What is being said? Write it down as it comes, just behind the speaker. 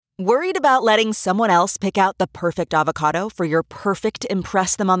Worried about letting someone else pick out the perfect avocado for your perfect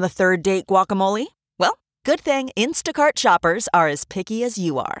impress them on the third date guacamole? Well, good thing Instacart shoppers are as picky as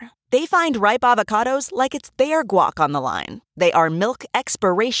you are. They find ripe avocados like it's their guac on the line. They are milk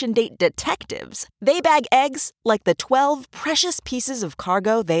expiration date detectives. They bag eggs like the 12 precious pieces of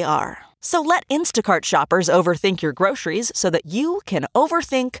cargo they are. So let Instacart shoppers overthink your groceries so that you can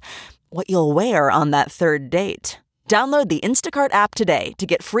overthink what you'll wear on that third date. Download the Instacart app today to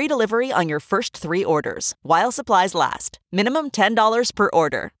get free delivery on your first 3 orders, while supplies last. Minimum $10 per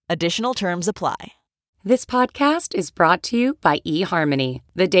order. Additional terms apply. This podcast is brought to you by eHarmony,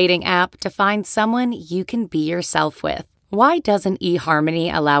 the dating app to find someone you can be yourself with. Why doesn't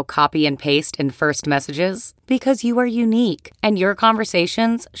eHarmony allow copy and paste in first messages? Because you are unique, and your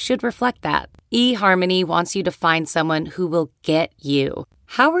conversations should reflect that. eHarmony wants you to find someone who will get you.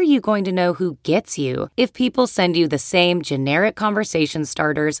 How are you going to know who gets you if people send you the same generic conversation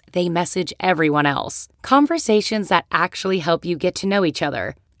starters they message everyone else? Conversations that actually help you get to know each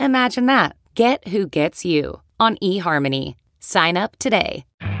other. Imagine that. Get who gets you on eHarmony. Sign up today.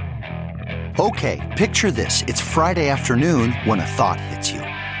 Okay, picture this. It's Friday afternoon when a thought hits you.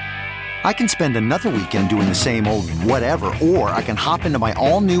 I can spend another weekend doing the same old whatever, or I can hop into my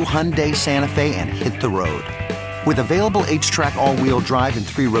all-new Hyundai Santa Fe and hit the road. With available H-Track all-wheel drive and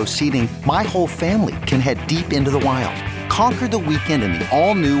 3-row seating, my whole family can head deep into the wild. Conquer the weekend in the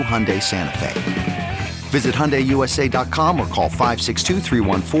all-new Hyundai Santa Fe. Visit HyundaiUSA.com or call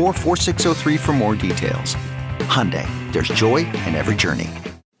 562-314-4603 for more details. Hyundai, there's joy in every journey.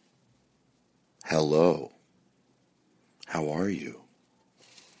 Hello. How are you?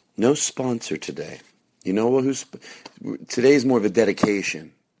 No sponsor today. You know who's... Today's more of a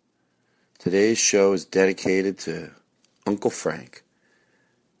dedication. Today's show is dedicated to Uncle Frank.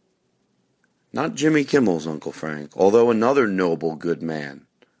 Not Jimmy Kimmel's Uncle Frank, although another noble good man,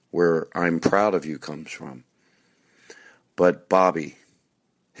 where I'm proud of you, comes from. But Bobby,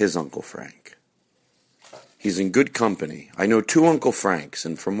 his Uncle Frank. He's in good company. I know 2 Uncle Franks,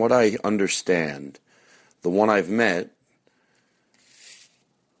 and from what I understand, the one I've met,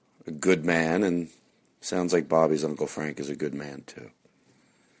 a good man, and sounds like Bobby's Uncle Frank is a good man too.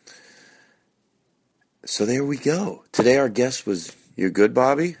 So there we go. Today our guest was, you good,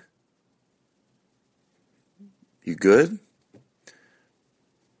 Bobby? You good?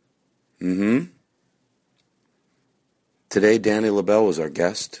 Today Danny LaBelle was our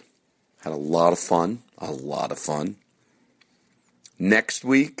guest. Had a lot of fun. Next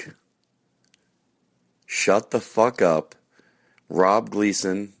week, shut the fuck up, Rob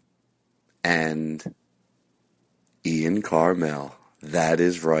Gleason and Ian Carmel. That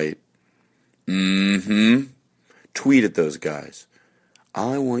is right. Tweet at those guys.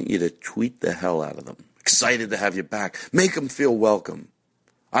 I want you to tweet the hell out of them. Excited to have you back. Make them feel welcome.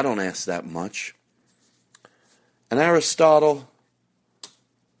 I don't ask that much. And Aristotle,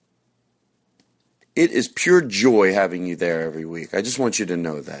 it is pure joy having you there every week. I just want you to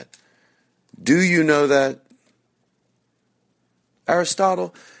know that. Do you know that?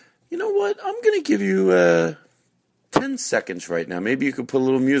 Aristotle, you know what? I'm going to give you 10 seconds right now. Maybe you could put a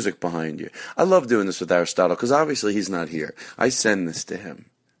little music behind you. I love doing this with Aristotle because obviously he's not here. I send this to him.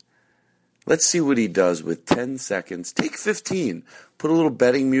 Let's see what he does with 10 seconds. Take 15. Put a little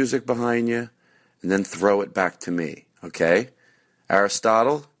betting music behind you and then throw it back to me. Okay?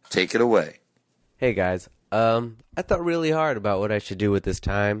 Aristotle, take it away. Hey guys, I thought really hard about what I should do with this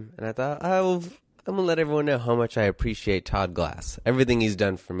time, and I thought I'm going to let everyone know how much I appreciate Todd Glass. Everything he's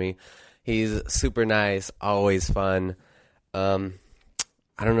done for me. He's super nice, always fun. I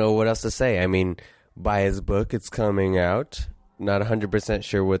don't know what else to say. I mean, buy his book. It's coming out. Not 100%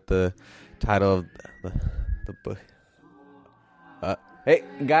 sure what the title of the book. Hey,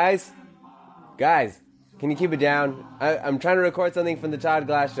 guys, can you keep it down? I'm trying to record something from the Todd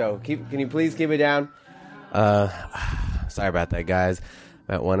Glass show. Can you please keep it down? Sorry about that, guys.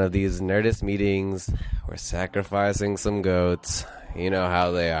 I'm at one of these Nerdist meetings. We're sacrificing some goats. You know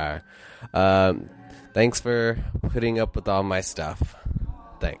how they are. Thanks for putting up with all my stuff.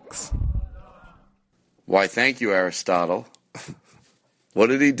 Thanks. Why, thank you, Aristotle. What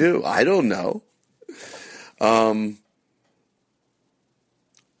did he do? I don't know.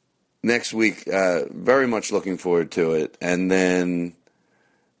 Next week, very much looking forward to it. And then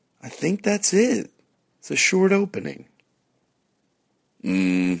I think that's it. It's a short opening.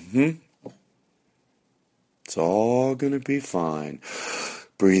 It's all going to be fine.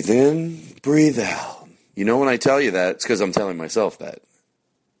 Breathe in, breathe out. You know when I tell you that, it's because I'm telling myself that.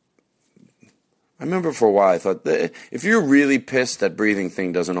 I remember for a while I thought, that if you're really pissed, that breathing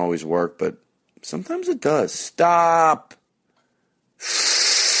thing doesn't always work, but sometimes it does. Stop.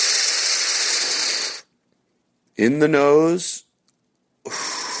 In the nose,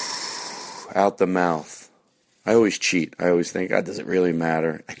 out the mouth. I always cheat. I always think, God, does it really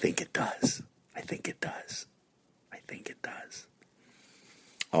matter? I think it does. I think it does. I think it does.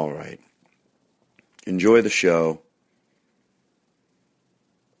 All right. Enjoy the show.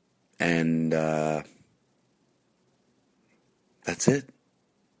 And that's it.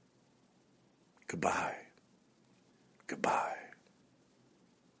 Goodbye. Goodbye.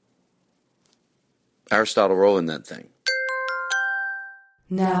 Aristotle, roll in that thing.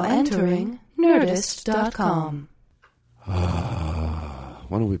 Now entering Nerdist.com. Why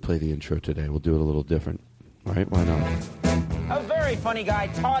don't we play the intro today? We'll do it a little different. All right, why not? A very funny guy,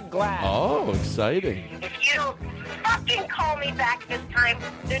 Todd Glass. Oh, exciting. If you fucking call me back this time,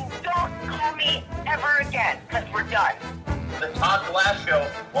 then don't call me ever again, because we're done. The Todd Glass Show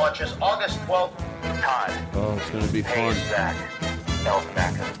launches August 12th. Todd. Oh, it's going to be fun. Zach.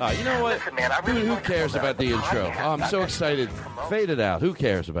 You know what? Listen, man, Dude, who cares about the intro? Oh, I'm so excited. Fade it out. Who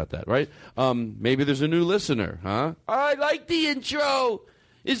cares about that, right? Maybe there's a new listener, huh? I like the intro.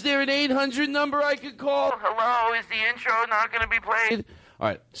 Is there an 800 number I could call? Hello, is the intro not going to be played? All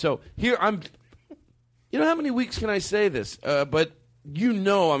right, so here I'm... You know, how many weeks can I say this? But you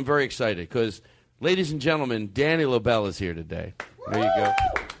know I'm very excited because, ladies and gentlemen, Danny Lobel is here today. There you go.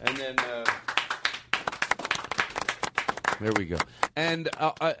 And then... there we go. And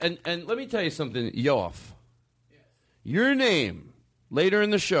let me tell you something, Yoff. Your name, later in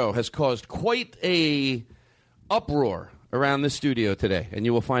the show, has caused quite a uproar around the studio today, and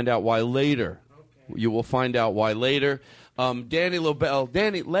you will find out why later. Okay. You will find out why later. Danny Lobel.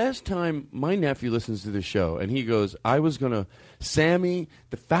 Danny, last time my nephew listens to the show, and he goes, I was going to... Sammy,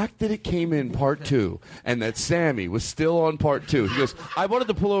 the fact that it came in part 2, and that Sammy was still on part 2, he goes, I wanted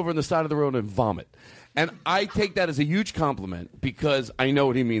to pull over on the side of the road and vomit. And I take that as a huge compliment because I know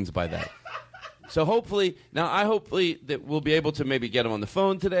what he means by that. So hopefully that we'll be able to maybe get him on the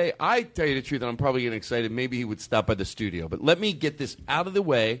phone today. I tell you the truth, I'm probably getting excited. Maybe he would stop by the studio. But let me get this out of the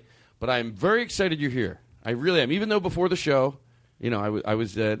way. But I'm very excited you're here. I really am. Even though before the show, you know, I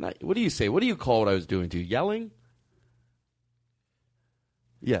was what do you say? What do you call what I was doing to you? Yelling?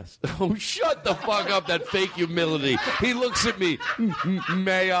 Yes. Oh, shut the fuck up, that fake humility. He looks at me.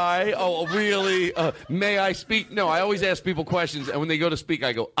 May I? Oh, really? May I speak? No, I always ask people questions, and when they go to speak,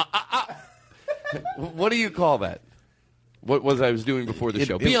 I go, What do you call that? What was I was doing before the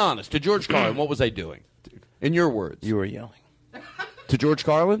show? Be honest. To George Carlin, what was I doing? In your words. You were yelling. To George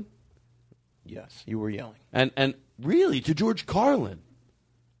Carlin? Yes, you were yelling. And really, to George Carlin?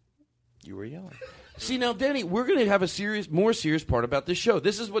 You were yelling. See, now, Danny, we're going to have a more serious part about this show.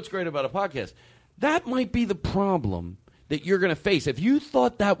 This is what's great about a podcast. That might be the problem that you're going to face. If you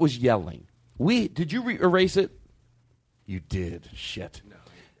thought that was yelling, did you erase it? You did. Shit. No, I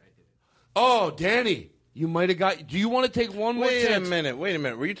didn't. Oh, Danny, you might have got... Do you want to take one more chance? Wait a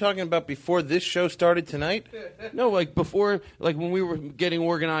minute. Were you talking about before this show started tonight? No, like before, like when we were getting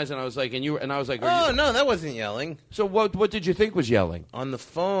organized, and I was like, I was like... Oh, no, that wasn't yelling. So what did you think was yelling? On the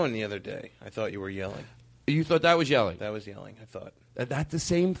phone the other day, I thought you were yelling. You thought that was yelling? That was yelling, I thought. That's the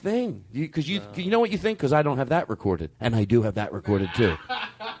same thing. Because you know what you think? Because I don't have that recorded. And I do have that recorded, too.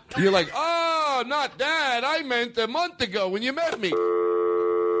 You're like, oh, not that. I meant a month ago when you met me.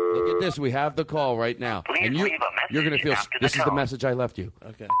 Look at this. We have the call right now. Please and leave a message you're going to feel... after the This is the tone. message I left you.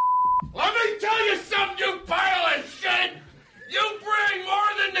 Okay. Let me tell you something, you pile of shit! You bring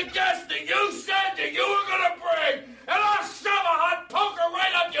more than the guest that you said that you were going to bring, and I'll shove a hot poker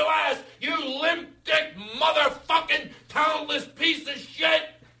right up your ass, you limp-dick motherfucking talentless piece of shit!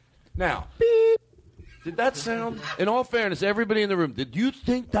 Now, beep. Did that sound? In all fairness, everybody in the room, did you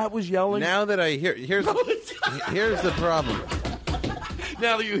think that was yelling? Now that I hear... Here's the problem.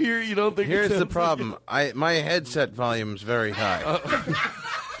 Now that you hear, you don't think Here's the problem. My headset volume's very high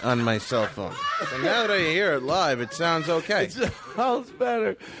on my cell phone. So now that I hear it live, it sounds okay. It sounds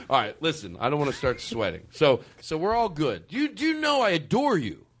better. All right, listen, I don't want to start sweating. So we're all good. Do you know I adore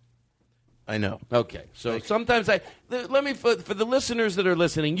you? I know. Okay, so sometimes let me, for the listeners that are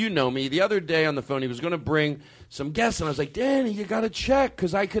listening, you know me. The other day on the phone, he was going to bring some guests, and I was like, Danny, you got to check,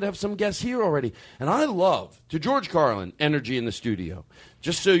 because I could have some guests here already. And I love, to George Carlin, energy in the studio.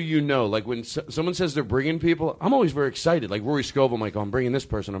 Just so you know, like when someone says they're bringing people, I'm always very excited. Like Rory Scovel, I'm like, oh, I'm bringing this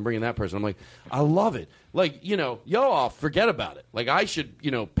person, I'm bringing that person. I'm like, I love it. Like, Yoff, forget about it. Like, I should,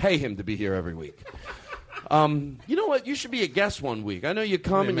 pay him to be here every week. You know what? You should be a guest one week. I know you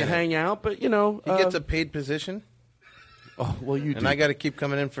come and you hang out, but, He gets a paid position? Oh, well, you do. And I got to keep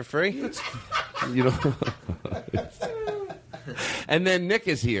coming in for free? And then Nick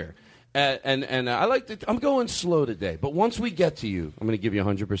is here. And I like to. I'm going slow today, but once we get to you, I'm going to give you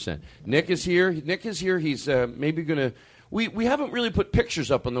 100%. Nick is here. He's maybe going to. We haven't really put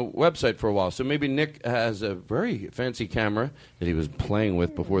pictures up on the website for a while, so maybe Nick has a very fancy camera that he was playing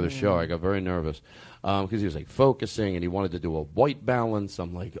with before the show. I got very nervous because he was like focusing and he wanted to do a white balance.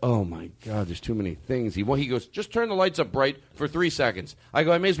 I'm like, oh my God, there's too many things. He goes, just turn the lights up bright for 3 seconds. I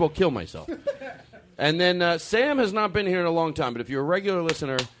go, I may as well kill myself. And then Sam has not been here in a long time, but if you're a regular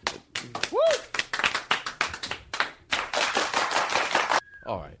listener, woo!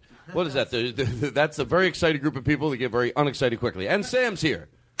 All right. What is that? That's a very excited group of people that get very unexcited quickly. And Sam's here.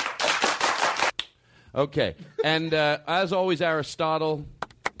 Okay. And as always, Aristotle.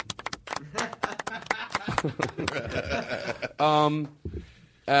 Okay.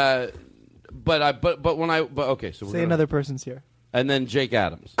 So say another person's here. And then Jake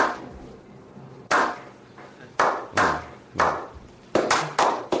Adams. I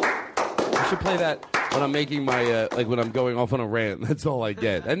should play that when I'm making my, when I'm going off on a rant. That's all I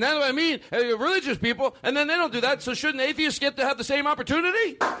get. And that's what I mean. Religious people, and then they don't do that, so shouldn't atheists get to have the same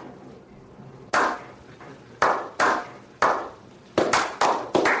opportunity?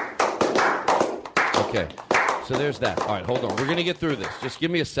 Okay, so there's that. All right, hold on. We're going to get through this. Just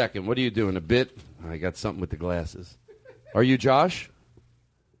give me a second. What are you doing? A bit? I got something with the glasses. Are you Josh?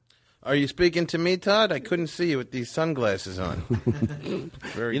 Are you speaking to me, Todd? I couldn't see you with these sunglasses on.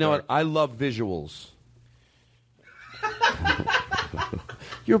 Very you know dark. what? I love visuals.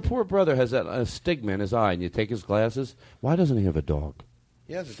 Your poor brother has that stigma in his eye, and you take his glasses. Why doesn't he have a dog?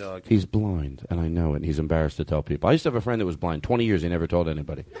 He has a dog. He's blind, and I know it, and he's embarrassed to tell people. I used to have a friend that was blind. 20 years, he never told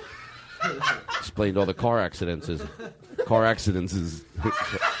anybody. Explained all the car accidents.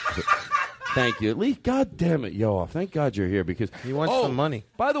 Thank you. At least, God damn it, thank God you're here because he wants some money.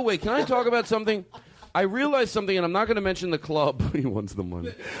 By the way, can I talk about something? I realized something, and I'm not going to mention the club. He wants the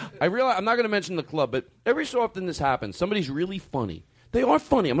money. I'm not going to mention the club, but every so often this happens. Somebody's really funny. They are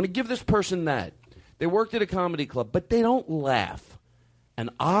funny. I'm going to give this person that. They worked at a comedy club, but they don't laugh. And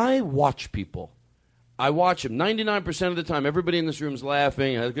I watch people. I watch them 99% of the time. Everybody in this room is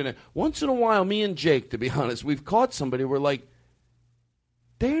laughing. Once in a while, me and Jake, to be honest, we've caught somebody. We're like,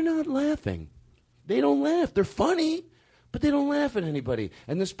 they're not laughing. They don't laugh. They're funny, but they don't laugh at anybody.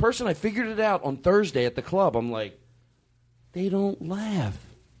 And this person, I figured it out on Thursday at the club. I'm like, they don't laugh.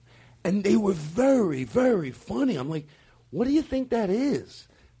 And they were very, very funny. I'm like, what do you think that is?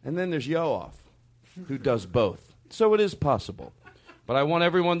 And then there's Yoav, who does both. So it is possible. But I want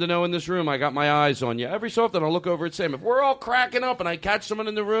everyone to know in this room, I got my eyes on you. Every so often I'll look over at Sam. If we're all cracking up and I catch someone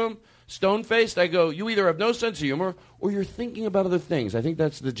in the room, stone-faced, I go, you either have no sense of humor or you're thinking about other things. I think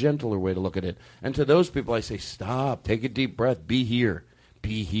that's the gentler way to look at it. And to those people, I say, stop, take a deep breath, be here,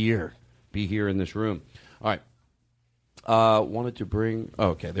 be here, be here in this room. All right. Wanted to bring,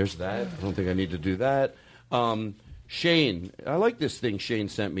 okay, there's that. I don't think I need to do that. Shane, I like this thing Shane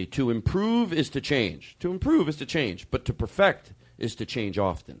sent me. To improve is to change. To improve is to change, but to perfect is to change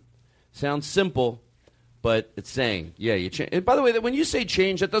often. Sounds simple, but it's saying, yeah, you change. And by the way, when you say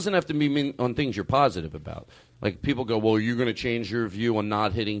change, that doesn't have to mean on things you're positive about. Like people go, well, you're going to change your view on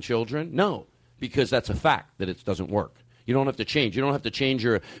not hitting children? No, because that's a fact that it doesn't work. You don't have to change. You don't have to change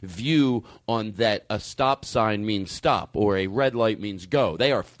your view on that a stop sign means stop or a red light means go.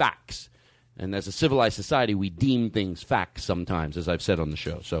 They are facts. And as a civilized society, we deem things facts sometimes, as I've said on the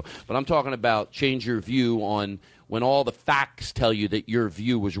show. But I'm talking about change your view on when all the facts tell you that your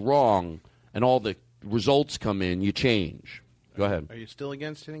view was wrong and all the results come in, you change. Go ahead. Are you still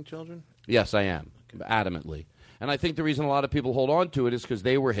against hitting children? Yes, I am, adamantly. And I think the reason a lot of people hold on to it is because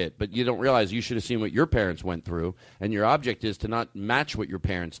they were hit. But you don't realize you should have seen what your parents went through. And your object is to not match what your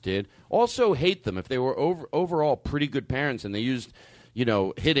parents did. Also hate them. If they were overall pretty good parents and they used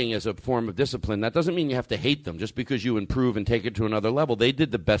hitting as a form of discipline, that doesn't mean you have to hate them just because you improve and take it to another level. They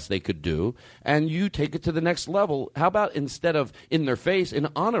did the best they could do, and you take it to the next level. How about instead of in their face, in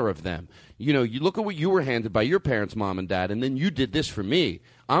honor of them? You look at what you were handed by your parents, mom and dad, and then you did this for me.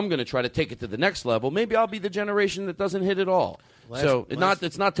 I'm going to try to take it to the next level. Maybe I'll be the generation that doesn't hit at all.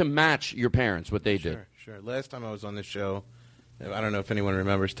 It's not to match your parents, what they did. Sure. Last time I was on this show, I don't know if anyone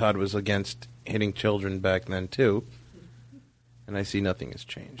remembers, Todd was against hitting children back then, too. And I see nothing has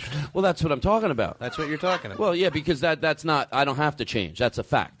changed. Well, that's what I'm talking about. That's what you're talking about. Well, yeah, because that's not, I don't have to change. That's a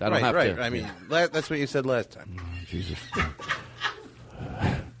fact. I don't have to. Right. I mean, that's what you said last time. Jesus.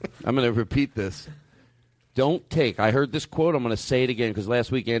 I'm going to repeat this. Don't take, I heard this quote, I'm going to say it again, because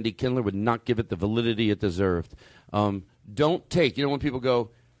last week Andy Kindler would not give it the validity it deserved. Don't take, when people go,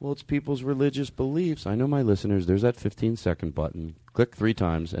 well, it's people's religious beliefs. I know my listeners, there's that 15-second button. Click 3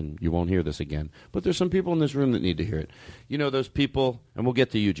 times, and you won't hear this again. But there's some people in this room that need to hear it. Those people, and we'll get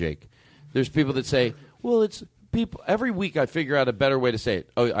to you, Jake. There's people that say, well, it's people. Every week I figure out a better way to say it.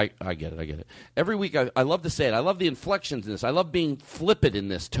 Oh, I get it. Every week I love to say it. I love the inflections in this. I love being flippant in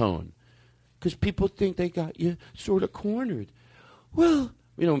this tone. Because people think they got you sort of cornered. Well,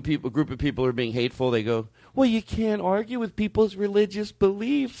 when a group of people are being hateful, they go, well, you can't argue with people's religious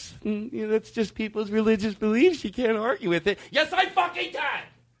beliefs. That's just people's religious beliefs. You can't argue with it. Yes, I fucking can.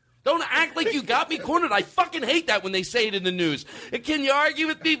 Don't act like you got me cornered. I fucking hate that when they say it in the news. Can you argue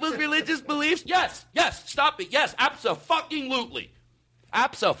with people's religious beliefs? Yes. Stop it. Yes, abso-fucking-lutely.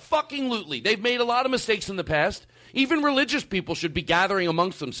 Abso-fucking-lutely. They've made a lot of mistakes in the past. Even religious people should be gathering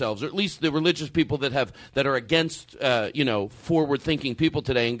amongst themselves, or at least the religious people that are against, forward-thinking people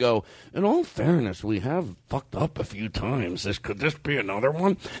today, and go, in all fairness, we have fucked up a few times. Could this be another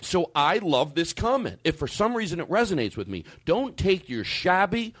one? So I love this comment. If for some reason it resonates with me, don't take your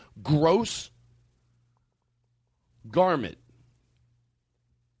shabby, gross garment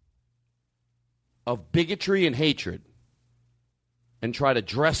of bigotry and hatred and try to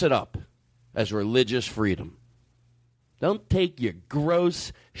dress it up as religious freedom. Don't take your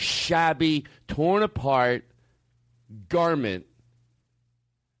gross, shabby, torn-apart garment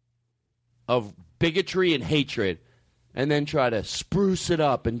of bigotry and hatred and then try to spruce it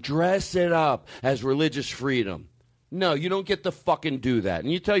up and dress it up as religious freedom. No, you don't get to fucking do that.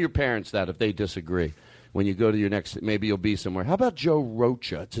 And you tell your parents that if they disagree. When you go to your next, maybe you'll be somewhere. How about Joe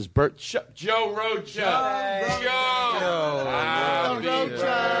Rocha? It's his birthday. Joe Rocha. Joe. Happy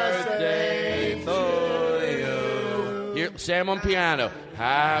birthday to you. Here, Sam on piano.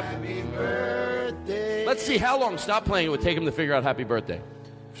 Happy birthday. Let's see how long. Stop playing. It would take him to figure out Happy Birthday.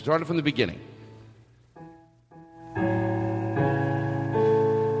 Starting from the beginning.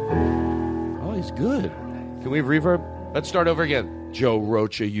 Oh, he's good. Can we have reverb? Let's start over again. Joe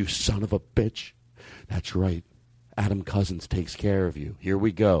Rocha, you son of a bitch. That's right. Adam Cousins takes care of you. Here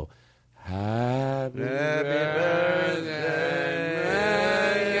we go. Happy birthday.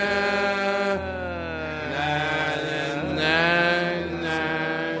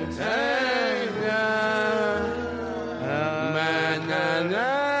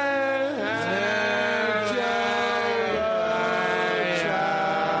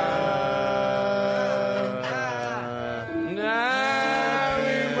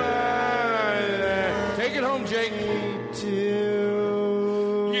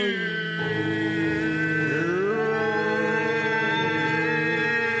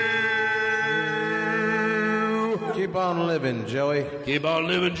 Keep on living, Joey. Keep on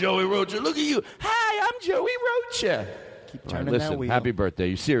living, Joey Rocha. Look at you. Hi, I'm Joey Rocha. Keep turning that wheel. Happy birthday.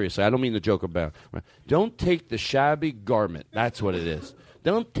 You seriously? I don't mean to joke about. Don't take the shabby garment. That's what it is.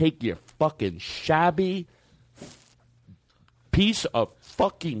 Don't take your fucking shabby piece of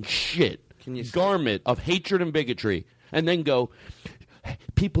fucking shit garment of hatred and bigotry and then go,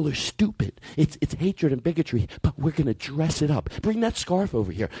 people are stupid. It's hatred and bigotry, but we're going to dress it up. Bring that scarf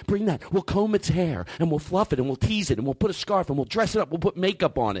over here. Bring that. We'll comb its hair, and we'll fluff it, and we'll tease it, and we'll put a scarf, and we'll dress it up. We'll put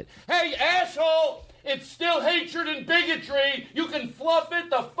makeup on it. Hey, asshole! It's still hatred and bigotry. You can fluff it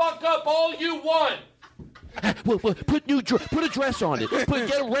the fuck up all you want. Well, put a dress on it.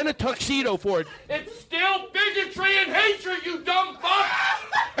 Rent a tuxedo for it. It's still bigotry and hatred, you dumb fuck.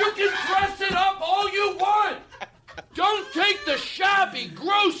 You can dress it up all you want. Don't take the shabby,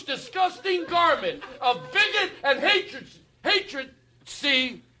 gross, disgusting garment of bigot and hatred,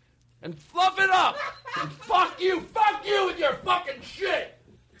 and fluff it up. And fuck you with your fucking shit.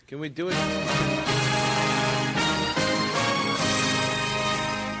 Can we do it?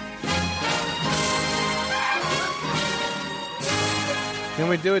 Can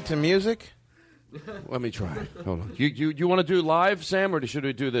we do it to music? Let me try. Hold on. You want to do live, Sam, or should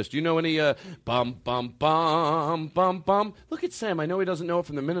we do this? Do you know any bum bum bum bum bum? Look at Sam. I know he doesn't know it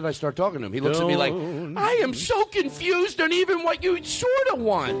from the minute I start talking to him. He looks at me like, I am so confused on even what you sort of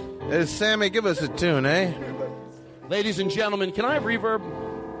want. Sammy, give us a tune, eh? Ladies and gentlemen, can I have reverb?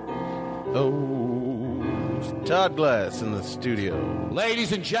 Oh, it's Todd Glass in the studio.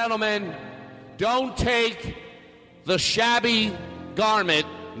 Ladies and gentlemen, don't take the shabby garment.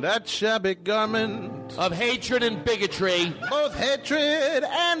 That shabby garment of hatred and bigotry. Both hatred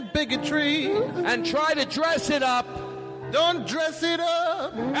and bigotry. And try to dress it up. Don't dress it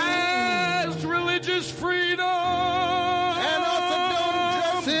up as religious freedom. And also don't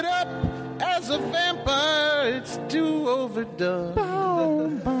dress it up as a vampire. It's too overdone.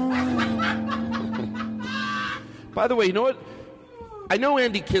 By the way, you know what? I know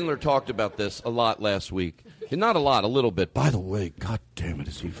Andy Kindler talked about this a lot last week. Not a lot, a little bit. By the way, god damn it,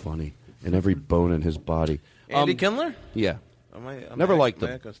 is he funny in every bone in his body. Andy Kindler? Yeah. Never liked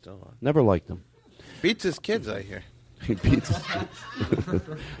him. Never liked him. Beats his kids, I hear. He beats.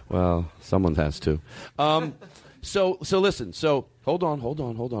 Well, someone has to. So listen. So hold on.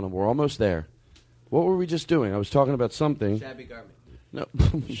 We're almost there. What were we just doing? I was talking about something. Shabby garment. No.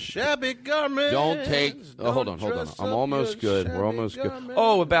 Shabby garments. Don't take. Hold on. I'm almost good. We're almost good.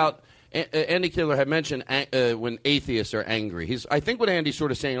 Oh, about Andy Killer had mentioned when atheists are angry. I think what Andy's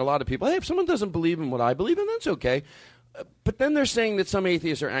sort of saying, a lot of people, hey, if someone doesn't believe in what I believe in, that's okay. But then they're saying that some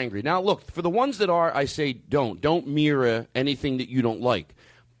atheists are angry. Now, look, for the ones that are, I say don't mirror anything that you don't like.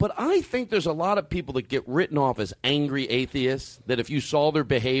 But I think there's a lot of people that get written off as angry atheists, that if you saw their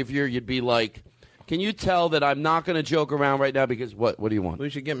behavior, you'd be like, can you tell that I'm not going to joke around right now because what do you want? We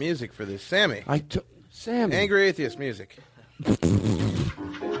should get music for this. Sammy. Sammy. Angry atheist music.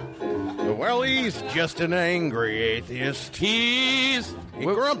 Well, he's just an angry atheist. He's a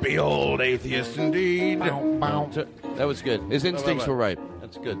grumpy old atheist indeed. That was good. His instincts were right.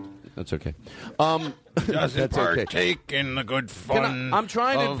 That's good. That's okay. Doesn't partake in the good fun. I'm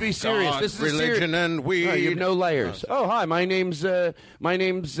trying to be serious. God's This is religion and weed. No, you have no layers. Oh, hi. My name's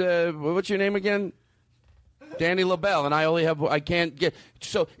what's your name again? Danny LaBelle, and I can't get.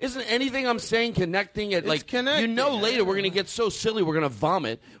 So isn't anything I'm saying connecting it? Like, connecting. Later we're going to get so silly we're going to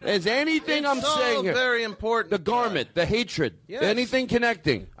vomit. Is anything I'm saying here? Very important. The garment, the hatred, yes. Anything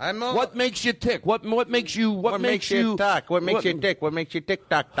connecting. What makes you tick? What makes you? What makes you talk? What makes you tick? What makes you tick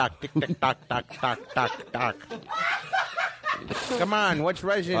tock tock tick tick tock tock tock tock tock? Come on, what's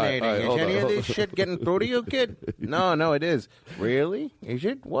resonating? All right, is any of this shit getting through to you, kid? No, it is. Really? Is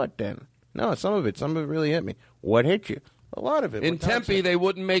it? What then? No, some of it really hit me. What hit you? A lot of it. In Tempe, they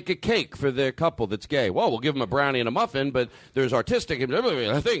wouldn't make a cake for their couple that's gay. Well, we'll give them a brownie and a muffin, but there's artistic and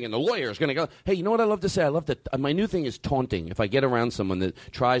thing, and the lawyer's going to go, hey, you know what I love to say? I love that. My new thing is taunting. If I get around someone that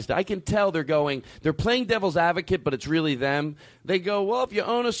tries to, I can tell they're playing devil's advocate, but it's really them. They go, well, if you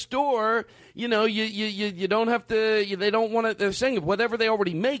own a store, you don't have to, they don't want to, they're saying whatever they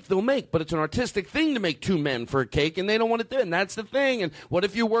already make, they'll make, but it's an artistic thing to make two men for a cake, and they don't want to do it, and that's the thing. And what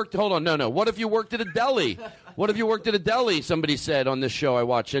if you worked, hold on, no, what if you worked at a deli? What if you worked at a deli, somebody said on this show I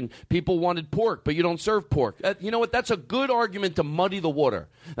watched, and people wanted pork, but you don't serve pork? You know what? That's a good argument to muddy the water.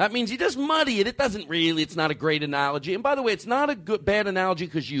 That means you just muddy it. It doesn't really, it's not a great analogy. And by the way, it's not a bad analogy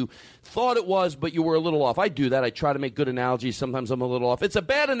because you thought it was, but you were a little off. I do that. I try to make good analogies. Sometimes I'm a little off. It's a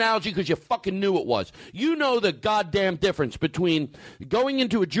bad analogy because you fucking knew it was. You know the goddamn difference between going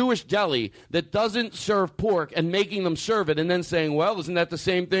into a Jewish deli that doesn't serve pork and making them serve it and then saying, well, isn't that the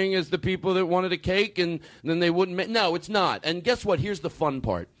same thing as the people that wanted a cake and then they wouldn't make... No, it's not. And guess what? Here's the fun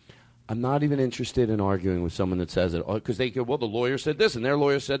part. I'm not even interested in arguing with someone that says it because they go, well, the lawyer said this and their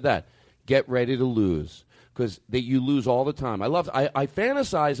lawyer said that. Get ready to lose because you lose all the time. I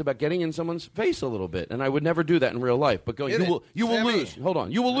fantasize about getting in someone's face a little bit, and I would never do that in real life. But you will lose. Hold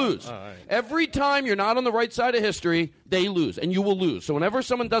on, you will lose. Right. Every time you're not on the right side of history, they lose, and you will lose. So whenever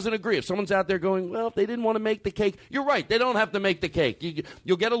someone doesn't agree, if someone's out there going, well, if they didn't want to make the cake, you're right. They don't have to make the cake.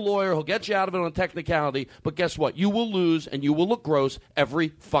 You'll get a lawyer. He'll get you out of it on a technicality. But guess what? You will lose, and you will look gross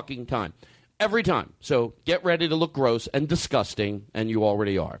every fucking time. Every time. So get ready to look gross and disgusting, and you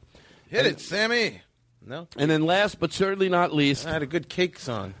already are. Hit it, Sammy. No. And then last but certainly not least, I had a good cake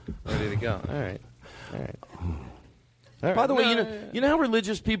song ready to go. All right. By the way, you know how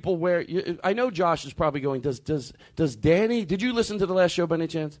religious people wear. I know Josh is probably going. Does Danny? Did you listen to the last show by any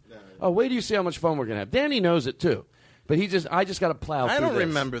chance? No. Oh, wait till you see how much fun we're gonna have. Danny knows it too, but I just got to plow. I through don't this.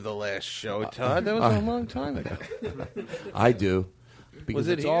 remember the last show, Todd. That was a long time ago. I do, because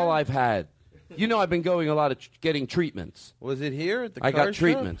it's all I've had. You know, I've been going a lot of getting treatments. Was it here at the car I got shop?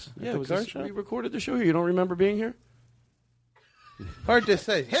 treatments. Yeah, we recorded the show here. You don't remember being here? Hard to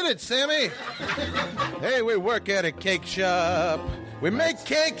say. Hit it, Sammy. Hey, we work at a cake shop. We make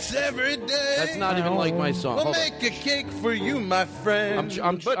cakes every day. That's not even like my song. We'll make a cake for you, my friend.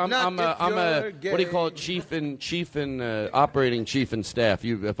 I'm a what do you call it? Chief and operating chief and staff.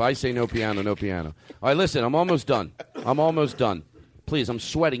 If I say no piano, no piano. All right, listen. I'm almost done. Please, I'm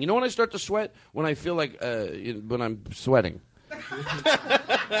sweating. You know when I start to sweat? When I feel like when I'm sweating.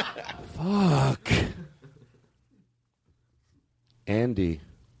 Fuck.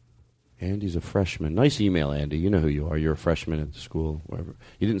 Andy's a freshman. Nice email, Andy. You know who you are. You're a freshman at the school, wherever.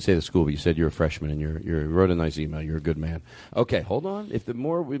 You didn't say the school, but you said you're a freshman, and you wrote a nice email. You're a good man. Okay, hold on. If the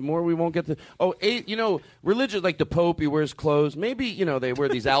more we won't get to. Oh, religious, like the Pope, he wears clothes. Maybe, they wear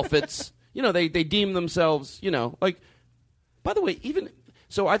these outfits. They deem themselves, like. By the way,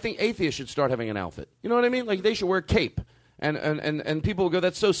 so I think atheists should start having an outfit. You know what I mean? Like they should wear a cape. And people will go,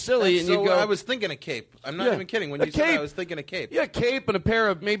 that's so silly. And you go, I was thinking a cape. I'm not even kidding. When you said that, I was thinking a cape. Yeah, a cape and a pair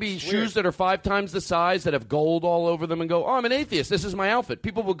of maybe shoes that are 5 times the size that have gold all over them and go, oh, I'm an atheist. This is my outfit.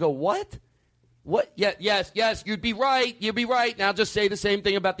 People will go, what? What? Yeah, yes, you'd be right. You'd be right. Now just say the same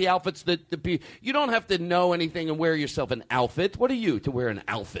thing about the outfits that you don't have to know anything and wear yourself an outfit. What are you to wear an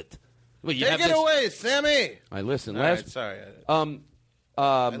outfit? Well, Take it away, Sammy. I listen. All right, sorry.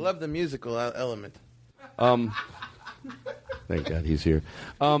 I love the musical element. Thank God he's here.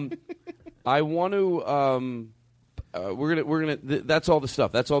 I want to. We're gonna. That's all the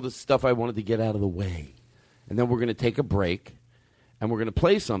stuff. That's all the stuff I wanted to get out of the way, and then we're gonna take a break, and we're gonna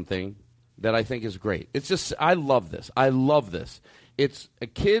play something that I think is great. It's just I love this. I love this. It's a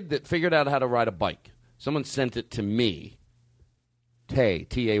kid that figured out how to ride a bike. Someone sent it to me. Tay,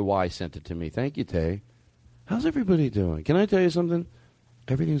 T-A-Y, sent it to me. Thank you, Tay. How's everybody doing? Can I tell you something?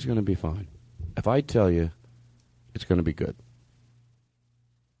 Everything's going to be fine. If I tell you, it's going to be good.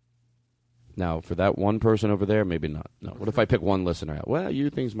 Now, for that one person over there, maybe not. No. What if I pick one listener out? Well,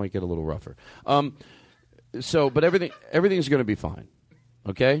 things might get a little rougher. But everything's going to be fine.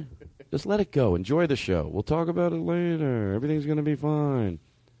 Okay? Just let it go. Enjoy the show. We'll talk about it later. Everything's going to be fine.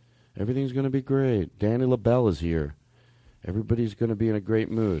 Everything's going to be great. Danny LaBelle is here. Everybody's going to be in a great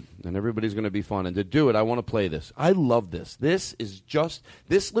mood, and everybody's going to be fun. And to do it, I want to play this. I love this. This is just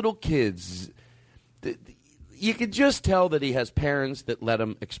this little kid's. You can just tell that he has parents that let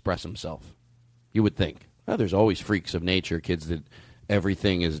him express himself. You would think. Well, there's always freaks of nature, kids that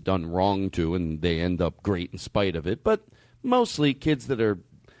everything is done wrong to, and they end up great in spite of it. But mostly kids that are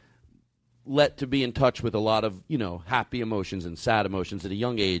let to be in touch with a lot of, happy emotions and sad emotions at a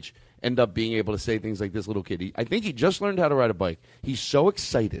young age end up being able to say things like this little kid. I think he just learned how to ride a bike. He's so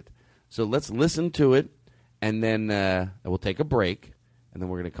excited. So let's listen to it, and then we'll take a break, and then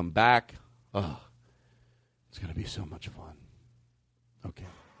we're going to come back. Oh, it's going to be so much fun. Okay.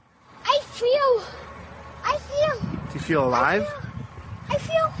 I feel. Do you feel alive? I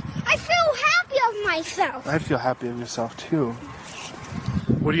feel happy of myself. I feel happy of yourself, too.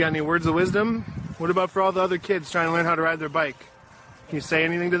 What, do you got any words of wisdom? What about for all the other kids trying to learn how to ride their bike? Can you say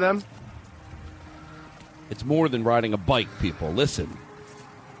anything to them? It's more than riding a bike, people. Listen.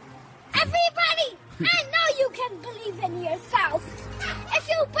 Everybody, I know you can believe in yourself. If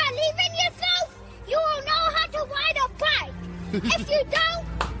you believe in yourself, you will know how to ride a bike. If you don't,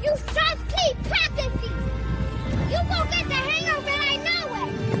 you just keep practicing. You will get the hang of it, I know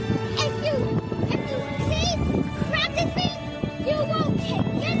it. If you keep practicing, you will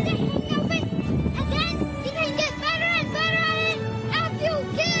get the hang of it, and then you can get better and better at it after you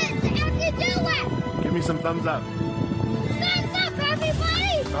do it. Give me some thumbs up. Thumbs up,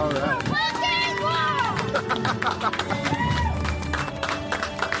 everybody! All right. Rock and roll!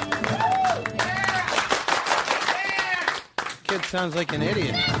 Kid sounds like an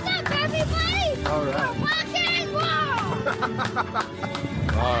idiot. Thumbs up, everybody! All right. Rock and roll!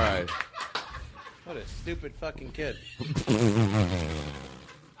 All right. What a stupid fucking kid.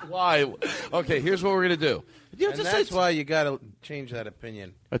 Why? Okay, here's what we're going to do. And that's why you got to change that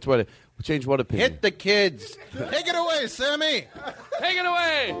opinion. That's what. Change what opinion? Hit the kids. Take it away, Sammy. Take it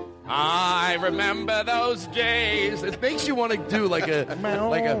away. I remember those days. It makes you want to do like a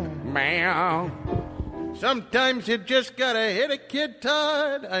meow. Sometimes you just got to hit a kid,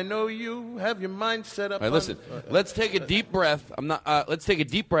 Todd. I know you have your mind set up. All right, listen. Let's take a deep breath. Let's take a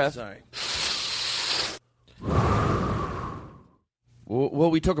deep breath. Sorry. Well,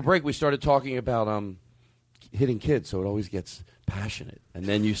 we took a break. We started talking about hitting kids, so it always gets passionate. And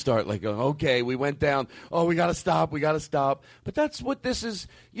then you start like, okay, we went down. Oh, we got to stop. But that's what this is.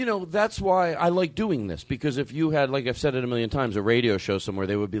 That's why I like doing this. Because if you had, like I've said it a million times, a radio show somewhere,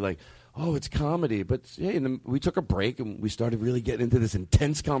 they would be like, oh, it's comedy. But, hey, and then we took a break, and we started really getting into this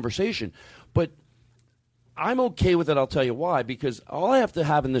intense conversation. But I'm okay with it. I'll tell you why. Because all I have to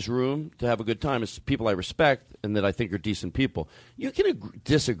have in this room to have a good time is people I respect and that I think are decent people. You can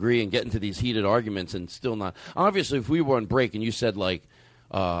disagree and get into these heated arguments and still not. Obviously, if we were on break and you said, like,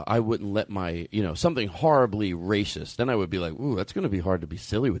 I wouldn't let my, something horribly racist, then I would be like, ooh, that's going to be hard to be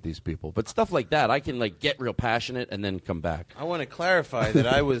silly with these people. But stuff like that, I can, like, get real passionate and then come back. I want to clarify that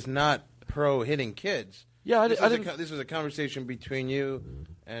I was not pro hitting kids. Yeah, this was a conversation between you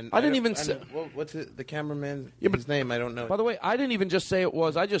and I didn't even say. What's the cameraman? Yeah, his name I don't know. By the way, I didn't even just say it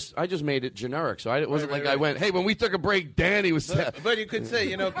was. I just made it generic. So it wasn't I went, hey, when we took a break, Danny was. But you could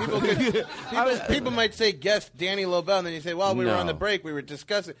say, people might say guest Danny LaBelle, and then you say, well, we were on the break, we were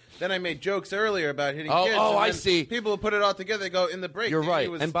discussing. Then I made jokes earlier about hitting kids. Oh, I see. People put it all together. They go in the break. You're Danny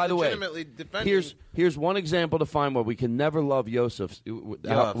right. was And by the way, here's one example to find where we can never love Yosef.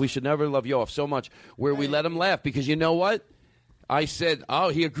 We should never love Yoav so much where we let him laugh because you know what? I said, oh,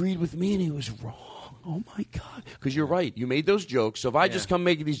 he agreed with me and he was wrong. Oh, my God. Because you're right. You made those jokes. So if I just come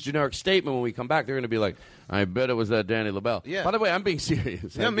making these generic statements when we come back, they're going to be like, I bet it was that Danny LaBelle. Yeah. By the way, I'm being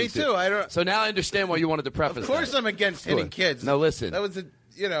serious. Yeah, me too. So now I understand why you wanted to preface Of course I'm against hitting kids. No, listen. That was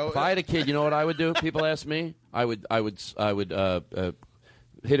if I had a kid, you know what I would do? People ask me. I would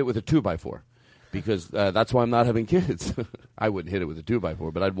hit it with a 2x4. Because that's why I'm not having kids. I wouldn't hit it with a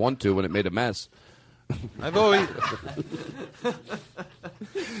 2x4, but I'd want to when it made a mess. I've always...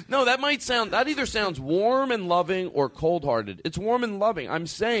 No, that either sounds warm and loving or cold-hearted. It's warm and loving. I'm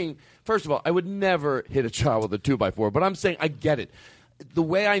saying, first of all, I would never hit a child with a 2x4, but I'm saying I get it. The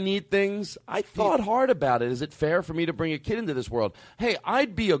way I need things, I thought hard about it. Is it fair for me to bring a kid into this world? Hey,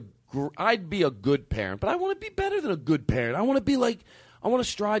 I'd be a good parent, but I want to be better than a good parent. I want to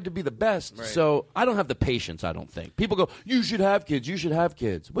strive to be the best. Right. So I don't have the patience, I don't think. People go, you should have kids, you should have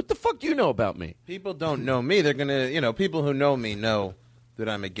kids. What the fuck do you know about me? People don't know me. They're going to, people who know me know that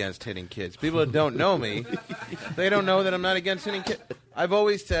I'm against hitting kids. People that don't know me, they don't know that I'm not against hitting kids. I've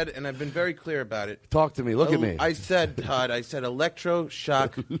always said, and I've been very clear about it. Talk to me. Look at me. I said, Todd,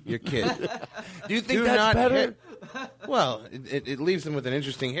 electroshock your kid. Do you think that's better? Well, it leaves them with an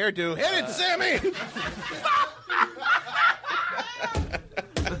interesting hairdo. Hit it, Sammy!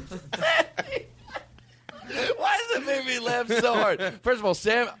 Why does it make me laugh so hard? First of all,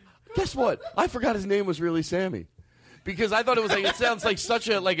 Sam, guess what? I forgot his name was really Sammy. Because I thought it was like, it sounds like such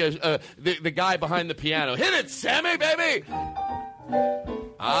a, the guy behind the piano. Hit it, Sammy, baby!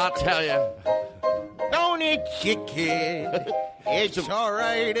 I'll tell you. Don't hit your kid. It's all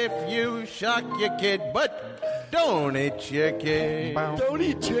right if you shock your kid, but don't hit your kid. Don't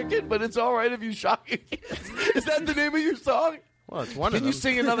eat chicken, but it's all right if you shock your kid. Is that the name of your song? Well, it's one of them. Can you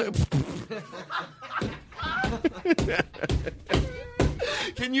sing another?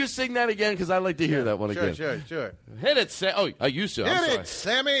 Can you sing that again? Because I'd like to hear that one again. Sure. Hit it, Sam. Oh, I used to. Hit it,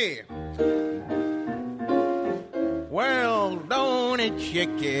 Sammy. Well, don't hit your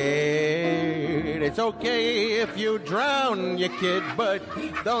kid. It's okay if you drown your kid, but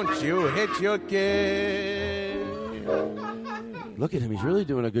don't you hit your kid. Look at him. He's really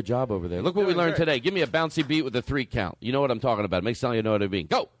doing a good job over there. Look what we learned today. Give me a bouncy beat with a 3 count. You know what I'm talking about. Make sound you know what I mean.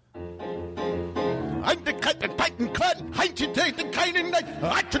 Go. I'm the cut and fight and cut. I'm today the kind of night.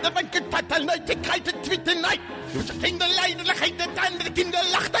 I to the bank and fight all night. The kite and tweet the night. The king the line and the kite the time. The king the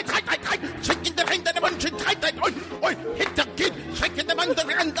lacht. I. Shaking the hand and the bunch of tight. Oi, hit the kid. Shaking the man the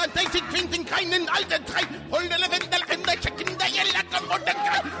rand. And they sit drinking kind and all the time. Hold the levin the hand. The shaking the yellow. Come on the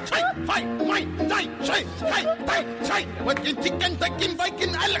guy. Shake, fight, my, die, shake. What in chicken, the king,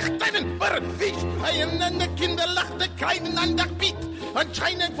 Viking, all the but fish. I am and the king the lacht. The kind and the beat. And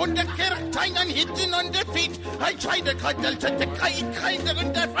China von der Kirchtine and hitting on the feet. I try to cut the kite in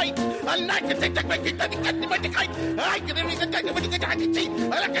the fight. And I can take the kite. I can read the kite with the kite.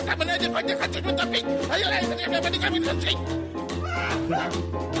 I like to have another fight the kite with the feet. I like to have the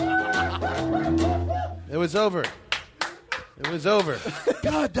It was over.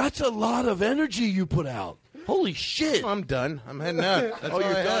 God, that's a lot of energy you put out. Holy shit. I'm done. I'm heading out. That's all you're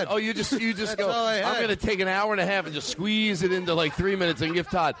I done? had. Oh, you just go, all I had. I'm going to take an hour and a half and just squeeze it into like 3 minutes and give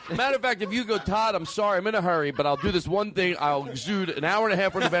Todd. Matter of fact, if you go, Todd, I'm sorry, I'm in a hurry, but I'll do this one thing. I'll exude an hour and a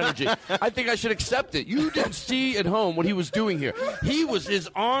half worth of energy. I think I should accept it. You didn't see at home what he was doing here. His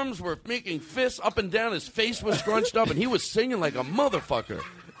arms were making fists up and down. His face was scrunched up, and he was singing like a motherfucker.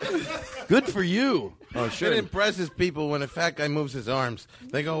 Good for you. Oh, sure. It impresses people when a fat guy moves his arms.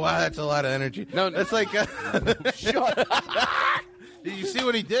 They go, wow, that's a lot of energy. No, that's like... Shut up. Did you see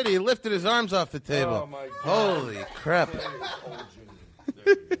what he did? He lifted his arms off the table. Oh, my God. Holy crap.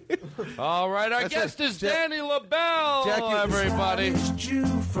 All right, our guest is Danny LaBelle, everybody. You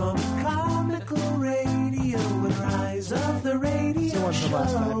from comical radio and rise of the radio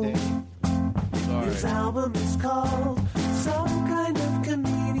show. His album is called Some Kind of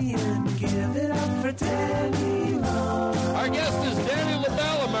Comedian. Give it up for Danny LaBelle. Our guest is Danny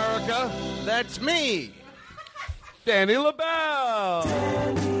LaBelle, America. That's me. Danny LaBelle.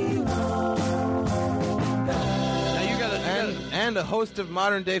 And a host of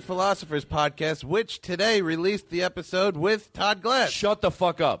Modern Day Philosophers podcast, which today released the episode with Todd Glass. Shut the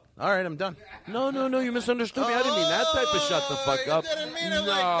fuck up. All right, I'm done. No, you misunderstood me. I didn't mean that type of shut the fuck up. Didn't mean it like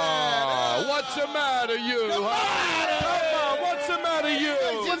that. What's the matter, you? Come on, what's the matter, you?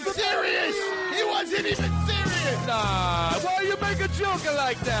 He wasn't serious. He wasn't even serious. Nah, why you make a joke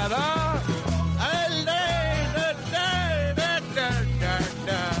like that, huh?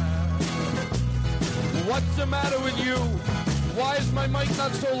 What's the matter with you? Why is my mic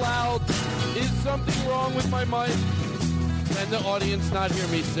not so loud? Is something wrong with my mic? Can the audience not hear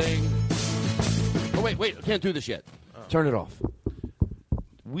me sing? Oh, wait, I can't do this yet. Turn it off.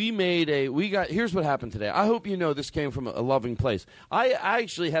 Here's what happened today. I hope you know this came from a loving place. I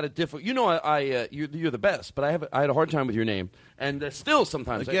actually had a difficult. You're the best, but I had a hard time with your name, and still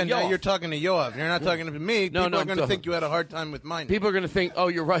sometimes. Again, now you're talking to Yoav. You're not talking to me. People are going to think you had a hard time with mine. People are going to think, oh,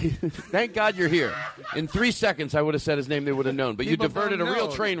 you're right. Thank God you're here. In 3 seconds, I would have said his name. They would have known. But People you diverted a don't real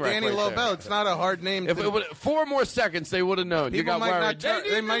know. train wreck. Danny right Lobel. there. It's not a hard name. If it would, 4 more seconds, they would have known. You got worried.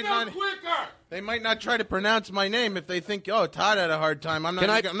 They might not try to pronounce my name if they think, oh, Todd had a hard time. I'm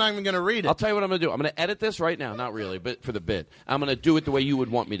not even going to read it. I'll tell you what I'm going to do. I'm going to edit this right now. Not really, but for the bit. I'm going to do it the way you would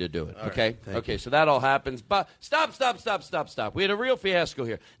want me to do it. All Okay? right, Okay, so that all happens. But stop. We had a real fiasco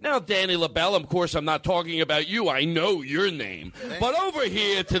here. Now, Danny LaBelle, of course, I'm not talking about you. I know your name. But over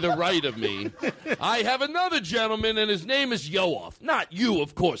here to the right of me, I have another gentleman, and his name is Yoav. Not you,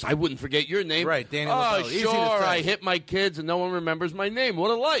 of course. I wouldn't forget your name. Right, Danny Oh, LaBelle. Easy to sure. say. I hit my kids, and no one remembers my name.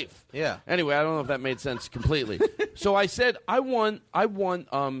 What a life. Yeah. Anyway, I don't know if that made sense completely. So I said, I want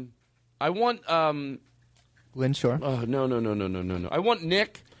Lynn Shore. Oh, no. I want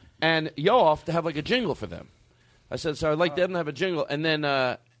Nick and Yoav to have like a jingle for them. I said, so I'd like them to have a jingle, and then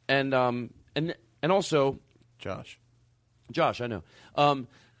and also Josh, I know,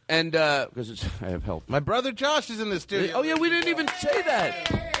 because I have help. My brother Josh is in the studio. Oh yeah, we didn't even say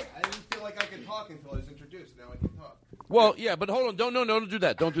that. I didn't feel like I could talk until I was introduced. Now I can talk. Well, yeah, but hold on, don't do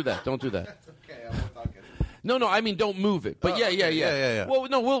that. Don't do that. Okay, I won't talk it. No, I mean don't move it. But yeah. Well,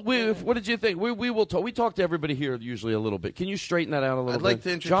 no, what did you think? We will talk. We talk to everybody here usually a little bit. Can you straighten that out a little I'd bit? like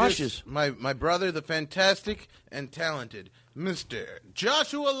to introduce Josh's. my brother, the fantastic and talented Mr.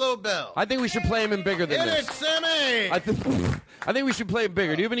 Joshua Lobel. I think we should play him in bigger than Hit this. it, Sammy! I think we should play him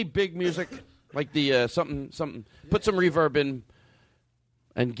bigger. Do you have any big music? Like the something. Put some reverb in.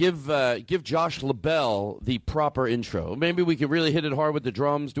 And give Josh LaBelle the proper intro. Maybe we could really hit it hard with the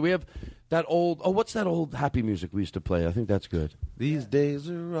drums. Do we have that old... Oh, what's that old happy music we used to play? I think that's good. These days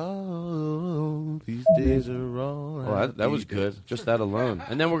are all... These days are all... Oh, that was good. Just that alone.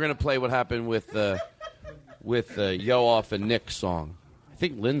 And then we're going to play what happened with Yoav and Nick's song. I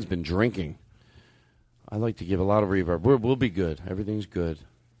think Lynn's been drinking. I like to give a lot of reverb. We'll be good. Everything's good.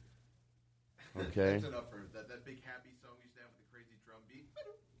 Okay. That's enough for that big happy song we used to have with the crazy drum beat.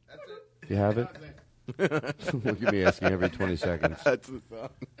 That's it. You have it? Look at me asking every 20 seconds. That's the song.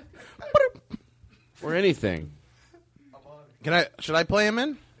 Or anything. Should I play him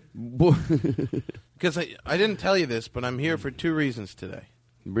in? Because I didn't tell you this, but I'm here for 2 reasons today.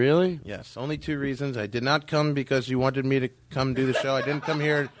 Really? Yes, only 2 reasons. I did not come because you wanted me to come do the show. I didn't come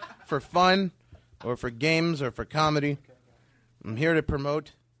here for fun or for games or for comedy. I'm here to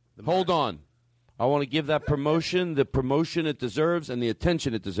promote. Hold on. I want to give that promotion the promotion it deserves and the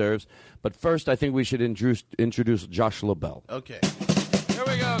attention it deserves. But first, I think we should introduce Josh LaBelle. Okay. Here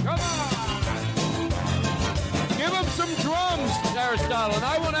we go. Come on. Give him some drums, Aristotle. And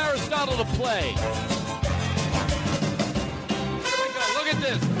I want Aristotle to play. Here we go. Look at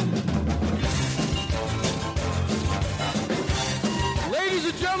this. Ladies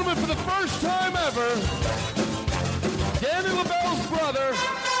and gentlemen, for the first time ever, Danny LaBelle's brother,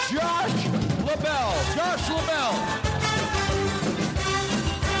 Josh LaBelle. Josh LaBelle.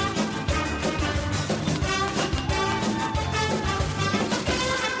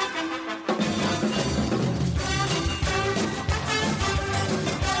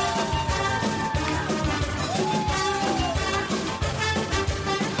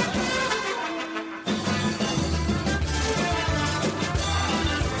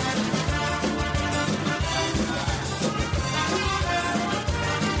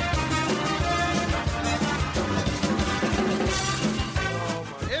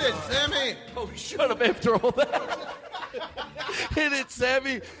 Shut up after all that. Hit it,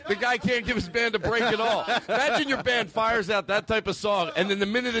 Sammy. The guy can't give his band a break at all. Imagine your band fires out that type of song, and then the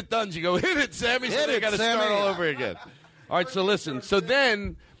minute it done, you go, hit it, Sammy. So they got to start all over again. All right, so listen. So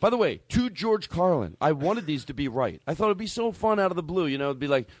then, by the way, to George Carlin, I wanted these to be right. I thought it'd be so fun out of the blue. You know, it'd be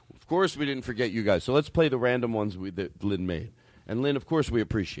like, of course we didn't forget you guys. So let's play the random ones that Lynn made. And Lynn, of course, we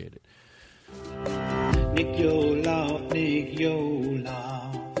appreciate it. Nick Yoloff, Nick Yoloff.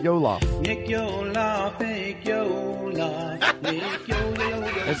 Yoloff. Nick Yoloff, Nick Yoloff, Nick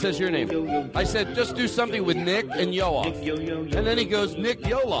Yoloff. It says your name. I said, just do something with Nick and Yoaff. And then he goes, Nick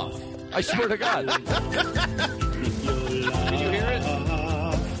Yoloff. I swear to God. Can you hear it?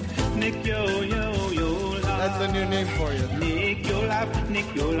 Nick Yoloff. That's the new name for you. Nick Yoloff, Nick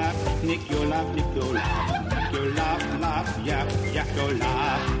Yoloff, Nick Yoloff, Nick Yoloff. Nick Yoloff, laugh, yap, yak,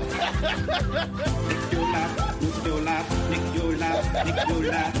 Yoloff. Nick Yoloff, Nick Yoloff, Nick Yoloff, Nick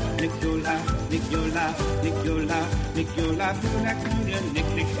Yoloff, Nick Yoloff, Nick Yoloff, Nick Yoloff, Nick Yoloff, Nick Yoloff,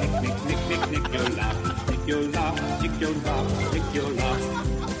 Nick Yoloff, Nick Yoloff, Nick Yoloff, Nick Yoloff, Nick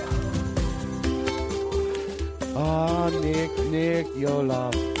Yoloff. Ah, Nick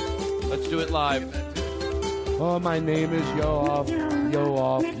Yoloff. Let's do it live. Oh, my name is Yo-Off.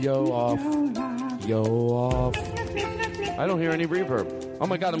 I don't hear any reverb. Oh,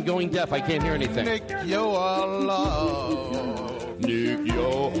 my God, I'm going deaf. I can't hear anything. Nick Yoloff. Nick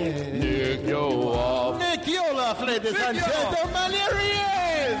Yoloff. Nick Yoloff, ladies and gentlemen, here he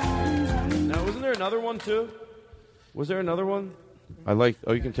is! Now, wasn't there another one, too? Was there another one? Oh,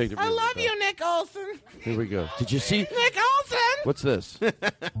 you can take the... I love you, Nick Olson. Here we go. Did you see? Nick Olson! What's this? You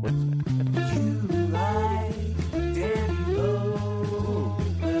like Danny Lobel.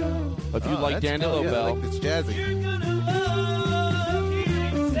 If you like Danny Lobel, I like this jazzy.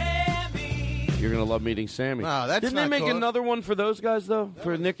 you're going to love meeting Sammy. No, that's Didn't not they make cool. another one for those guys, though?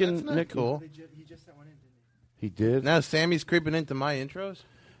 For Nick and Nick? Cool. He did? Now Sammy's creeping into my intros?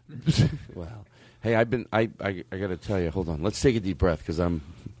 Well, hey, I got to tell you, hold on. Let's take a deep breath because I'm...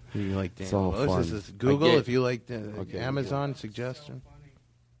 You like it's Danny all Lobel. fun. This is Google if you like Okay, Amazon suggestion.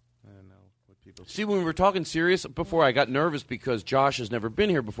 I don't know what people See, when we were talking serious before, I got nervous because Josh has never been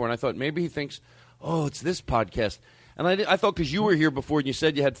here before, and I thought maybe he thinks, oh, it's this podcast. And I thought because you were here before and you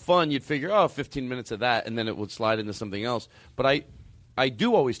said you had fun, you'd figure, 15 minutes of that, and then it would slide into something else. But I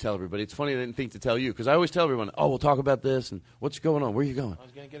do always tell everybody. It's funny I didn't think to tell you because I always tell everyone, we'll talk about this, and what's going on? Where are you going? I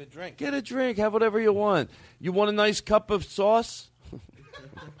was going to get a drink. Get a drink. Have whatever you want. You want a nice cup of sauce?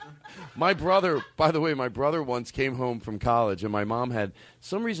 My brother once came home from college, and my mom had,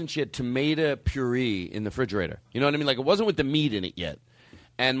 some reason she had tomato puree in the refrigerator. You know what I mean? Like it wasn't with the meat in it yet.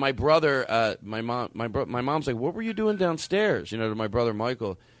 And my brother, my mom's like, what were you doing downstairs? To my brother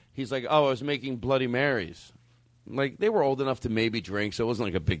Michael. He's like, I was making Bloody Marys. Like they were old enough to maybe drink, so it wasn't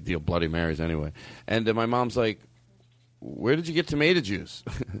like a big deal, Bloody Marys anyway. And my mom's like, where did you get tomato juice?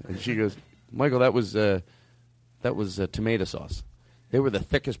 And she goes, Michael, that was tomato sauce. They were the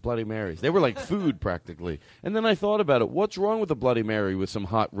thickest Bloody Marys. They were like food practically. And then I thought about it. What's wrong with a Bloody Mary with some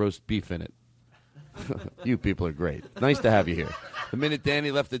hot roast beef in it? You people are great. Nice to have you here. The minute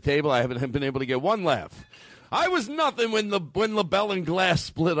Danny left the table, I haven't been able to get one laugh. I was nothing when LaBelle and Glass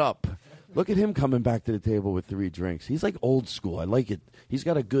split up. Look at him coming back to the table with 3 drinks. He's like old school. I like it. He's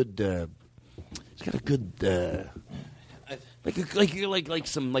got a good. An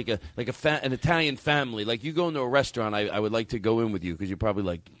Italian family. Like you go into a restaurant, I would like to go in with you because you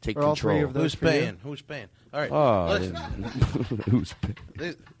probably take All control. 3 of those Who's paying? All right. Who's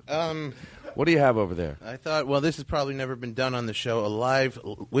paying? What do you have over there? I thought, this has probably never been done on the show, a live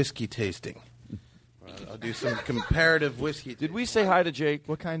whiskey tasting. I'll do some comparative whiskey. Did we say hi to Jake?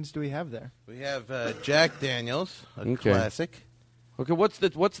 What kinds do we have there? We have Jack Daniels, a classic. Okay, what's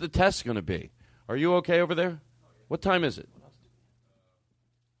the test going to be? Are you okay over there? What time is it?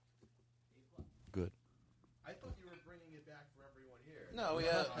 Good. I thought you were bringing it back for everyone here. No, we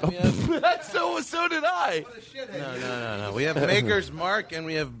have so did I. No. We have Maker's Mark and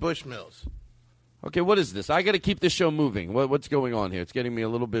we have Bushmills. Okay, what is this? I got to keep this show moving. What's going on here? It's getting me a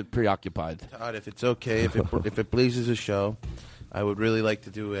little bit preoccupied. Todd, if it's okay, if it pleases the show, I would really like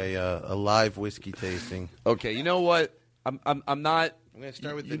to do a live whiskey tasting. Okay, you know what? I'm not. I'm going to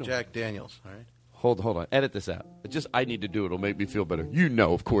start with the Jack Daniels. All right. Hold on. Edit this out. I need to do it. It'll make me feel better.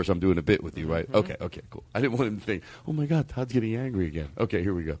 Of course, I'm doing a bit with you, right? Mm-hmm. Okay, cool. I didn't want him to think, oh my God, Todd's getting angry again. Okay,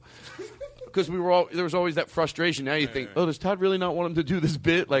 here we go. Because there was always that frustration. Now you think, does Todd really not want him to do this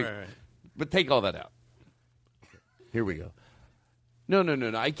bit? Right. But take all that out. Here we go. No.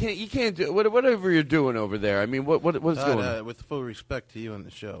 I can't. You can't do whatever you're doing over there. I mean, what's going on? With full respect to you on the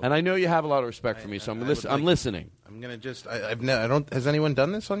show, and I know you have a lot of respect for me, so I'm listening. I'm gonna just. I don't. Has anyone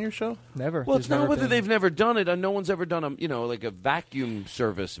done this on your show? Never. Well, it's not whether they've never done it. No one's ever done like a vacuum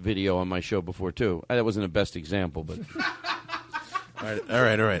service video on my show before too. That wasn't the best example, but. All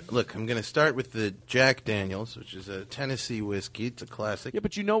right. Look, I'm going to start with the Jack Daniels, which is a Tennessee whiskey. It's a classic. Yeah,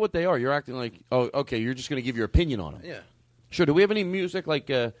 but you know what they are. You're acting like, oh, okay, you're just going to give your opinion on them. Yeah. Sure. Do we have any music, like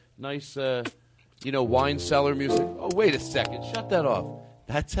nice, wine cellar music? Oh, wait a second. Shut that off.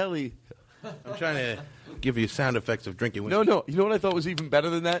 That's Helly. I'm trying to give you sound effects of drinking whiskey. No. You know what I thought was even better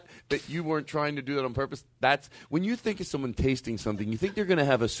than that? That you weren't trying to do that on purpose? That's when you think of someone tasting something, you think they're going to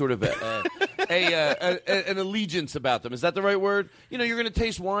have a sort of an allegiance about them. Is that the right word? You're going to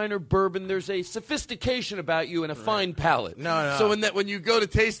taste wine or bourbon. There's a sophistication about you and a fine palate. No. So when you go to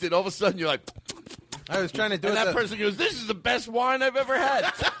taste it, all of a sudden you're like... I was trying to do and that person goes, this is the best wine I've ever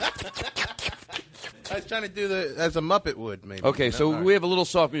had. I was trying to do as a Muppet would, maybe. Okay, so we have a little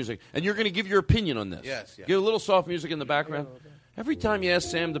soft music. And you're going to give your opinion on this. Yes. Give a little soft music in the background. Every time you ask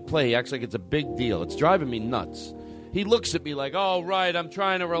Sam to play, he acts like it's a big deal. It's driving me nuts. He looks at me like, oh, right, I'm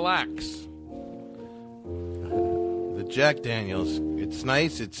trying to relax. The Jack Daniels, it's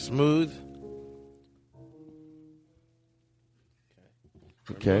nice, it's smooth.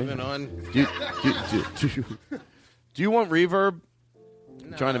 Okay. Moving on. Do you want reverb?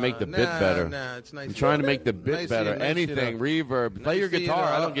 I'm trying to make the bit better. Nah, it's nice. I'm trying to make the bit Nice better. of you, nice Anything, of you. reverb. Play your Nice of you guitar.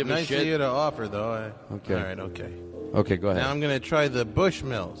 to- I don't give a nice shit. of you to offer, though. Okay. All right, okay. Okay, go ahead. Now I'm going to try the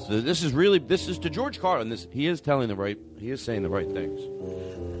Bushmills. This is to George Carlin. He is saying the right things.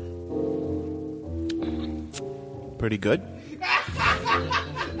 Pretty good.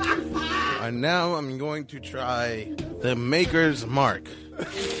 And now I'm going to try the Maker's Mark.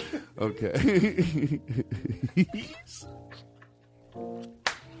 Okay.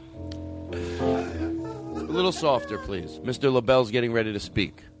 A little softer, please. Mr. LaBelle's getting ready to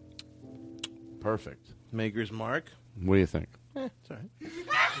speak. Perfect. Maker's Mark. What do you think? It's all right.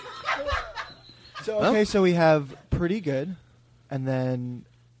 So, okay, so we have pretty good, and then...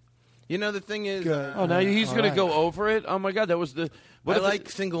 You know, the thing is... Oh, now he's going to go over it? Oh, my God, that was the... I like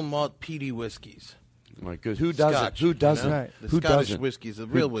single malt peaty whiskeys. My good. Who doesn't? Scotch, Who doesn't? You know? The Who Scottish doesn't? whiskey is the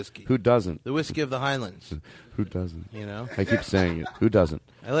real whiskey. Who doesn't? The whiskey of the Highlands. Who doesn't? You know? I keep saying it. Who doesn't?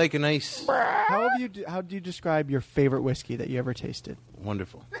 I like a nice... How do you describe your favorite whiskey that you ever tasted?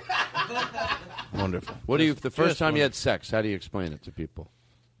 Wonderful. Wonderful. What do you? The first just time you had sex, how do you explain it to people?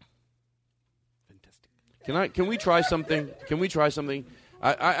 Fantastic. Can we try something? Can we try something?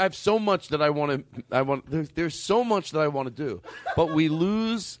 I have so much that I want to. There's so much that I want to do, but we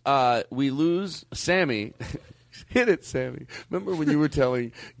lose. Sammy. Hit it, Sammy. Remember when you were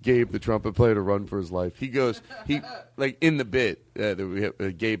telling Gabe, the trumpet player, to run for his life? He goes, like in the bit,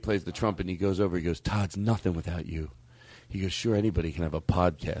 Gabe plays the trumpet, and he goes over, he goes, Todd's nothing without you. He goes, sure, anybody can have a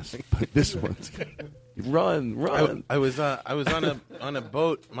podcast, but this one's run. I was on a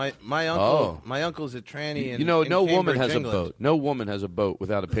boat. My uncle's a tranny. You know, in no woman Cambridge, has England. a boat. No woman has a boat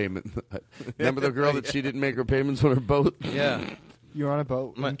without a payment. Remember the girl that she didn't make her payments on her boat? Yeah. You were on a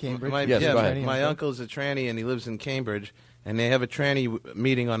boat in Cambridge? My uncle's a tranny, and he lives in Cambridge, and they have a tranny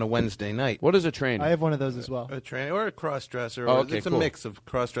meeting on a Wednesday night. What is a tranny? I have one of those as well. A tranny or a cross-dresser. Oh, Or okay, it's cool. a mix of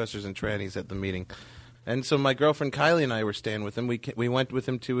cross-dressers and trannies at the meeting. And so my girlfriend Kylie and I were staying with him. We went with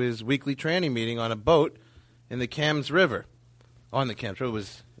him to his weekly tranny meeting on a boat in the Cams River. On the Cams River.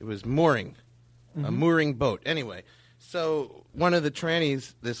 It was mooring. A mooring boat. Anyway, so one of the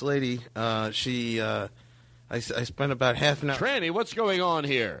trannies, this lady, I spent about half an hour. Tranny, what's going on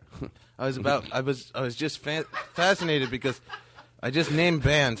here? I was just fascinated because I just named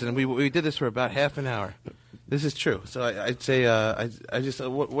bands, and we did this for about half an hour. This is true. So I'd say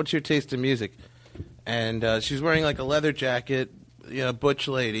what's your taste in music? And she's wearing like a leather jacket, butch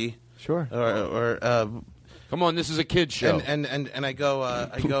lady. Sure. Or come on, this is a kid's show. And I go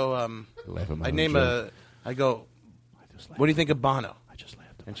I go. What do you think of Bono? I just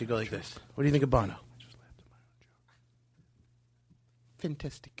laughed. And she go like this. What do you think of Bono?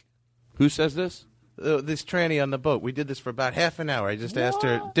 Fantastic. Who says this? This tranny on the boat. We did this for about half an hour. I just asked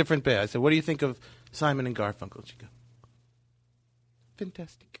her different band. I said, "What do you think of Simon and Garfunkel?" She go,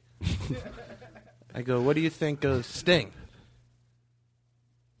 "Fantastic." I go, "What do you think of Sting?"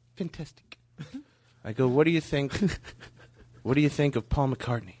 Fantastic. I go, "What do you think? What do you think of Paul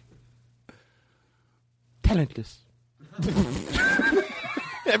McCartney?" Talentless.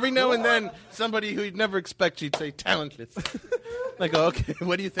 Every now and then, somebody who you'd never expect you'd say talentless. I go, okay,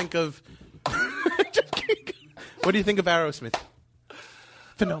 what do you think of... What do you think of Aerosmith?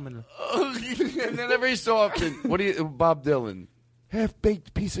 Phenomenal. And then every so often, what do you... Bob Dylan.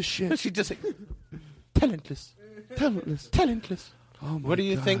 Half-baked piece of shit. She just like, talentless. Talentless. Oh my what do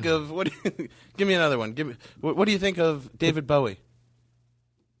you God. think of... give me another one. What do you think of David Bowie?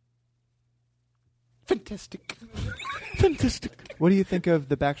 Fantastic. Fantastic. What do you think of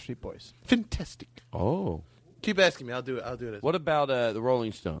the Backstreet Boys? Fantastic. Oh. Keep asking me. I'll do it. What about the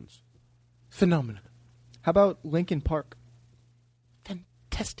Rolling Stones? Phenomenal. How about Linkin Park?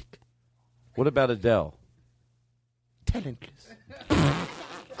 Fantastic. What about Adele? Talentless.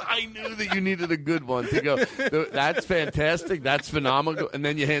 I knew that you needed a good one to go, that's fantastic, that's phenomenal, and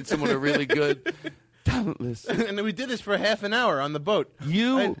then you hand someone a really good, talentless. And we did this for half an hour on the boat. Let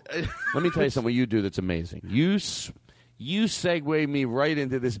me tell you something what you do that's amazing. You segue me right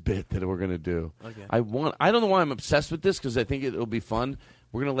into this bit that we're going to do. Okay. I don't know why I'm obsessed with this because I think it'll be fun.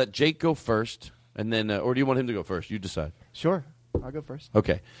 We're going to let Jake go first, and then, or do you want him to go first? You decide. Sure. I'll go first.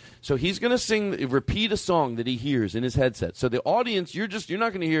 Okay. So he's going to repeat a song that he hears in his headset. So the audience, you're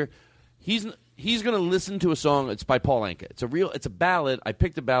not going to hear, he's going to listen to a song. It's by Paul Anka. It's a ballad. I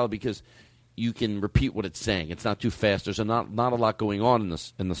picked a ballad because you can repeat what it's saying. It's not too fast. There's not a lot going on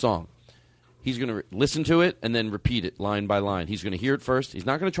in the song. He's going to listen to it and then repeat it line by line. He's going to hear it first. He's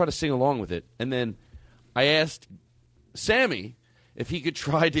not going to try to sing along with it. And then I asked Sammy if he could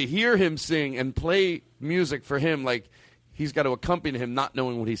try to hear him sing and play music for him like he's got to accompany him not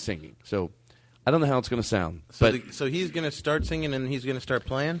knowing what he's singing. So I don't know how it's going to sound. So, so he's going to start singing and he's going to start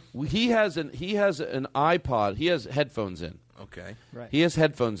playing? He has an iPod. He has headphones in. Okay. Right. He has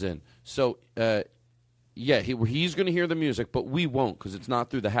headphones in. So, he's going to hear the music, but we won't because it's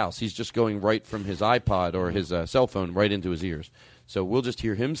not through the house. He's just going right from his iPod or his cell phone right into his ears. So we'll just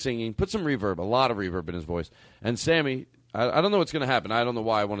hear him singing, put some reverb, a lot of reverb in his voice. And Sammy, I don't know what's going to happen. I don't know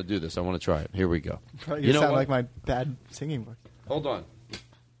why I want to do this. I want to try it. Here we go. You sound like my bad singing voice. Hold on.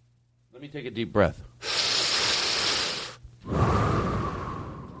 Let me take a deep breath.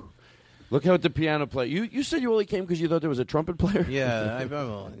 Look how the piano player. You said you only came because you thought there was a trumpet player? Yeah.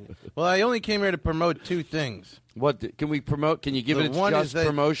 I only came here to promote two things. What can we promote? Can you give it one just is that-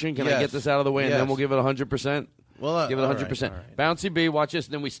 promotion? Can I yes. get this out of the way and then Yes. we'll give it 100%? Well, give it 100%. all right. Bouncy B, watch this.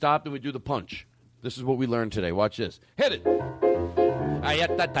 And then we stop and we do the punch. This is what we learned today. Watch this. Hit it.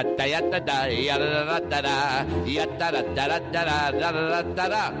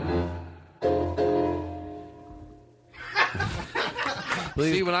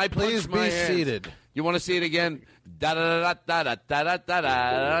 Please, See, when I please punch my be hands, seated. You want to see it again?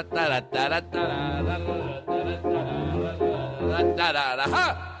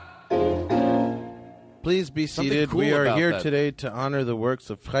 Please be Something seated. cool We are about here that. today to honor the works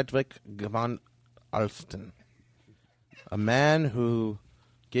of Friedrich von Alsten, a man who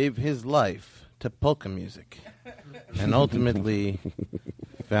gave his life to polka music and ultimately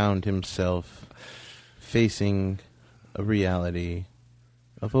found himself facing a reality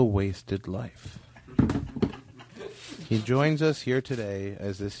of a wasted life. He joins us here today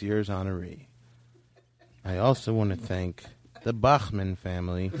as this year's honoree. I also want to thank the Bachman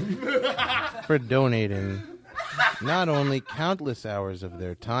family for donating not only countless hours of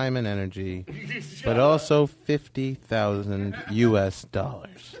their time and energy, but also $50,000 US.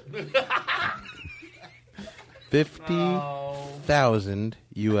 $50,000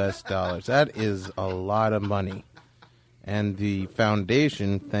 US. That is a lot of money. And the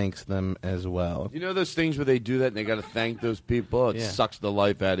foundation thanks them as well. You know those things where they do that and they got to thank those people? It Yeah. sucks the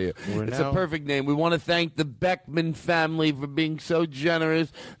life out of you. It's a perfect name. We want to thank the Beckman family for being so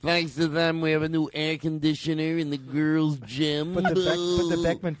generous. Thanks to them, we have a new air conditioner in the girls' gym. But the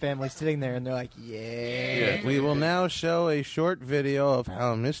Beckman family's sitting there and they're like, yeah. We will now show a short video of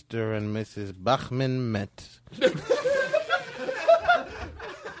how Mr. and Mrs. Bachman met.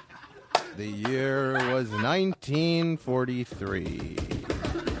 The year was 1943.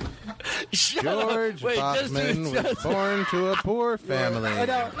 George Bachman was born to a poor family. And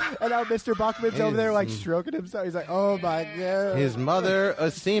now Mr. Bachman's over there like stroking himself. He's like, oh my God. His mother,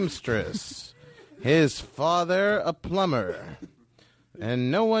 a seamstress. His father, a plumber. And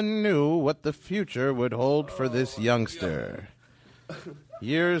no one knew what the future would hold for this youngster.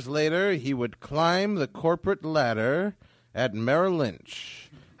 Years later, he would climb the corporate ladder at Merrill Lynch,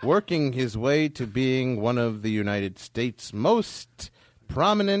 working his way to being one of the United States' most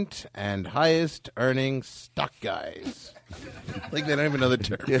prominent and highest-earning stock guys. Like they don't even know the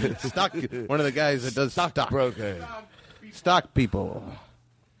term. Stock. One of the guys that does stock broker. Stock people.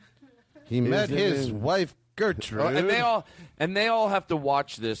 He met his wife Gertrude. And they all have to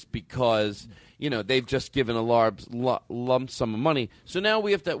watch this because they've just given a large lump sum of money. So now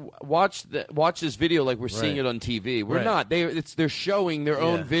we have to watch this video like we're seeing it on TV. We're not. They're showing their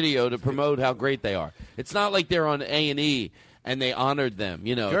own video to promote how great they are. It's not like they're on A&E and they honored them.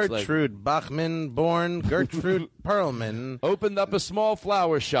 Gertrude Bachman, born Gertrude Perlman, opened up a small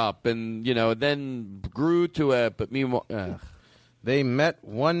flower shop and then grew to a. But meanwhile. They met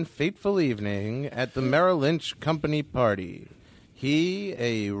one fateful evening at the Merrill Lynch Company party. He,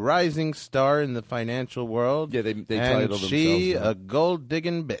 a rising star in the financial world, they and titled she, themselves a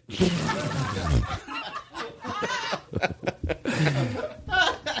gold-digging bitch.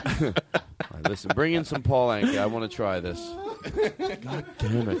 All right, listen, bring in some Paul Anka. I want to try this. God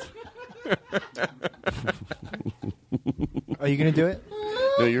damn it. Are you going to do it?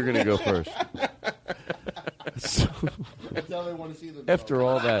 No, you're going to go first. After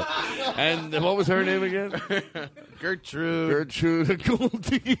all that. And what was her name again? Gertrude. Gertrude, a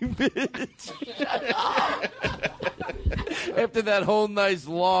gold-digging bitch. After that whole nice,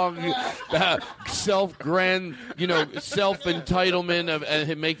 long, self-entitlement of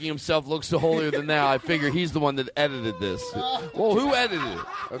him making himself look so holier than thou, I figure he's the one that edited this. Well, who edited it?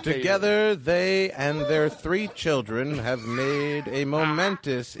 Okay, Together, they and their 3 children have made a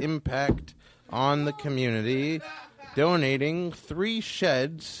momentous impact on the community, donating 3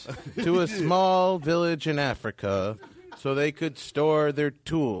 sheds to a small village in Africa so they could store their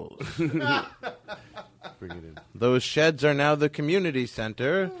tools. Bring it in. Those sheds are now the community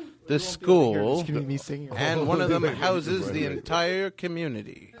center, the school, Just gonna be singing. and one of them houses the entire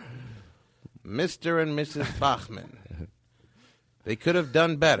community. Mr. and Mrs. Bachman. They could have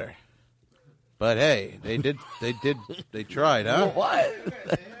done better. But hey, they tried, huh? What?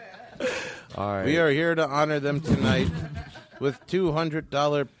 All right. We are here to honor them tonight with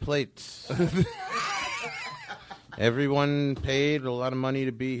 $200 plates. Everyone paid a lot of money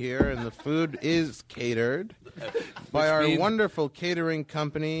to be here, and the food is catered by our wonderful catering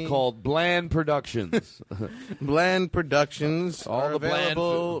company called Bland Productions. Bland Productions All are the bland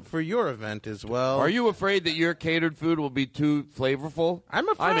available for your event as well. Are you afraid that your catered food will be too flavorful? I'm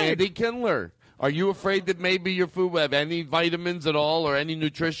afraid. I'm Andy Kindler. Are you afraid that maybe your food will have any vitamins at all or any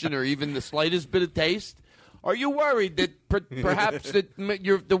nutrition or even the slightest bit of taste? Are you worried that perhaps that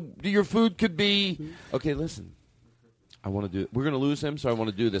your food could be... Okay, listen. I want to do it. We're going to lose him, so I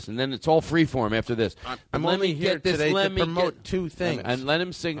want to do this. And then it's all free for him after this. I'm only here today to promote two things. And let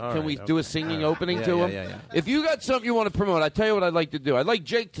him sing. All Can right, we do a singing opening Yeah, to yeah, him? yeah. If you got something you want to promote, I tell you what I'd like to do. I'd like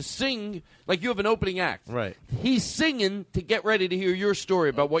Jake to sing like you have an opening act. Right. He's singing to get ready to hear your story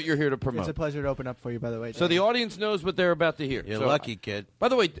about what you're here to promote. It's a pleasure to open up for you, by the way. So the audience knows what they're about to hear. You're So, lucky, kid. By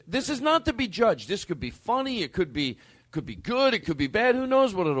the way, this is not to be judged. This could be funny. It could be good. It could be bad. Who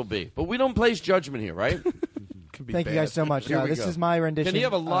knows what it'll be? But we don't place judgment here, right? Thank you guys so much. Here we This go. is my rendition. Can he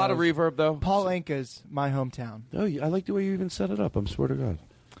have a lot of reverb, though? Paul Anka's My Hometown. Oh, I like the way you even set it up. I swear to God.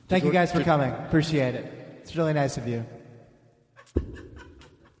 Thank you guys for coming. Appreciate it. It's really nice of you.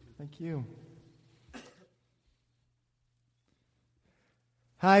 Thank you.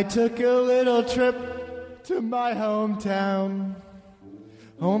 I took a little trip to my hometown.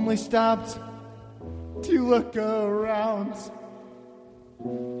 Only stopped to look around.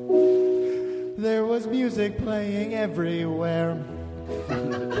 There was music playing everywhere.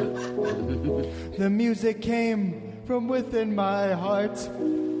 The music came from within my heart.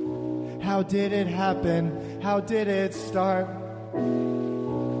 How did it happen? How did it start?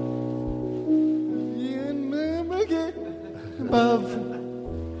 Above.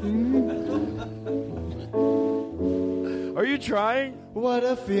 Are you trying? What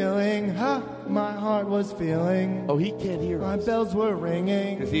a feeling, huh? My heart was feeling. Oh, he can't hear My us. bells were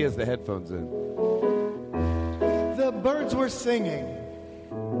ringing. Because he has the headphones in. The birds were singing.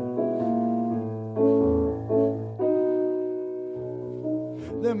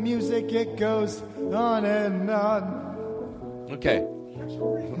 The music, it goes on and on. Okay.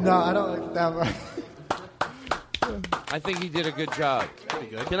 No, I don't like that one. I think he did a good job.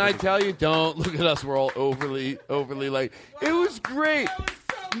 Can I tell you? Don't look at us. We're all overly like. It was great.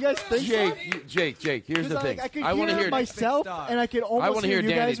 You guys think Jake, here's the thing. I could want to hear hear myself, and I could I almost wanna hear hear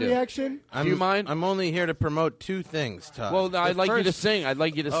you Danny guys' do it. reaction. Do you mind? I'm only here to promote two things, Todd. Well, I'd like you to first- sing. I'd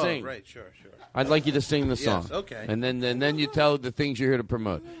like you to Oh, sing. right, sure. I'd like you to sing the Yes, song. okay. And then you tell the things you're here to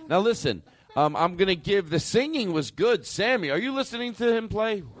promote. Now listen, I'm going to give the singing was good. Sammy, are you listening to him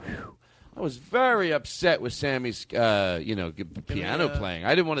play? Whew. I was very upset with Sammy's piano playing. I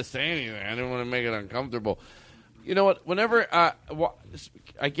didn't want to say anything. I didn't want to make it uncomfortable. You know what? Whenever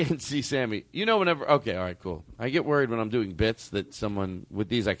I can't see Sammy. Okay, all right, cool. I get worried when I'm doing bits that someone with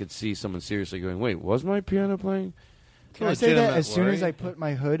these I could see someone seriously going, "Wait, was my piano playing?" Can I say that as soon as I put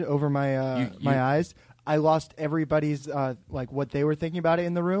my hood over my my eyes, I lost everybody's like what they were thinking about it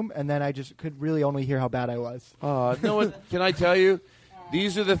in the room, and then I just could really only hear how bad I was. No one, can I tell you?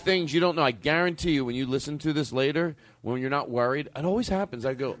 These are the things you don't know. I guarantee you when you listen to this later, when you're not worried, it always happens.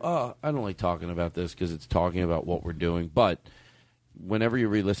 I go, I don't like talking about this because it's talking about what we're doing. But whenever you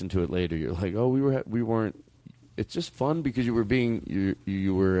re-listen to it later, you're like, we weren't. It's just fun because you were being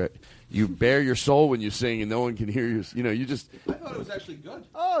you bare your soul when you sing and no one can hear you. You just. I thought it was actually good.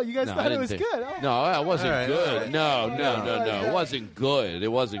 Oh, you guys No, I thought it didn't was think- good. Oh. No, it wasn't All right, good. all right. No. It wasn't good. It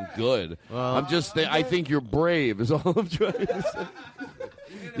wasn't good. I'm just. I think you're brave. Is all I'm trying to say.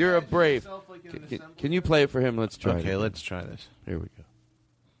 You're a brave. Can you play it for him? Let's try. Okay, it. let's try this. Here we go.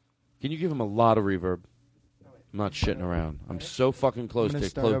 Can you give him a lot of reverb? I'm not shitting around. I'm so fucking close I'm gonna to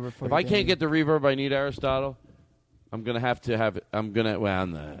start close. over for If you, I can't Danny. get the reverb I need, Aristotle, I'm gonna have to have it. I'm gonna. Well,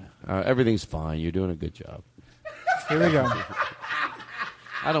 no. Everything's fine. You're doing a good job. Here we go.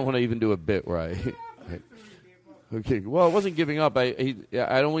 I don't want to even do a bit where I. Okay. Well, it wasn't giving up. I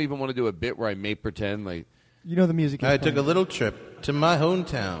don't even want to do a bit where I may pretend like. You know the music. I took a little trip to my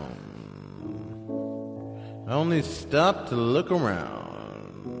hometown. I only stopped to look around.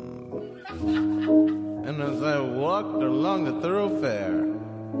 And as I walked along the thoroughfare,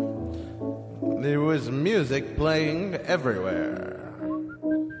 there was music playing everywhere.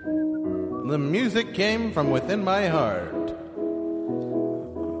 The music came from within my heart.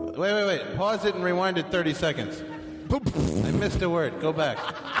 Wait. Pause it and rewind it 30 seconds. I missed a word. Go back.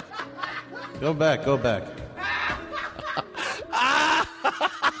 Go back.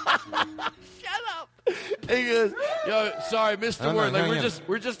 He goes, yo, sorry, missed the word. Like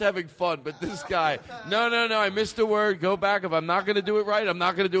we're just having fun, but this guy, no, I missed the word. Go back. If I'm not going to do it right, I'm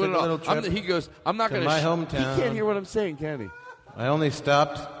not going to do it at all. He goes, I'm not going to. My hometown. He can't hear what I'm saying, can he? I only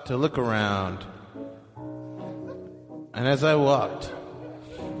stopped to look around, and as I walked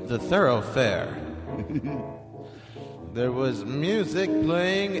the thoroughfare, there was music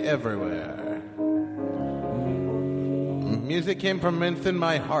playing everywhere. Music came from within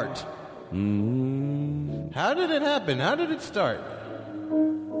my heart. How did it happen? How did it start?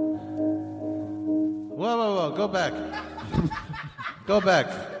 Whoa. Go back. Go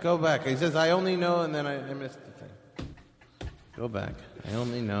back. He says, I only know, and then I missed the thing. Go back. I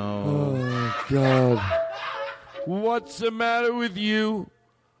only know. Oh, God. What's the matter with you?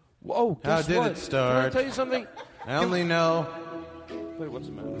 Whoa, How did what? it start? Can I tell you something? I only know Wait, what's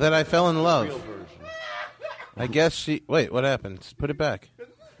the matter? that I fell in love. Real version. I guess she... Wait, what happened? Put it back.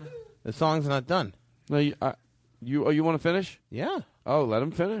 The song's not done. No, you want to finish? Yeah. Oh, let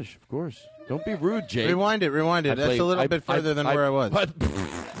him finish, of course. Don't be rude, Jake. Rewind it. That's a little bit further than where I was. But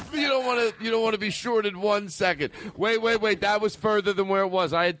you don't want to be shorted 1 second. Wait. That was further than where it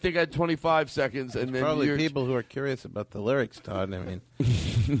was. I think I had 25 seconds, and then Probably people who are curious about the lyrics, Todd. I mean,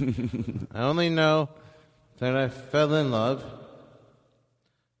 I only know that I fell in love.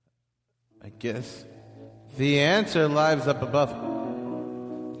 I guess the answer lies up above.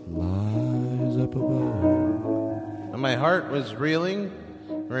 Lies up above. And my heart was reeling.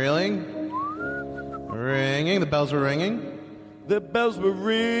 Ringing. The bells were ringing. The bells were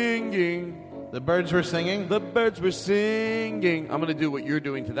ringing. The birds were singing. The birds were singing. I'm going to do what you're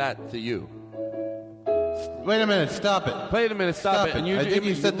doing to that to you. Wait a minute. Stop it. Wait a minute. Stop it. And I think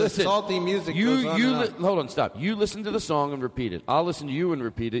you said listen. the salty music goes on and on. Hold on. Stop. You listen to the song and repeat it. I'll listen to you and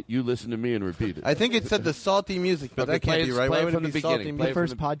repeat it. You listen to me and repeat it. I think it said the salty music, but Okay, that can't be right. Why would it be salty music? The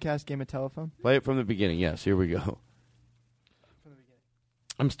first podcast game of telephone? Play it from the beginning. Yes, here we go.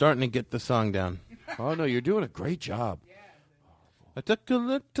 I'm starting to get the song down. Oh, no, you're doing a great job. I took a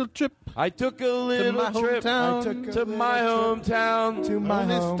little trip. To my hometown. To my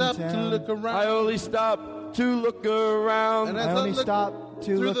hometown. Stopped to look around. I only stopped to look around. And I only stopped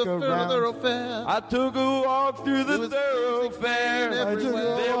to look around. thoroughfare. I took a walk through the thoroughfare.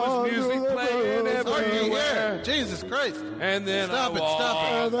 There was music playing everywhere. Jesus Christ. And then Stop I it, walked. stop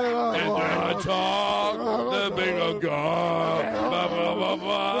it. And then I talked. The bingo gong.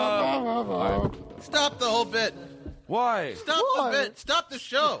 Stop the whole bit. Why? Stop the bit. Stop the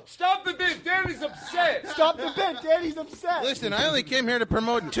show. Stop the bit. Danny's upset. Stop the bit. Danny's upset. Listen, I only came here to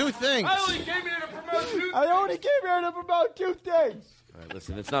promote two things. I only came here to promote two things. All right,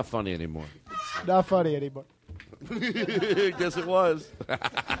 listen, it's not funny anymore. Not funny anymore. Guess it was.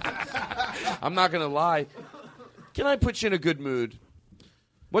 I'm not going to lie. Can I put you in a good mood?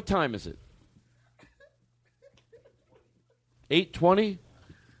 What time is it? 8:20?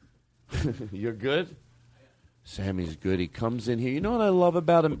 You're good? Sammy's good. He comes in here. You know what I love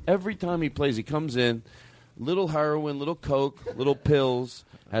about him? Every time he plays, he comes in, little heroin, little coke, little pills,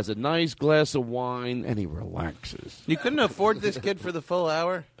 has a nice glass of wine, and he relaxes. You couldn't afford this kid for the full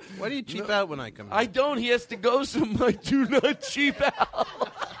hour? Why do you cheap out when I come in? I don't. He has to go, so I do not cheap out.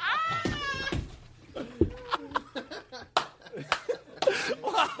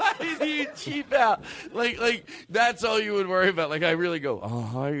 Why do you cheap out? Like that's all you would worry about. Like I really go, I'll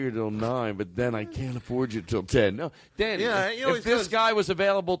hire you till 9, but then I can't afford you till 10. No, Danny. Yeah, if this guy was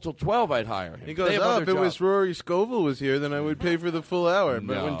available till 12, I'd hire him. He goes, if it was Rory Scovel was here, then I would pay for the full hour.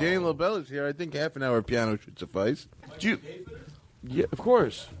 But when Danny LaBelle is here, I think half an hour piano should suffice. Yeah, of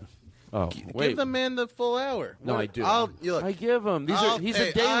course. Oh, wait. Give the man the full hour. No, I do. Look, I give him. He's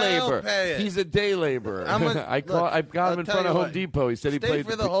a day I'll laborer. pay it. He's a day laborer. I got him in front of Home Depot. He said he Stay played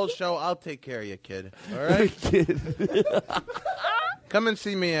for the whole show. I'll take care of you, kid. All right? Come and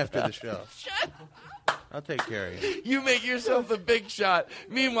see me after the show. I'll take care of you. You make yourself the big shot.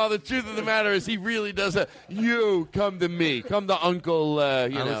 Meanwhile, the truth of the matter is he really does you come to me. Come to Uncle, I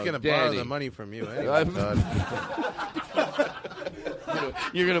was going to borrow the money from you anyway,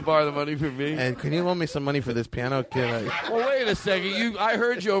 You're going to borrow the money from me? And can you loan me some money for this piano, kid? Well, wait a second. I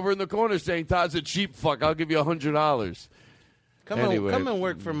heard you over in the corner saying Todd's a cheap fuck. I'll give you $100. Come and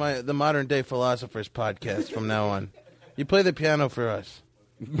work for the Modern Day Philosophers podcast from now on. You play the piano for us.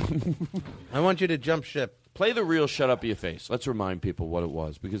 I want you to jump ship. Play the real Shut Up Your Face. Let's remind people what it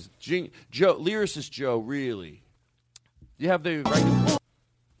was. Because Lyricist Joe, really. You have the right.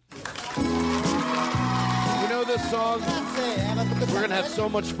 You know this song? We're going to have so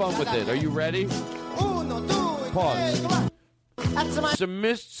much fun with it. Are you ready? Pause.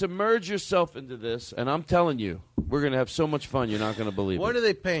 Submerge yourself into this, and I'm telling you, we're going to have so much fun, you're not going to believe What it. are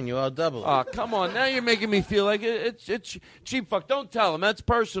they paying you? I'll double it. Oh, come on. Now you're making me feel like it's cheap fuck. Don't tell him. That's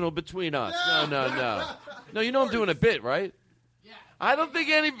personal between us. No. No, you know I'm doing a bit, right? Yeah. I don't think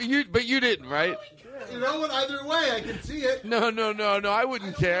but you didn't, right? You know what? Either way, I can see it. No. I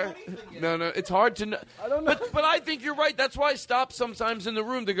wouldn't care. No. It's hard to know. I don't know. But I think you're right. That's why I stop sometimes in the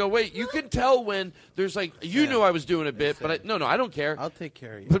room to go, wait, you can tell when there's like, you knew I was doing a bit, but I don't care. I'll take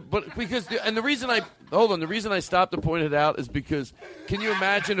care of you. But because, the reason I stopped to point it out is because, can you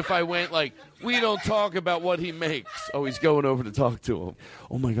imagine if I went like, we don't talk about what he makes. Oh, he's going over to talk to him.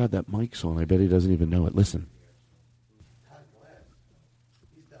 Oh my God, that mic's on. I bet he doesn't even know it. Listen.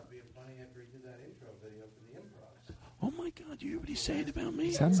 Oh my God, you hear what he's saying about me?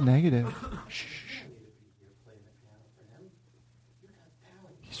 Sounds negative. Shh.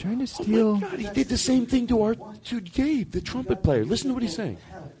 He's trying to steal. Oh my God, he did the same thing to Gabe, the trumpet player. Listen to what he's saying.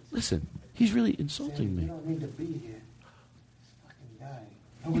 Listen, he's really insulting me. You don't need to be here. This fucking guy.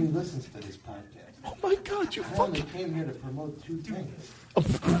 Nobody listens to this podcast. Oh my God, you I only came here to promote two things.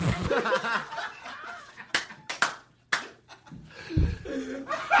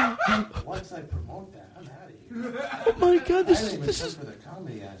 Once I promote that, I'm out of here. Oh my God, this is for the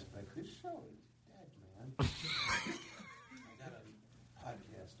comedy aspect. This show is dead, man. I got a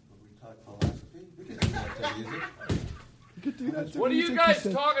podcast where we talk philosophy. We can do that to music. You could do that to What are you music, guys he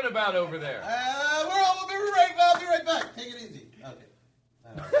said. talking about over there? I'll be right back. Take it easy. Okay.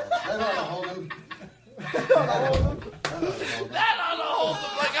 That ought to hold him. That ought to hold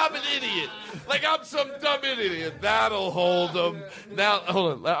him like I'm an idiot. Like I'm some dumb idiot. That'll hold him. Now,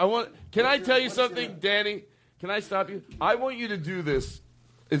 hold on. Can I tell you something, Danny? Can I stop you? I want you to do this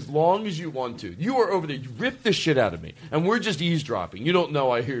as long as you want to. You are over there. You rip this shit out of me. And we're just eavesdropping. You don't know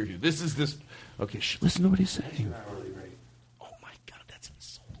I hear you. This is this. Okay, listen to what he's saying. Oh, my God. That's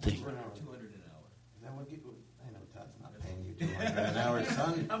insulting. $200 an hour. Is that what you... I know Todd's not paying you $200 an hour,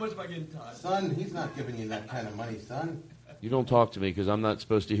 son. How much am I getting, Todd? Son, he's not giving you that kind of money, son. You don't talk to me because I'm not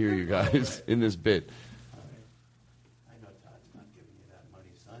supposed to hear you guys in this bit. I know Todd's not giving you that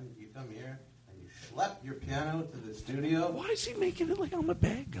money, son. You come here and you schlep your piano to the studio. Why is he making it like I'm a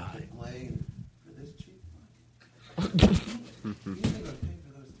bad guy? Play for this cheap money. He's going to pay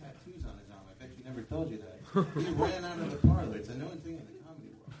for those tattoos on his arm. I bet you never told you that. He ran out of the parlor. It's a known thing in the comedy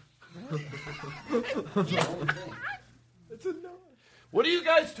world. It's a known thing. It's a no. What are you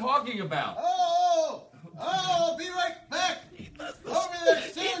guys talking about? Oh, I'll be right back. Over there,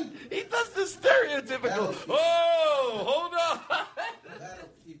 son. He does the stereotypical. Oh, hold on. That'll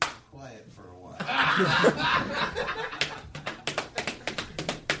keep him quiet for a while.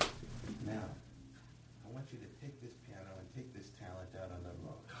 Now, I want you to take this piano and take this talent out on the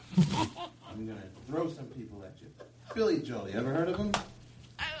road. I'm going to throw some people at you. Billy Joel, you ever heard of him?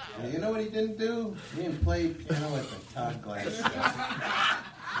 You know what he didn't do? He didn't play piano at the Todd Glass show.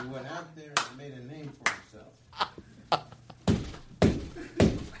 He went out there and made a name for himself.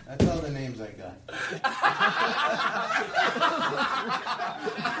 That's all the names I got.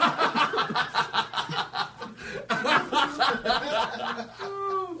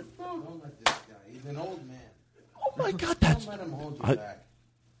 Don't let this guy. He's an old man. Oh my God, Don't let him hold you back.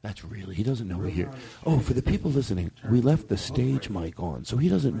 That's really, he doesn't know we hear. Oh, for the people listening, we left the stage mic on, so he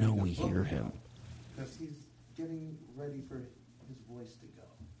doesn't know we hear him. Because he's getting ready for his voice to go.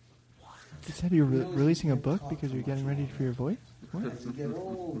 You said you're releasing a book because you're getting ready for your voice? What? As you get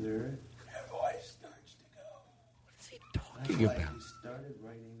older, your voice starts to go. What's he talking about? He started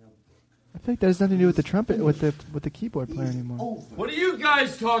writing a book. I feel like that has nothing to do with the trumpet, with the keyboard player anymore. What are you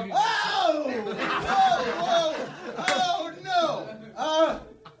guys talking about? Oh, no.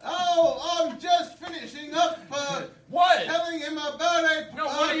 I'm just finishing up. What? Telling him about a. No,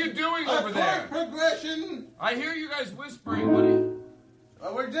 what are you doing over there? Progression. I hear you guys whispering. What are you?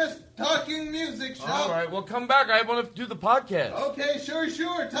 We're just talking music, shop. All right, well, come back. I want to do the podcast. Okay, sure,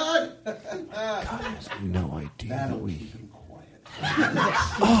 Todd. God has no idea that we.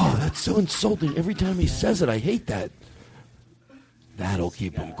 Oh, that's so insulting. Every time he says it, I hate that. That'll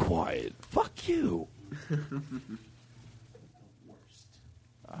keep him quiet. Fuck you.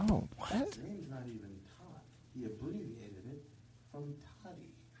 Oh, what? His name's not even Todd. He abbreviated it from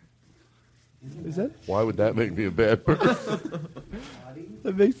Toddy. Is that? Why would that make me a bad person? Toddy?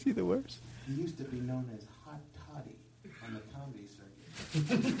 That makes you the worst. He used to be known as Hot Toddy on the comedy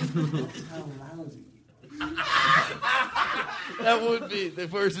circuit. That's how lousy he was. That would be the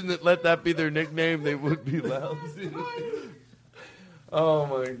person that let that be their nickname. They would be lousy. Oh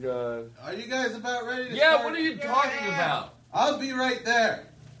my God! Are you guys about ready to Yeah, start? what are you talking about? I'll be right there.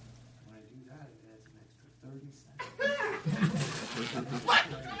 When I do that, it adds an extra 30 seconds.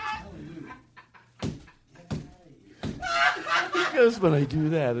 Because when I do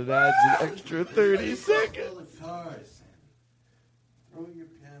that, it adds an extra 30 seconds. Throw your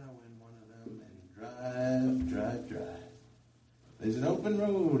piano in one of them and drive. There's an open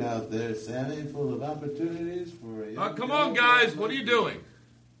road out there, Sammy, full of opportunities for a young Come on, guys. What are you doing?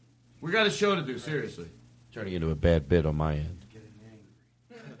 We got a show to do, seriously. Turning into a bad bit on my end.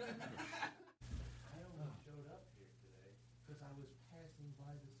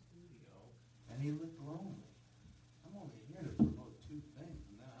 And he looked lonely. I'm only here to promote 2 things,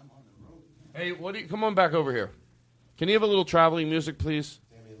 and now I'm on the road. Hey, come on back over here. Can you have a little traveling music, please?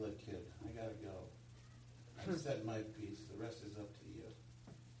 Sammy, look, kid, I gotta go. I said my piece. The rest is up to you.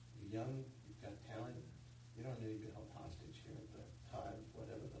 You're young, you've got talent. You don't need to be held hostage here at the Todd,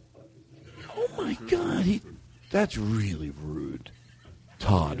 whatever the fuck his name is. Oh my God, that's really rude.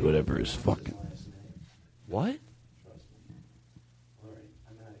 Todd, whatever his fucking... What?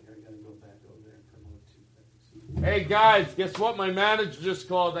 Hey, guys, guess what? My manager just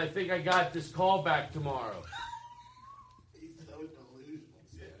called. I think I got this call back tomorrow. He's so delusional.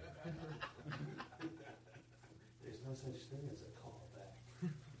 There's no such thing as a callback.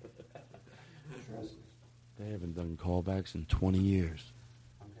 Trust me. They haven't done callbacks in 20 years.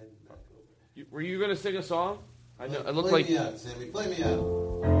 I'm heading back over. Were you going to sing a song? I know. It looked play like... me out, Sammy. Play me out.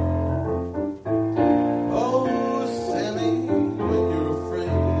 Oh, Sammy, when you're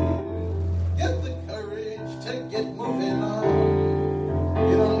afraid, get the courage to get moving on.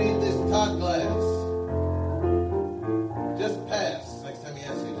 You don't need this Todd Glass. Just pass. Next time he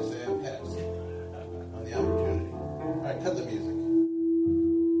asks you to say I'm pass. On the opportunity. All right, cut the music.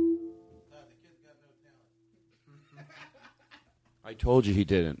 I told you he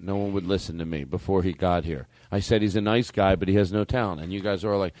didn't. No one would listen to me before he got here. I said he's a nice guy, but he has no talent. And you guys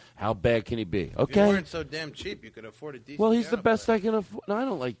are like, how bad can he be? Okay. If you weren't so damn cheap, you could afford a decent Well, he's the piano best I can afford. No, I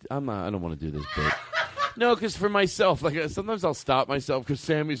don't want to do this bit. No, because for myself, like sometimes I'll stop myself because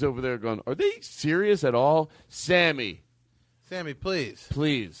Sammy's over there going, are they serious at all? Sammy, please.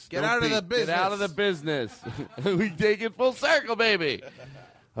 Please. Get out of the business. Get out of the business. We take it full circle, baby.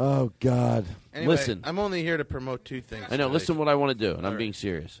 Oh, God. Anyway, Listen. I'm only here to promote 2 things. I know. Today. Listen what I want to do, and I'm being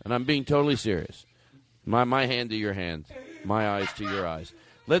serious. And I'm being totally serious. My hand to your hand. My eyes to your eyes.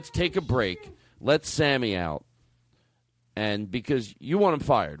 Let's take a break. Let Sammy out. And because you want him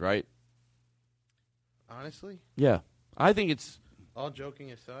fired, right? Honestly? Yeah. I think it's... All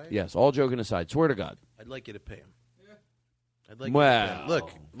joking aside? Yes, all joking aside. Swear to God. I'd like you to pay him. I'd like Well. you to pay him.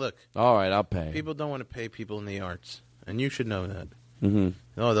 Look. All right, I'll pay. People don't want to pay people in the arts. And you should know that. Mm-hmm.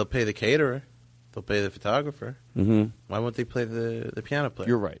 No, they'll pay the caterer. They'll pay the photographer. Mm-hmm. Why won't they pay the piano player?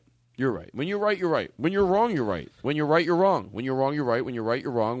 You're right. You're right. When you're right, you're right. When you're wrong, you're right. When you're right, you're wrong. When you're wrong, you're right. When you're right,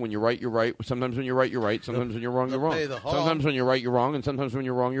 you're wrong. When you're right, you're right. Sometimes when you're right, you're right. Sometimes when you're wrong, you're wrong. pay the hall. Sometimes when you're right, you're wrong. And sometimes when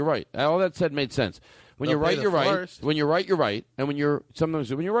you're wrong, you're right. All that said made sense. When They'll you're right, pay you're the right. florist. When you're right, you're right. And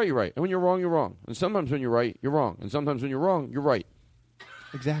sometimes when you're right, you're right. And when you're wrong, you're wrong. And sometimes when you're right, you're wrong. And sometimes when you're wrong, you're right.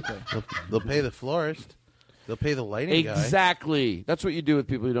 Exactly. They'll pay the florist. They'll pay the lighting guy. Exactly. That's what you do with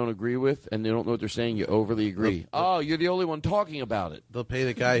people you don't agree with and they don't know what they're saying. You overly agree. Oh, you're the only one talking about it. They'll pay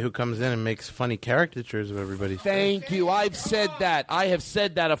the guy who comes in and makes funny caricatures of everybody. Thank you. I've said that. I have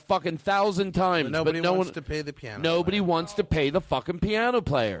said that 1,000 times. But nobody no wants one, to pay the piano Nobody wants to pay the fucking piano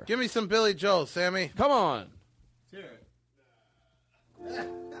player. Give me some Billy Joel, Sammy. Come on.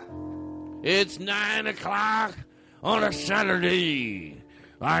 It's 9 o'clock on a Saturday.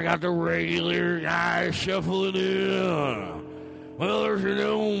 I got the regular guy shuffling in. Well, there's an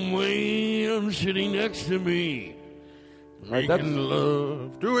old man sitting next to me. Right, making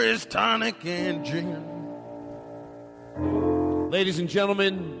love to his tonic and gin. Ladies and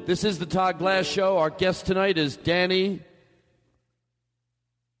gentlemen, this is the Todd Glass Show. Our guest tonight is Danny.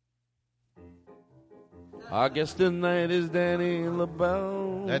 Our guest tonight is Danny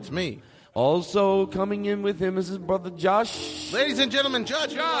LaBelle. That's me. Also coming in with him is his brother Josh. Ladies and gentlemen,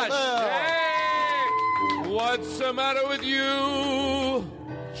 Josh. Hey! What's the matter with you,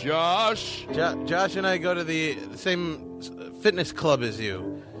 Josh? Josh and I go to the same fitness club as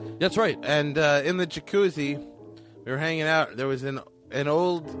you. That's right. And in the jacuzzi, we were hanging out. There was an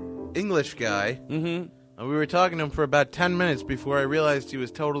old English guy. Mm-hmm. And we were talking to him for about 10 minutes before I realized he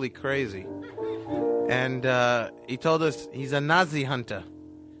was totally crazy. And he told us he's a Nazi hunter.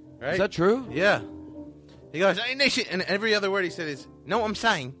 Right? Is that true? Yeah. He goes, "Hey, nation," and every other word he said is, "Know what I'm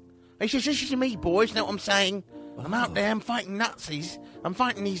saying?" He says, "Listen to me, boys. Know what I'm saying? I'm out there. I'm fighting Nazis. I'm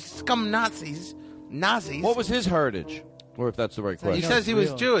fighting these scum Nazis. Nazis." What was his heritage? Or if that's the right question. He says he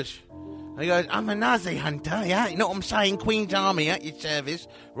was Jewish. He goes, I'm a Nazi hunter, yeah? You know what I'm saying? Queen's Army at your service,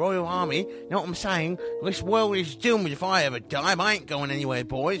 Royal Army. You know what I'm saying? This world is doomed if I ever die. I ain't going anywhere,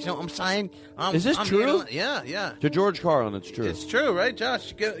 boys. You know what I'm saying? Is this true? Yeah. To George Carlin, it's true. It's true, right,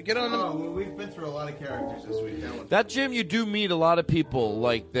 Josh? Get on Oh, we've been through a lot of characters this week. That, Jim, you do meet a lot of people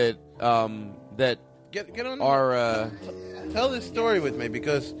like that. That Get on. are. Tell this story with me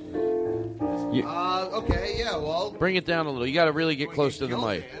because. Okay, yeah, well. Bring it down a little. You got to really get close to the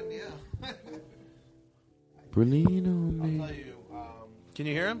mic. Can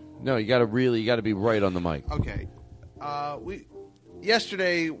you hear him? No, you got to be right on the mic. Okay.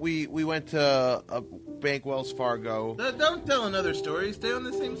 Yesterday we went to a bank, Wells Fargo. Don't tell another story. Stay on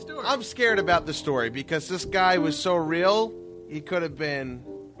the same story. I'm scared about the story because this guy was so real. He could have been.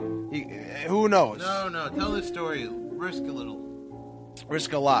 Who knows? No. Tell the story. Risk a little.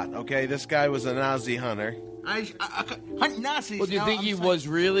 Risk a lot. Okay. This guy was a Nazi hunter. I hunt Nazis. Well, do you think he was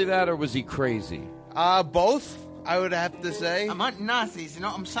really that, or was he crazy? Both. I would have to say. I'm hunting Nazis, you know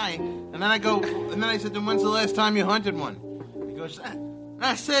what I'm saying? And then I said to him, when's the last time you hunted one? He goes,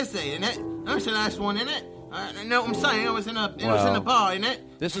 last Thursday, innit? That was the last one, innit? You know what I'm saying? It was in a bar, innit?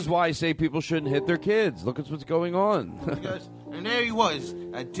 This is why I say people shouldn't hit their kids. Look at what's going on. He goes, and there he was,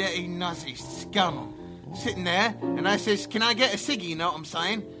 a dirty Nazi scum, sitting there. And I says, can I get a ciggy, you know what I'm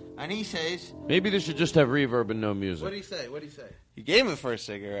saying? And he says... Maybe they should just have reverb and no music. What'd he say? He gave him the first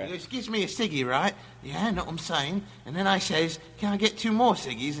cigarette. He goes, gives me a ciggy, right? Yeah, know what I'm saying? And then I says, can I get 2 more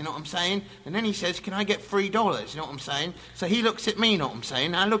ciggies, you know what I'm saying? And then he says, can I get $3, you know what I'm saying? So he looks at me, you know what I'm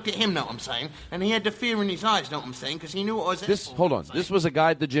saying? I looked at him, know what I'm saying? And he had the fear in his eyes, know what I'm saying? Because he knew what I was Hold on. This was a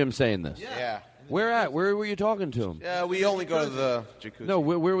guy at the gym saying this. Yeah. Where at? Where were you talking to him? Yeah, we only go to the jacuzzi. No,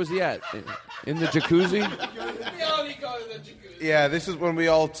 where was he at? In the jacuzzi? We only go to the jacuzzi. Yeah, this is when we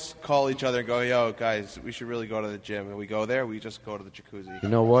all call each other and go, yo, guys, we should really go to the gym. And we go there, we just go to the jacuzzi. You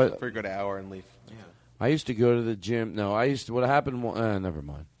know what? For a good hour and leave. Yeah. I used to go to the gym. No, what happened, never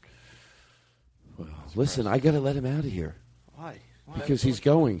mind. Well, listen, I got to let him out of here. Why? Because he's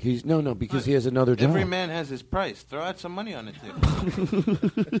going. Because he has another job. Every man has his price. Throw out some money on it, too.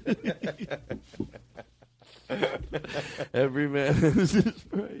 Every man has his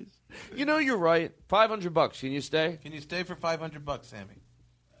price. You know, you're right. $500. Can you stay? Can you stay for $500, Sammy?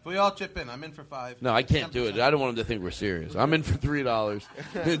 If we all chip in, I'm in for $5. No, I can't do it. I don't want him to think we're serious. I'm in for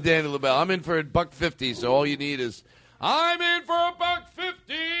 $3. Danny LaBelle, I'm in for $1.50. So all you need is, I'm in for $1.50.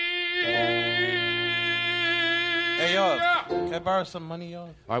 Hey, yo, can I borrow some money, yo?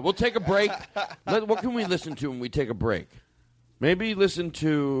 All right, we'll take a break. What can we listen to when we take a break? Maybe listen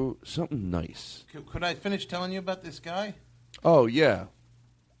to something nice. Could I finish telling you about this guy? Oh, yeah.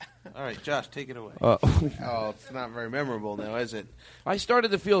 All right, Josh, take it away. It's not very memorable now, is it? I started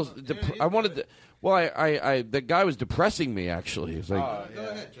to feel... I wanted to... Well, I the guy was depressing me, actually. It was like go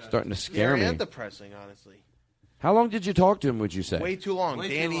ahead, Josh. Starting to scare me. And depressing, honestly. How long did you talk to him, would you say? Way too long.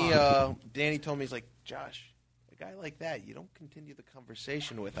 Danny told me, he's like, Josh, a guy like that, you don't continue the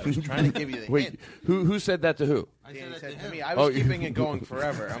conversation with. I was trying to give you the hint. Who said that to who? Danny said to me. I was keeping it going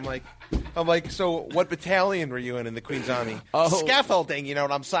forever. I'm like, so what battalion were you in the Queen's Army? Scaffolding, you know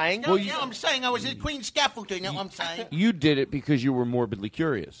what I'm saying? I'm saying I was in Queen's scaffolding, you know what I'm saying? You did it because you were morbidly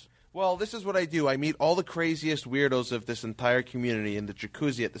curious. Well, this is what I do. I meet all the craziest weirdos of this entire community in the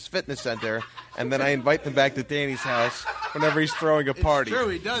jacuzzi at this fitness center, and then I invite them back to Danny's house whenever he's throwing a party. It's true,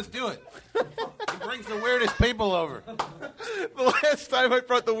 he does do it. He brings the weirdest people over. The last time I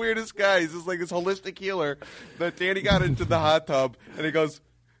brought the weirdest guys, it's like this holistic healer that Danny got into the hot tub, and he goes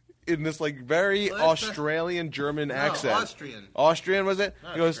in this like very Australian German accent. Austrian, was it?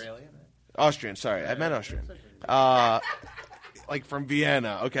 He goes, Austrian, sorry. I meant Austrian. Like from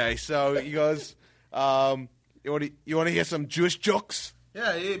Vienna. Okay, so he goes, you want to hear some Jewish jokes?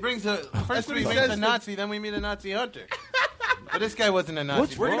 Yeah, he brings first we meet the Nazi, then we meet a Nazi hunter. But this guy wasn't a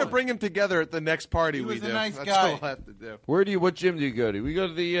Nazi. We're going to bring him together at the next party we do. He was a nice guy. That's what we'll have to do. What gym do you go to? We go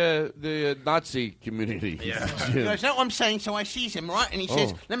to the Nazi community. Yeah. He goes, know what I'm saying? So I sees him, right? And he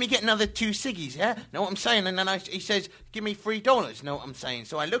says, let me get another 2 ciggies, yeah? Know what I'm saying? And then he says, give me $3, know what I'm saying?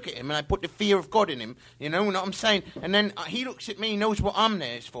 So I look at him and I put the fear of God in him, you know what I'm saying? And then he looks at me, knows what I'm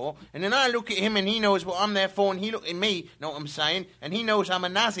there for. And then I look at him and he knows what I'm there for. And he look at me, know what I'm saying? And he knows I'm a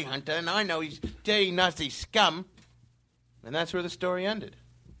Nazi hunter and I know he's dirty Nazi scum. And that's where the story ended.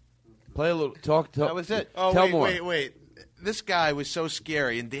 Play a little. Talk. That was it. Tell more. Wait. This guy was so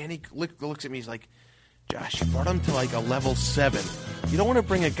scary, and Danny looks at me. He's like, "Josh, you brought him to like a level 7. You don't want to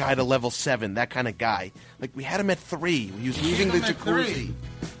bring a guy to level 7. That kind of guy. Like we had him at 3. He was leaving the jacuzzi.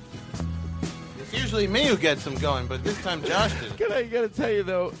 It's usually me who gets them going, but this time Josh did. I gotta tell you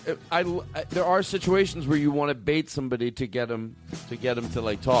though, there are situations where you want to bait somebody to get them to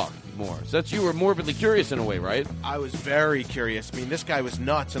like talk more. So you were morbidly curious in a way, right? I was very curious. I mean, this guy was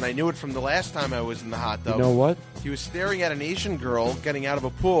nuts, and I knew it from the last time I was in the hot tub. You know what? He was staring at an Asian girl getting out of a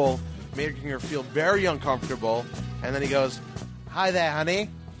pool, making her feel very uncomfortable, and then he goes, "Hi there, honey."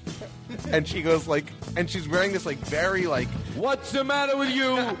 And she goes and she's wearing this very what's the matter with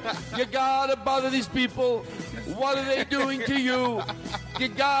you? You gotta bother these people. What are they doing to you? You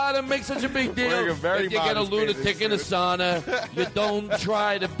gotta make such a big deal. If you get a lunatic in a sauna, you don't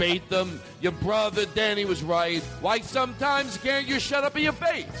try to bait them. Your brother Danny was right. Why sometimes can't you shut up in your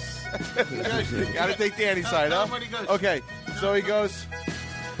face? Gotta take Danny's side, huh? Okay, so he goes,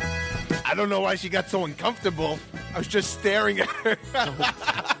 "I don't know why she got so uncomfortable. I was just staring at her."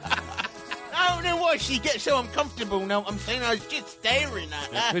 I don't know why she gets so uncomfortable. No, I'm saying I was just staring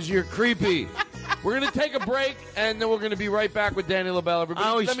at her. Because you're creepy. We're going to take a break, and then we're going to be right back with Danny LaBelle. Everybody,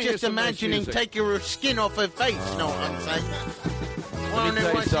 I was let me hear just some nice imagining music. taking her skin off her face. Know what I'm saying? I don't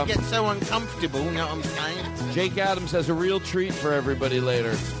know why she gets so uncomfortable. Know what I'm saying? Jake Adams has a real treat for everybody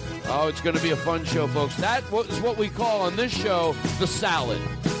later. Oh, it's going to be a fun show, folks. That is what we call on this show the salad.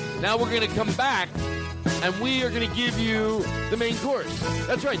 Now we're going to come back, and we are going to give you the main course.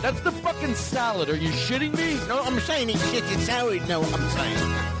 That's right. That's the fucking salad. Are you shitting me? No, I'm saying it's shit and salad. No, I'm saying.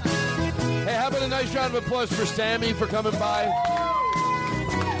 Hey, how about a nice round of applause for Sammy for coming by? Get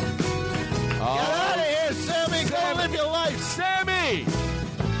out of here, Sammy. Go live your life. Sammy!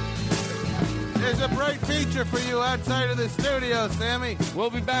 There's a bright future for you outside of the studio, Sammy. We'll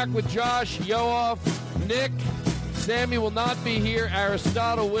be back with Josh, Yoaff, Nick. Sammy will not be here.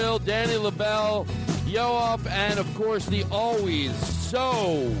 Aristotle will. Danny LaBelle, Yoaff, and, of course, the always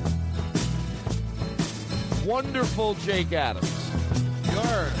so wonderful Jake Adams.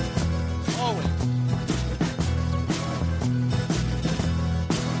 You're always.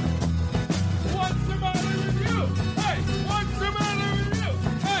 What's the matter with you? Hey, what's the matter with you?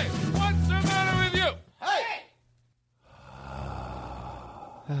 Hey, what's the matter with you? Hey!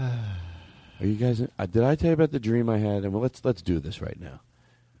 Are you guys? Did I tell you about the dream I had? And let's do this right now,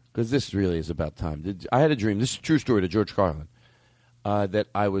 because this really is about time. I had a dream. This is a true story to George Carlin. That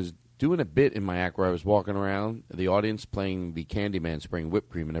I was doing a bit in my act where I was walking around the audience playing the Candyman spraying whipped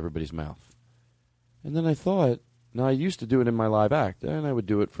cream in everybody's mouth, and then I thought, now I used to do it in my live act, and I would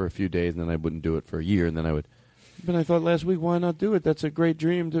do it for a few days, and then I wouldn't do it for a year, and then I would. But I thought last week, why not do it? That's a great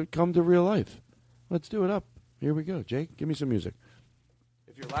dream to come to real life. Let's do it up. Here we go, Jake. Give me some music.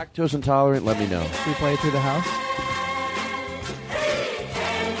 If you're lactose intolerant, let me know. Should we play it through the house?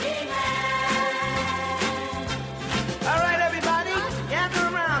 All right, everybody, gather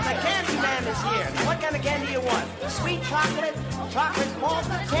around. The Candyman is here. Now, what kind of candy you want? Sweet chocolate, chocolate malt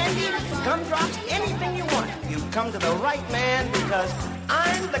candy, gumdrops, anything you want. You've come to the right man because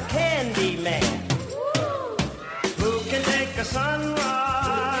I'm the Candyman. Who can take a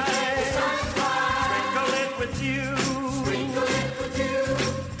sunrise? Sprinkle it with you.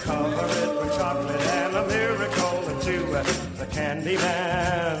 Cover it with chocolate and a miracle or two. The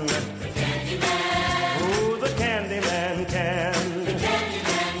Candyman. The Candyman. Ooh, the Candyman can. The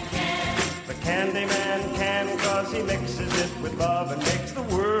Candyman can. The Candyman can, 'cause he mixes it with love and makes the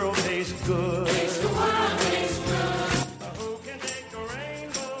world taste good. Makes the world taste good. Who can take a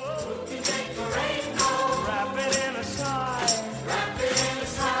rainbow? Who can take a rainbow? Wrap it in a sigh. Wrap it in a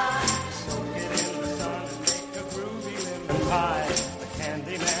sigh. Soak it in the sun and make a groovy lemon pie.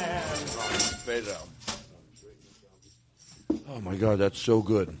 Oh my God, that's so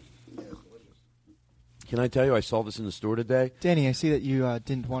good. Can I tell you, I saw this in the store today. Danny, I see that you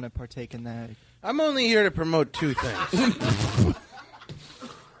didn't want to partake in that. I'm only here to promote two things.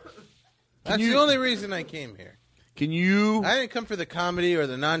 That's the only reason I came here. Can you? I didn't come for the comedy or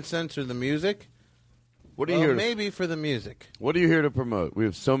the nonsense or the music. What are you here? Maybe for the music. What are you here to promote? We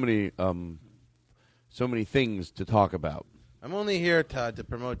have so many things to talk about. I'm only here, Todd, to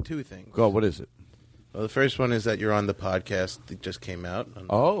promote two things. God, what is it? Well, the first one is that you're on the podcast that just came out. On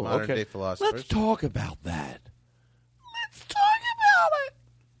Modern Day Philosophers. Let's talk about that. Let's talk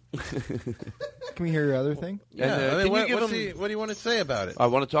about it. Can we hear your other thing? Yeah. And, what do you want to say about it? I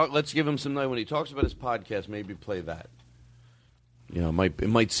want to talk. Let's give him some night when he talks about his podcast. Maybe play that. You know, it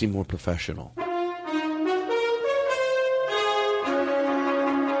might seem more professional.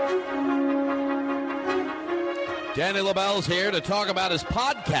 Danny LaBelle's here to talk about his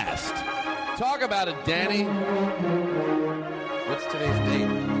podcast. Talk about it, Danny. What's today's date?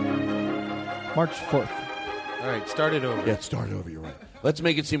 March 4th. All right, start it over. Yeah, start it over. You're right. Let's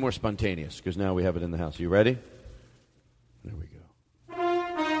make it seem more spontaneous, because now we have it in the house. You ready? There we go.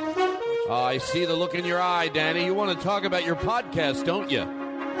 I see the look in your eye, Danny. You want to talk about your podcast, don't you?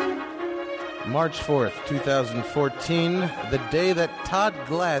 March 4th, 2014, the day that Todd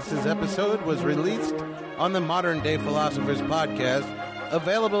Glass's episode was released on the Modern Day Philosophers podcast,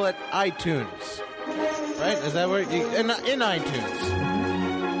 available at iTunes. Right? Is that where in iTunes?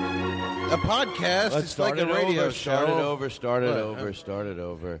 A podcast is like a radio show. Start it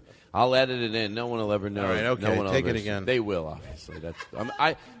over. I'll edit it in. No one will ever know. All right, okay, no one take will it again. They will, obviously.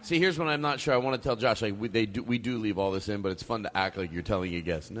 I see. Here's what I'm not sure. I want to tell Josh. Like we do leave all this in, but it's fun to act like you're telling your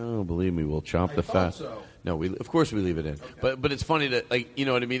guests. No, believe me, we'll chop the fat. So. No, of course we leave it in. Okay. But it's funny to you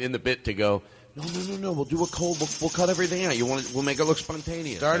know what I mean, in the bit to go. No. We'll do a cold. We'll cut everything out. We'll make it look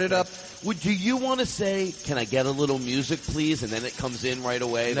spontaneous. Start it up. Do you want to say, "Can I get a little music, please?" And then it comes in right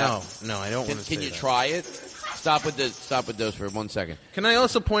away. No, I don't want to. Can you try it? Stop with those for 1 second. Can I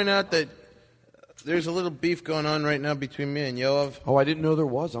also point out that there's a little beef going on right now between me and Yoav? Oh, I didn't know there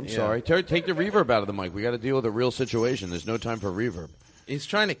was. I'm sorry. Take the reverb out of the mic. We got to deal with a real situation. There's no time for reverb. He's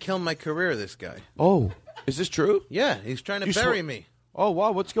trying to kill my career. This guy. Oh, is this true? Yeah, he's trying to bury me. Oh,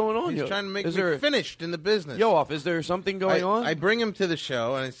 wow, what's going on? He's trying to make me finished in the business. Yoav, is there something going on? I bring him to the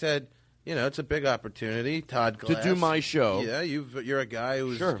show, and I said, it's a big opportunity, Todd Glass. To do my show. Yeah, you're a guy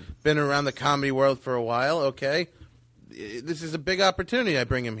who's been around the comedy world for a while, okay? This is a big opportunity. I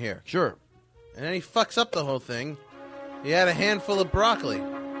bring him here. Sure. And then he fucks up the whole thing. He had a handful of broccoli.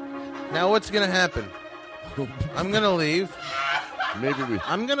 Now what's going to happen? I'm going to leave.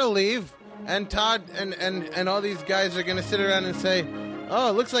 I'm going to leave. And Todd and all these guys are going to sit around and say, "Oh,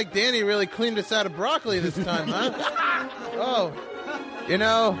 it looks like Danny really cleaned us out of broccoli this time, huh?" Oh,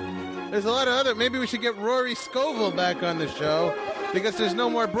 there's a lot of other... Maybe we should get Rory Scovel back on the show because there's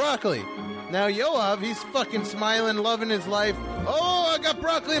no more broccoli. Now Yoav, he's fucking smiling, loving his life. "Oh, I got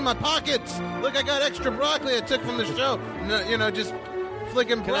broccoli in my pockets. Look, I got extra broccoli I took from the show." Just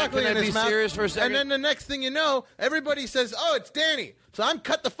flicking broccoli in his mouth. Can I be serious for a second? And then the next thing you know, everybody says, "Oh, it's Danny." So I'm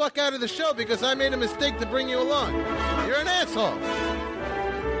cut the fuck out of the show because I made a mistake to bring you along. You're an asshole.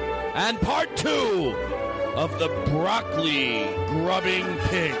 And part 2 of the broccoli grubbing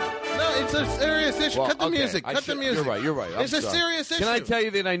pig. No, it's a serious issue. Well, cut the music. You're right. It's a serious issue. Can I tell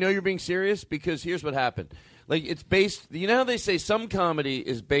you that I know you're being serious? Because here's what happened. Like, it's based, you know how they say some comedy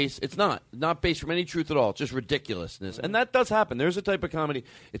is based, it's not based from any truth at all, it's just ridiculousness. And that does happen. There's a type of comedy,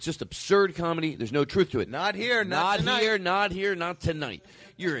 it's just absurd comedy, there's no truth to it. Not here, not tonight.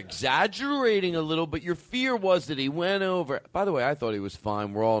 You're exaggerating a little, but your fear was that he went over. By the way, I thought he was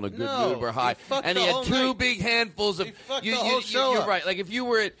fine. We're all in a good mood. We're high. And he had 2 big handfuls of. He fucked the whole show You're up. right. Like, if you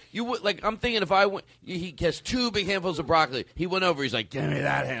were at. I'm thinking if I went. He has 2 big handfuls of broccoli. He went over. He's like, "Give me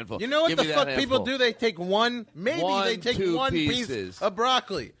that handful." You know what the fuck people do? They take one pieces. piece of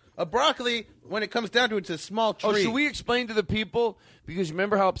broccoli. A broccoli, when it comes down to it, it's a small tree. Oh, should we explain to the people? Because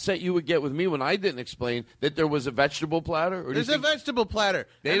remember how upset you would get with me when I didn't explain that there was a vegetable platter? Or There's a vegetable platter.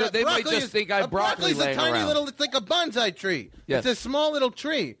 They might just think I have broccoli laying around. Broccoli's a tiny little, it's like a bonsai tree. Yes. It's a small little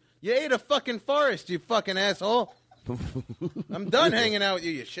tree. You ate a fucking forest, you fucking asshole. I'm done hanging out with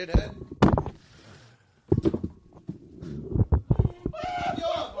you shithead.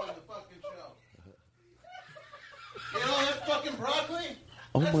 You know that fucking broccoli?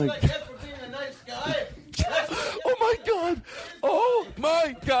 Oh That's my what I get for being a nice guy. Oh my God! Oh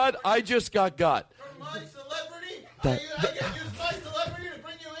my God! I just got. For my celebrity? I can use my celebrity to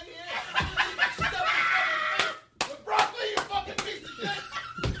bring you in here? Stuff your fucking face with broccoli, you fucking piece of shit!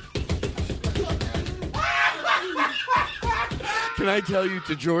 Can I tell you,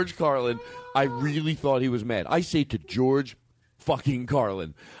 to George Carlin, I really thought he was mad. I say to George fucking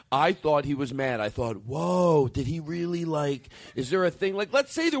Carlin, I thought he was mad. I thought, whoa, did he really is there a thing? Like,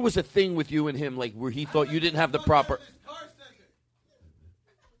 let's say there was a thing with you and him, like, where he thought you didn't have the proper...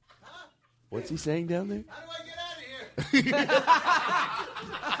 What's he saying down there? How do I get out of here?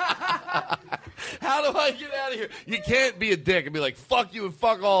 How do I get out of here? You can't be a dick and be like, fuck you and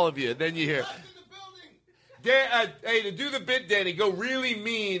fuck all of you. And then you hear... hey, to do the bit, Danny, go really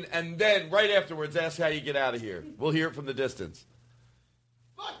mean, and then right afterwards ask how you get out of here. We'll hear it from the distance.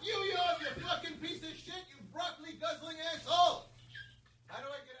 Fuck you, you fucking piece of shit, you broccoli guzzling asshole! How do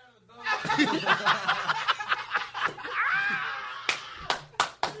I get out of the building?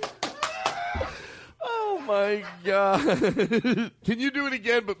 Oh my God. Can you do it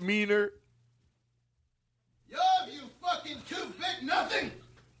again, but meaner? Yo, you fucking 2-bit nothing!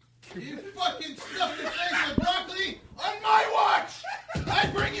 You fucking stuffed your face with broccoli on my watch! I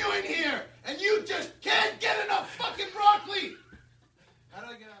bring you in here, and you just can't get enough fucking broccoli! How do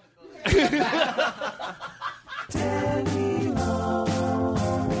I get out of the building?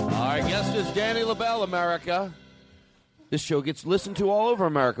 Our guest is Danny LaBelle, America. This show gets listened to all over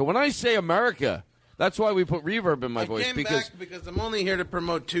America. When I say America, that's why we put reverb in my voice. I came back because I'm only here to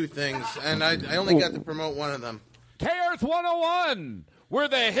promote two things, and I only got to promote one of them. K-Earth 101, where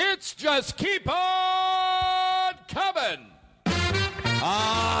the hits just keep on coming.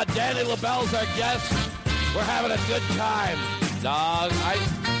 Danny LaBelle's our guest. We're having a good time. Dog,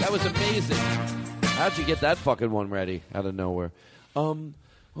 that was amazing. How'd you get that fucking one ready out of nowhere? Oh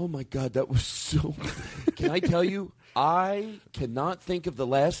my God, that was so... Can I tell you, I cannot think of the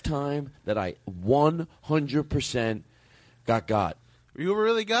last time that I 100% got. You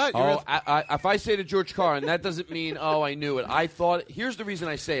really got? If I say to George Carlin, that doesn't mean, I knew it. I thought, here's the reason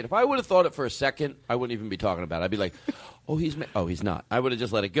I say it. If I would have thought it for a second, I wouldn't even be talking about it. I'd be like, he's not. I would have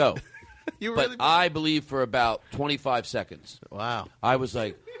just let it go. But I believe for about 25 seconds. Wow. I was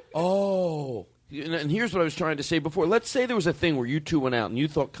like, And here's what I was trying to say before. Let's say there was a thing where you two went out and you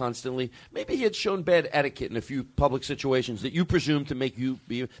thought constantly, maybe he had shown bad etiquette in a few public situations that you presumed to make you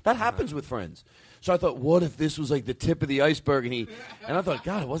be. That happens with friends. So I thought, what if this was like the tip of the iceberg? And I thought,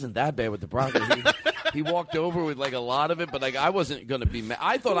 God, it wasn't that bad with the broccoli. He walked over with like a lot of it, but like I wasn't going to be mad.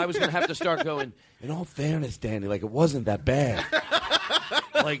 I thought I was going to have to start going, in all fairness, Danny, like it wasn't that bad.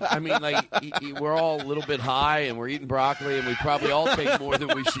 We're all a little bit high and we're eating broccoli and we probably all take more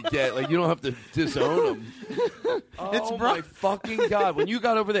than we should get. Like, you don't have to disown them. My fucking God. When you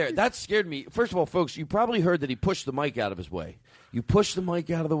got over there, that scared me. First of all, folks, you probably heard that he pushed the mic out of his way. You pushed the mic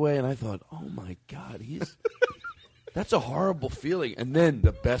out of the way, and I thought, oh, my God, that's a horrible feeling. And then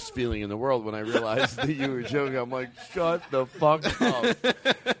the best feeling in the world when I realized that you were joking. I'm like, shut the fuck up.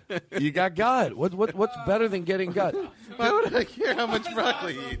 You got God. What's better than getting God? Why would I care how much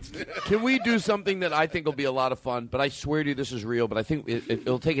broccoli he eats? Can we do something that I think will be a lot of fun? But I swear to you this is real, but I think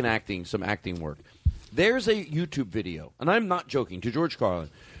it'll take some acting work. There's a YouTube video, and I'm not joking, to George Carlin.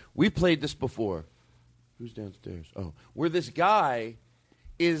 We've played this before. Who's downstairs? Where this guy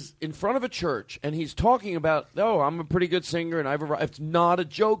is in front of a church, and he's talking about, I'm a pretty good singer, and it's not a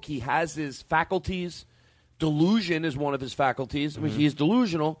joke. He has his faculties. Delusion is one of his faculties. I mean, he's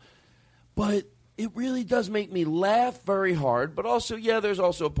delusional, but it really does make me laugh very hard. But also, there's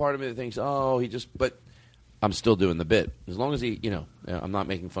also a part of me that thinks, but I'm still doing the bit. As long as I'm not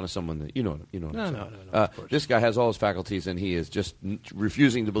making fun of someone that, No. This guy has all his faculties, and he is just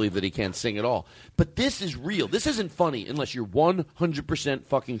refusing to believe that he can't sing at all. But this is real. This isn't funny unless you're 100%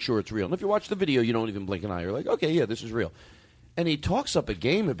 fucking sure it's real. And if you watch the video, you don't even blink an eye. You're like, okay, yeah, this is real. And he talks up a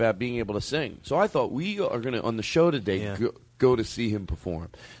game about being able to sing. So I thought we are going to, on the show today, go to see him perform.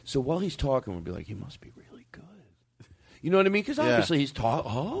 So while he's talking, we'll be like, he must be really good. You know what I mean? Because obviously he's talking.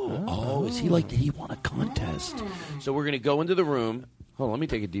 Is he like, did he won a contest? So we're going to go into the room. Hold on, let me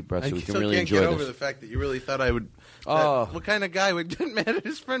take a deep breath so we can really enjoy this. I can't get over the fact that you really thought I would. What kind of guy would get mad at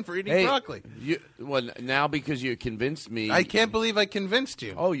his friend for eating broccoli? Now because you convinced me. I can't believe I convinced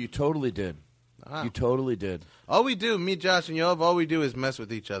you. Oh, you totally did. Wow. You totally did. All we do, me, Josh, and Yoav, all we do is mess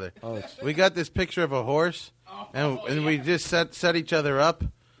with each other. We got this picture of a horse, and we just set each other up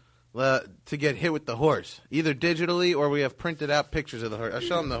to get hit with the horse, either digitally or we have printed out pictures of the horse. I'll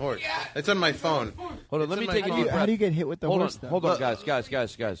show them the horse. It's on my phone. Hold on, let me take a deep breath. How do you get hit with the horse? Hold on, guys.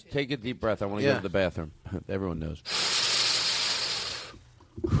 Take a deep breath. I want to go to the bathroom. Everyone knows.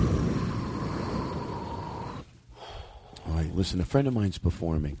 All right, listen, a friend of mine's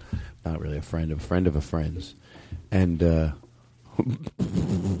performing. Not really a friend of a friend's. And, What's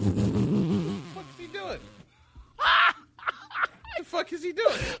he doing? What the fuck is he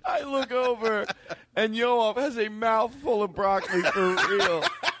doing? I look over, and Yoav has a mouthful of broccoli for real.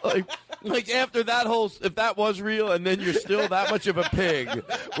 Like after that if that was real, and then you're still that much of a pig,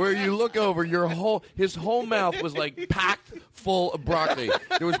 where you look over, his whole mouth was like packed full of broccoli.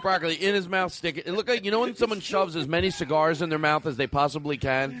 There was broccoli in his mouth sticking. It looked like, when someone shoves as many cigars in their mouth as they possibly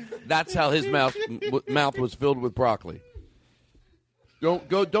can. That's how his mouth was filled with broccoli.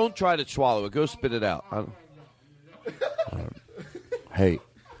 Don't try to swallow it. Go spit it out. Hey.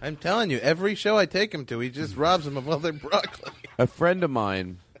 I'm telling you, every show I take him to, he just robs them of all their broccoli. A friend of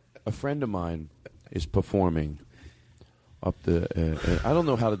mine is performing up the. I don't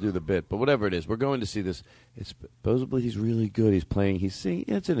know how to do the bit, but whatever it is, we're going to see this. Supposedly he's really good. He's playing. He's singing.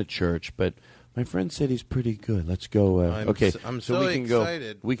 It's in a church, but my friend said he's pretty good. Let's go. Okay, I'm so we can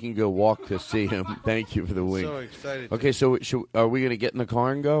excited. We can go walk to see him. Thank you for the wink. So excited. Okay, so are we going to get in the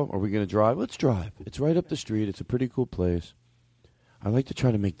car and go? Or are we going to drive? Let's drive. It's right up the street. It's a pretty cool place. I like to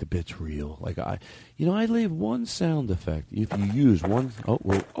try to make the bits real. Like I leave one sound effect. If you use one,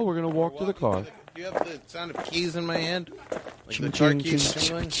 we're gonna walk to the car. Do you have the sound of keys in my hand? Like the car keys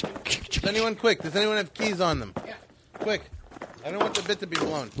jingling? Does anyone have keys on them? Yeah. Quick. I don't want the bit to be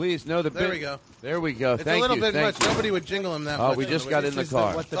blown. Please, no, the bit. There we go. There we go. It's Thank a little you. bit Thank much. you. Nobody would jingle him that much. Oh, we just got in the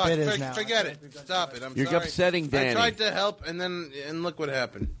car. What the bit is now. Forget it. Stop it. I'm You're sorry. upsetting Danny. I tried to help, and look what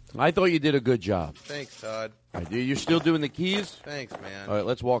happened. I thought you did a good job. Thanks, Todd. You're still doing the keys? Thanks, man. All right,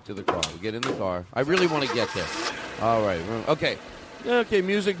 let's walk to the car. We get in the car. I really want to get there. All right. Okay. Okay,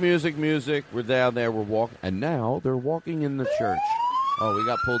 music. We're down there. We're walking. And now they're walking in the church. Oh, we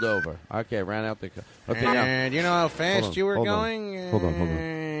got pulled over. Okay, ran out the car. Okay, now. And you know how fast you were going? Hold on.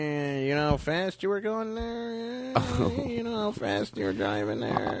 You know how fast you were going there? You know how fast you were driving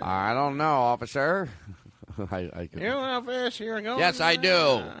there? I don't know, officer. I You know how fast you were going? Yes, I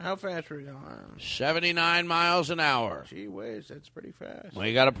do. How fast were you going? 79 miles an hour. Gee whiz, that's pretty fast. Well,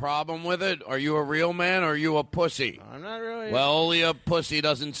 you got a problem with it? Are you a real man or are you a pussy? I'm not really. Well, only a pussy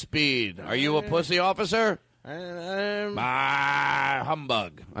doesn't speed. Are you a pussy, officer? Humbug.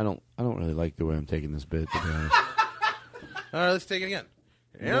 I don't really like the way I'm taking this bit, to be honest. All right, let's take it again.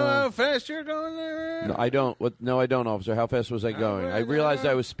 You know how fast you're going there? No, I don't. No, I don't, officer. How fast was I going? I realized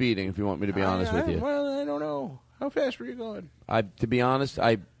I was speeding, if you want me to be honest with you. Well, I don't know. How fast were you going? To be honest,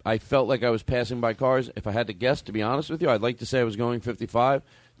 I felt like I was passing by cars. If I had to guess, to be honest with you, I'd like to say I was going 55.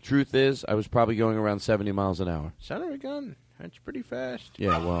 Truth is, I was probably going around 70 miles an hour. Son of a gun. That's pretty fast.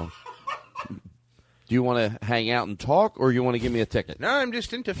 Yeah, well... Do you want to hang out and talk, or you want to give me a ticket? No, I'm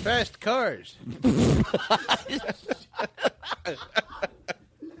just into fast cars.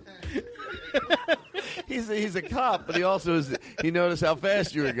 He's a cop, but he also is. He noticed how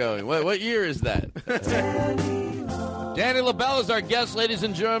fast you were going. What year is that? Danny LaBelle is our guest, ladies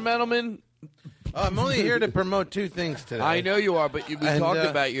and gentlemen. I'm only here to promote two things today. I know you are, but we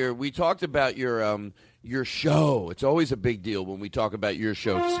talked about your show. It's always a big deal when we talk about your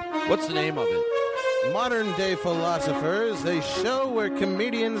shows. What's the name of it? Modern Day Philosophers, a show where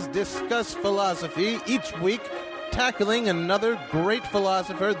comedians discuss philosophy each week, tackling another great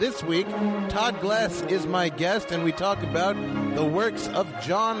philosopher. This week, Todd Glass is my guest, and we talk about the works of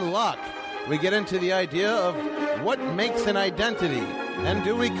John Locke. We get into the idea of what makes an identity, and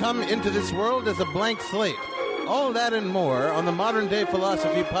do we come into this world as a blank slate? All that and more on the Modern Day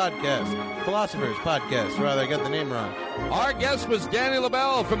Philosophy Podcast. Philosophers Podcast, rather, I got the name wrong. Our guest was Danny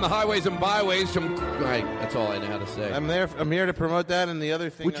LaBelle from the Highways and Byways. That's all I know how to say. I'm here to promote that, and the other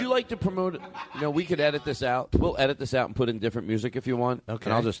thing... Would you like to promote it? We could edit this out. We'll edit this out and put in different music if you want. Okay.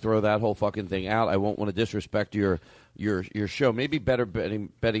 And I'll just throw that whole fucking thing out. I won't want to disrespect your show. Maybe better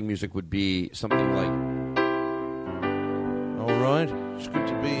betting music would be something like... All right. It's good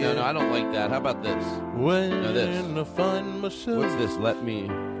to be... No, I don't like that. How about this? When this. I find myself... What's this? Let me...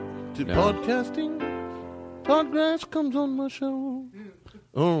 To podcasting, Todd Glass comes on my show.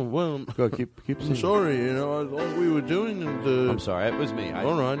 Oh, well... Go, keep I'm singing. sorry, I thought we were doing... I'm sorry, it was me.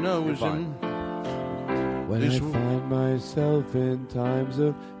 All right, no, it was... When I find myself in times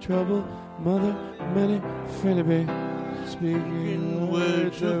of trouble, Mother, many, Philippi, speaking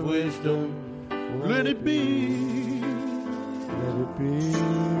words of wisdom, let it be. Let it be.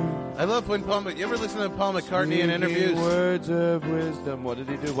 I love when you ever listen to Paul McCartney in interviews? Words of wisdom. What did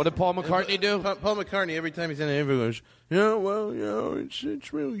he do? What did Paul McCartney do? Paul McCartney, every time he's in an interview, goes,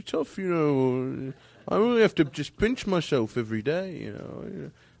 it's really tough, I really have to just pinch myself every day,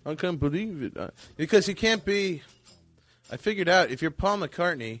 I can't believe it. Because he can't be... I figured out, if you're Paul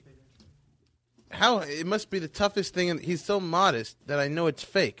McCartney, it must be the toughest thing, and he's so modest that I know it's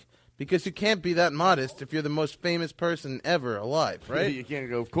fake. Because you can't be that modest if you're the most famous person ever alive, right? You can't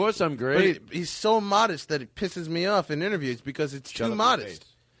go, of course I'm great. But he's so modest that it pisses me off in interviews because it's too modest.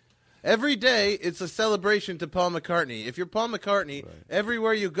 Every day, it's a celebration to Paul McCartney. If you're Paul McCartney,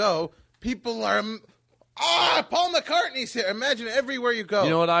 everywhere you go, people are... Paul McCartney's here. Imagine everywhere you go. You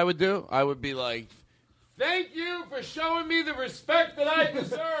know what I would do? I would be like, thank you for showing me the respect that I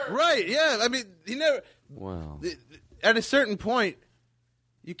deserve. Right, yeah. I mean, he never... Wow. At a certain point...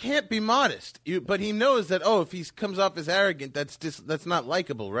 You can't be modest, but he knows that. If he comes off as arrogant, that's not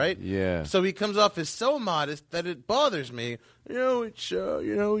likable, right? Yeah. So he comes off as so modest that it bothers me. It's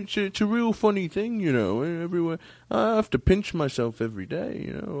a real funny thing, Everywhere I have to pinch myself every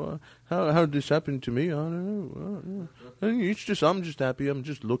day. How did this happen to me? I don't know. I'm just happy. I'm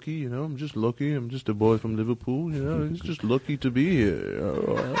just lucky. I'm just lucky. I'm just a boy from Liverpool. It's just lucky to be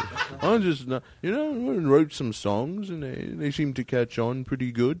here. I'm just not. I wrote some songs and they seem to catch on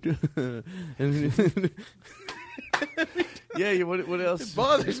pretty good. Yeah, what else? It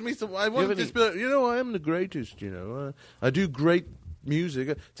bothers me so. I want to just be like, I am the greatest. I do great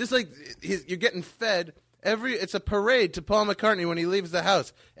music. Just like you're getting fed. It's a parade to Paul McCartney when he leaves the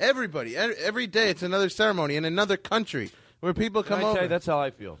house. Everybody, every day, it's another ceremony in another country where people come over. That's how I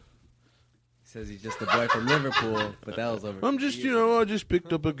feel. Says he's just a boy from Liverpool, but that was over. I'm just, I just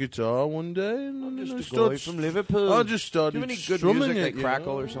picked up a guitar one day and Just I a started boy from Liverpool. I just started Do you have any good strumming music it, like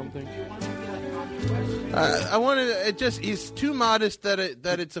Crackle or something? I wanted it. Just he's too modest that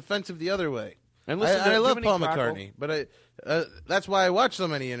it's offensive the other way. And listen, I love do you have Paul any Crackle? McCartney, but that's why I watch so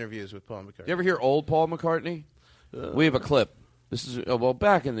many interviews with Paul McCartney. You ever hear old Paul McCartney? We have a clip. This is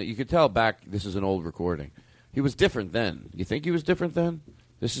back in the. You could tell back. This is an old recording. He was different then. You think he was different then?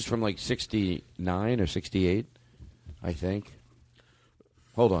 This is from like 69 or 68, I think.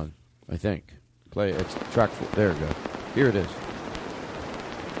 Hold on. I think. Play. It's track 4. There we go. Here it is.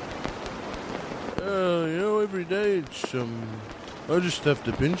 Every day it's I just have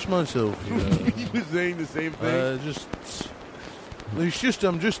to pinch myself. He was saying the same thing.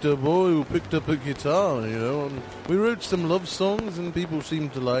 I'm just a boy who picked up a guitar. And we wrote some love songs and people seem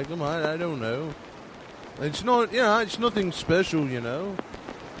to like them. I don't know. It's not. It's nothing special.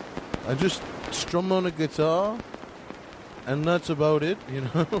 I just strum on a guitar, and that's about it.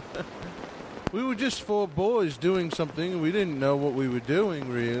 We were just 4 boys doing something. We didn't know what we were doing,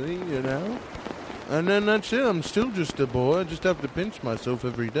 really. And then that's it. I'm still just a boy. I just have to pinch myself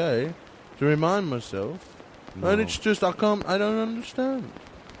every day to remind myself. No. And it's just, I don't understand.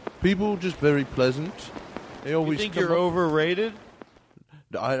 People just very pleasant. They always You think come you're up- overrated?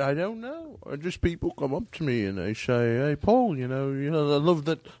 I don't know. Just people come up to me and they say, "Hey, Paul, I love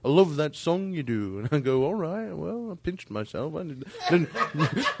that song you do." And I go, "All right, well, I pinched myself.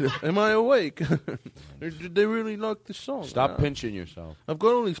 Am I awake? Did they really like the song?" Stop pinching yourself. I've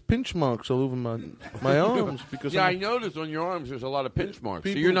got all these pinch marks all over my arms because I I'm- noticed on your arms there's a lot of pinch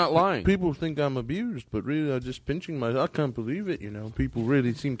marks. So you're not lying. People think I'm abused, but really I'm just pinching myself. I can't believe it. People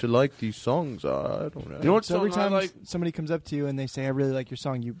really seem to like these songs. I don't know. You know what So every song I time like? somebody comes up to you and they say, "I really like your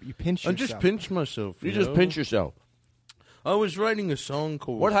song," you pinch yourself. I just pinch myself. You just pinch yourself. I was writing a song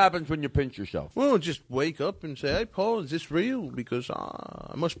called... What happens when you pinch yourself? Well, just wake up and say, "Hey, Paul, is this real?" Because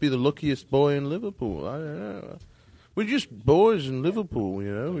I must be the luckiest boy in Liverpool. I don't know. We're just boys in Liverpool, We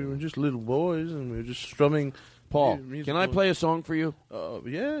were just little boys, and we were just strumming. Paul, musical- can I play a song for you?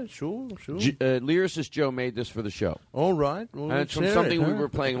 Yeah, sure. Lyricist Joe made this for the show. All right. Well, And it's let's from hear something it, we huh? were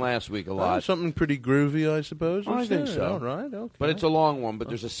playing last week a lot. Something pretty groovy, I suppose. I Let's think hear it. so. All right, okay. But it's a long one, but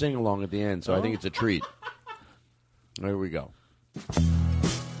there's a sing-along at the end, so I think it's a treat. There we go.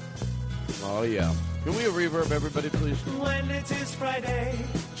 Oh, yeah. Can we reverb everybody, please? When it is Friday,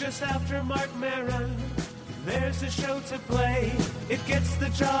 just after Mark Maron, there's a show to play. It gets the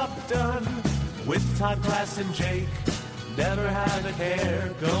job done with Todd Glass and Jake. Never had a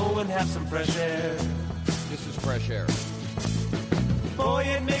care. Go and have some fresh air. This is fresh air. Boy,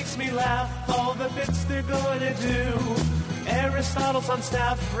 it makes me laugh. All the bits they're going to do. Aristotle's on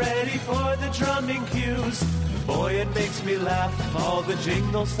staff, ready for the drumming cues. Boy, it makes me laugh. All the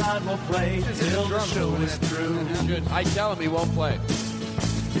jingles Todd will play till the show is through. I tell him he won't play.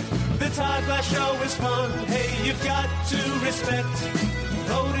 The Todd Glass Show is fun. Hey, you've got to respect.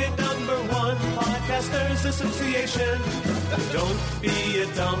 Voted #1 Podcasters Association. Don't be a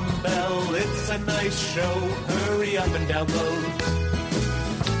dumbbell. It's a nice show. Hurry up and download.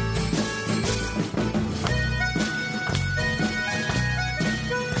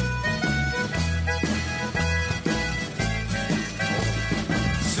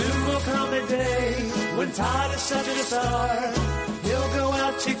 Soon will come a day when Todd is such a star. He'll go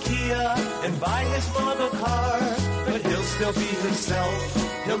out to Kia and buy his mom a car. But he'll still be himself.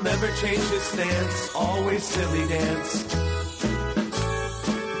 He'll never change his stance. Always silly dance.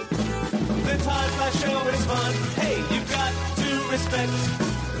 The Todd Glass Show is fun. Hey, you've got to respect.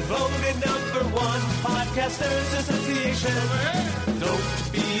 Voted #1 Podcasters Association. Don't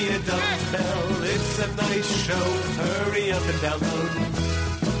be a dumbbell. It's a nice show. Hurry up and download.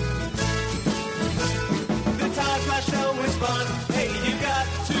 The Todd Glass Show is fun. Hey, you got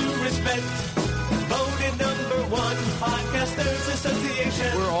to respect. Voted #1 Podcasters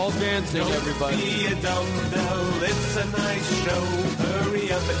Association. We're all dancing, Don't everybody. Be a dumbbell. It's a nice show. Hurry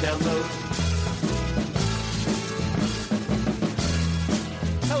up and download.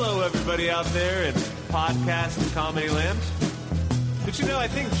 Hello, everybody out there in podcast and comedy land. Did you know I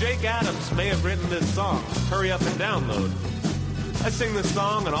think Jake Adams may have written this song, Hurry Up and Download. I sing this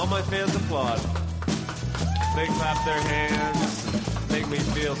song and all my fans applaud. They clap their hands, make me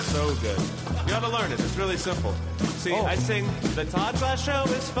feel so good. You ought to learn it. It's really simple. See, I sing, the Todd Glass Show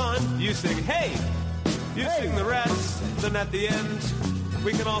is fun. You sing, hey! You sing the rest. Then at the end,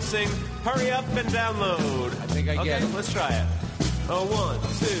 we can all sing, hurry up and download. I think I get it. Okay, let's try it. 1, 2,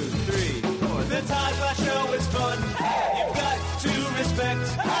 3, 4. The Todd Glass Show is fun. You've got to respect.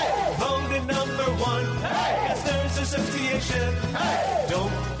 Voted #1. Podcasters Association.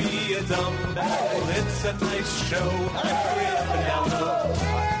 Don't be a dumb dumbbell. It's a nice show. Hurry up and download.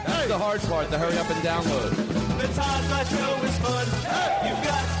 That's the hard part, the hurry up and download. The Todd Glass Show is fun. You've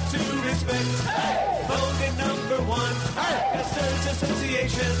got to respect. Voted number one. Casters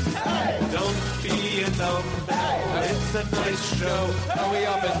Association. Don't be a dumbbell. It's a nice show. Hurry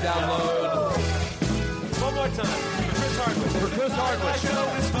up and download. One more time. For Chris Hardwick. For Chris Hardwick. The show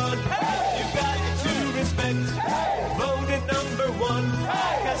is fun. You've got to respect. Voted number one.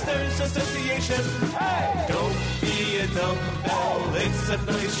 Casters Association. Don't be a dumbbell. It's a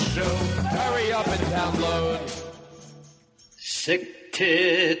nice show. Hurry up and download. Sick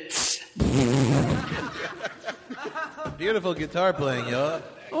tits. Beautiful guitar playing, y'all.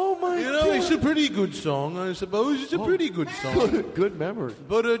 Oh my God. You know, it's a pretty good song, I suppose. It's a pretty good song. Good memory.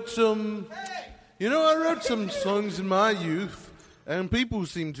 But it's, you know, I wrote some songs in my youth, and people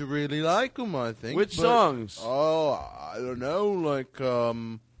seem to really like them, I think. Which songs? Oh, I don't know, like,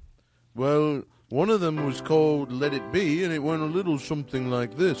 well, one of them was called Let It Be, and it went a little something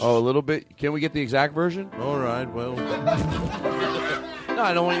like this. Oh, a little bit? Can we get the exact version? All right, well. No,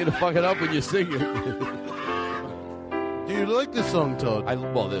 I don't want you to fuck it up when you sing it. Do you like this song, Todd?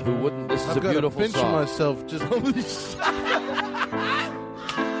 Well, who wouldn't? This is I've a beautiful pinch song. myself just...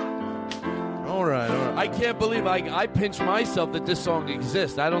 All right. I can't believe I pinch myself that this song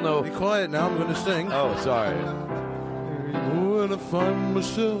exists. I don't know. Be quiet now. I'm going to sing. Oh, sorry. When I find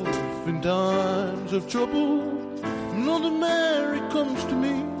myself in times of trouble, Mother Mary comes to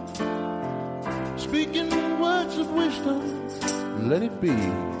me, speaking words of wisdom. Let it be.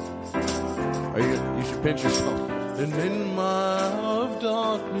 You should pinch yourself. And in my hour of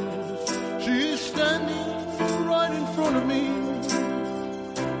darkness, she is standing right in front of me,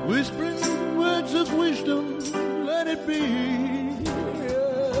 whispering words of wisdom. Let it be.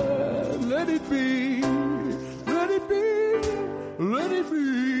 Yeah, let it be. Let it be. Let it be.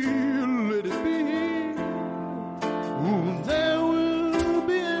 Let it be. Ooh, there will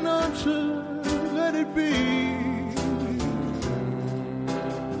be an answer. Let it be.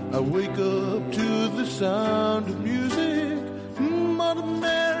 I wake up to the sound of music. Mother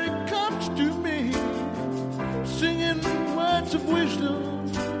Mary comes to me, singing words of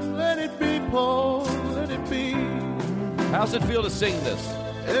wisdom. Let it be, Paul, let it be. How's it feel to sing this?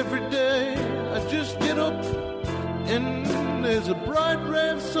 Every day I just get up and there's a bright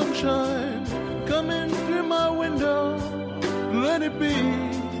red sunshine coming through my window. Let it be.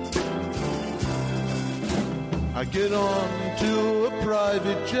 I get on to a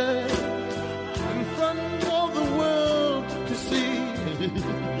private jet in front of the world to see.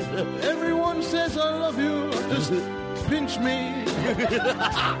 Everyone says I love you, just pinch me.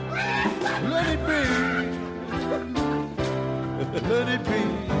 Let it be. Let it be.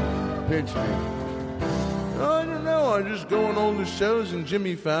 Pinch me. I don't know. I just go on all the shows, and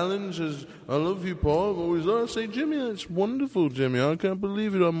Jimmy Fallon says, I love you, Paul. Always I say, Jimmy, that's wonderful, Jimmy. I can't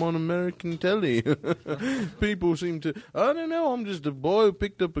believe it. I'm on American telly. People seem to... I don't know. I'm just a boy who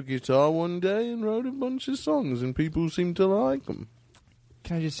picked up a guitar one day and wrote a bunch of songs, and people seem to like them.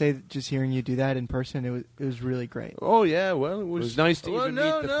 Can I just say that just hearing you do that in person, it was really great. Oh, yeah. Well, it was nice to even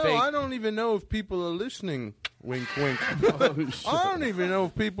meet the fake... I don't even know if people are listening. Wink, wink. I don't even know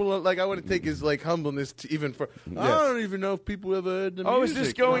if people are, like, I want to take his, like, humbleness to even for... I don't even know if people ever heard the music. Oh, is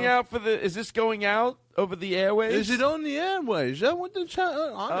this going out for the... Is this going out over the airwaves? Is it on the airways? Is that what the...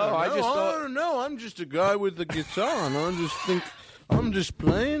 I don't know. I'm just a guy with a guitar, and I just think... I'm just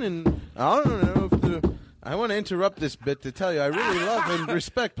playing, and I don't know if the... I want to interrupt this bit to tell you I really love and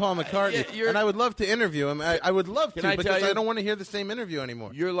respect Paul McCartney, and I would love to interview him. I would love to, because I don't want to hear the same interview anymore.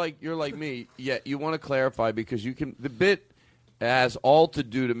 You're like me. Yeah, you want to clarify because you can. The bit has all to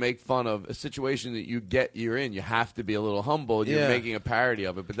do to make fun of a situation that you're in. You have to be a little humble. You're making a parody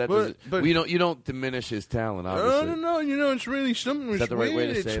of it, but that doesn't. You don't diminish his talent. Obviously, I don't know. You know, it's really something. Is that the right way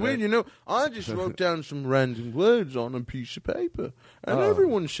to say it's that? weird. You know, I just wrote down some random words on a piece of paper, and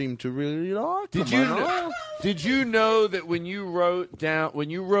everyone seemed to really like them. Did you know that when you wrote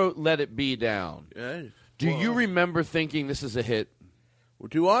 "Let It Be" down? Yeah. Do you remember thinking this is a hit? Well,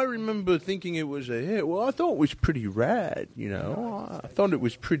 do I remember thinking it was a hit? Well, I thought it was pretty rad, you know. I thought it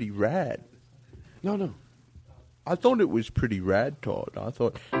was pretty rad. No. I thought it was pretty rad, Todd. I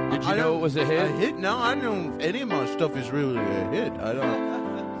thought... Did you know it was a hit? A hit? No, I don't know if any of my stuff is really a hit. I don't...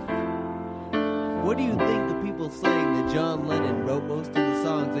 What do you think the people saying that John Lennon wrote most of the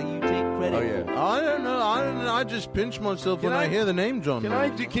songs that you take credit for? I don't know. I just pinch myself when I hear the name John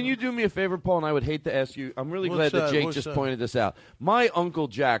Lennon. Can you do me a favor, Paul? And I would hate to ask you. I'm really glad that Jake just pointed this out. My Uncle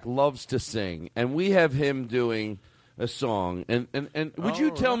Jack loves to sing, and we have him doing a song. And would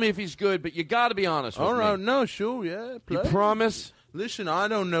you tell me if he's good? But you got to be honest with me. All right. No, sure, yeah. You promise? Listen, I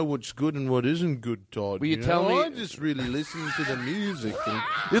don't know what's good and what isn't good, Todd. Will you tell me? I just really listen to the music. And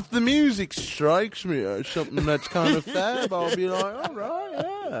if the music strikes me as something that's kind of fab, I'll be like, all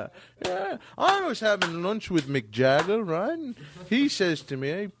right, yeah. I was having lunch with Mick Jagger, right? And he says to me,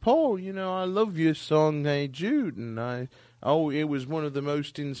 hey, Paul, I love your song, Hey Jude. And it was one of the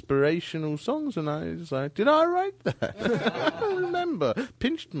most inspirational songs. And I was like, did I write that? I don't remember.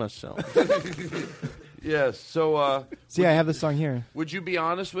 Pinched myself. Yes, so... See, I have the song here. Would you be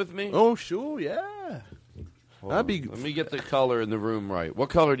honest with me? Oh, sure, yeah. Let me get the color in the room right.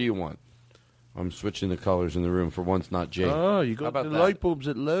 What color do you want? I'm switching the colors in the room for once, not Jake. Oh, you got the light bulbs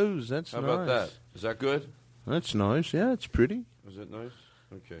at Lowe's. That's nice. nice. How about that? Is that good? That's nice. Yeah, it's pretty. Is it nice?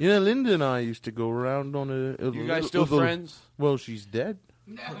 Okay. Linda and I used to go around on a you guys still friends? Well, she's dead.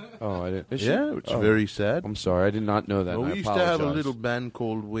 Oh, I didn't. Is she? Yeah, it's very sad. I'm sorry, I did not know that. Well, we I used to have a little band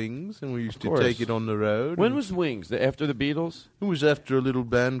called Wings, and we used to take it on the road. When was Wings? After the Beatles? It was after a little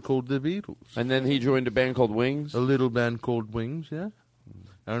band called the Beatles. And then he joined a band called Wings? A little band called Wings, yeah.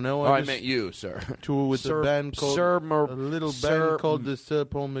 I don't know. I meant you, sir. Tour with a band called a little band called the Sir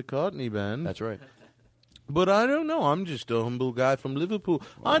Paul McCartney Band. That's right. But I don't know. I'm just a humble guy from Liverpool.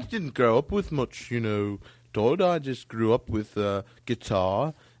 I didn't grow up with much, Todd. I just grew up with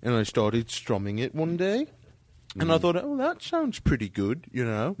guitar, and I started strumming it one day. And I thought, oh, that sounds pretty good,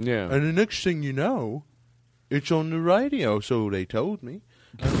 Yeah. And the next thing you know, it's on the radio, so they told me.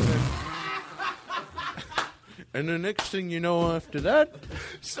 And the next thing you know after that...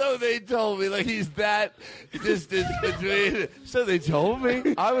 So they told me, like he's that distant between... So they told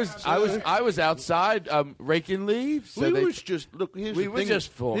me. I was outside raking leaves. So we was just... Look, here's the thing. Were just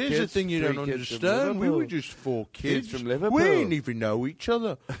four here's kids. the thing you don't understand. We were just four kids. From Liverpool. We didn't even know each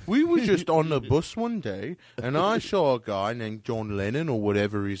other. We were just on the bus one day, and I saw a guy named John Lennon, or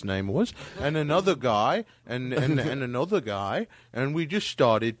whatever his name was, and another guy, and another guy, and we just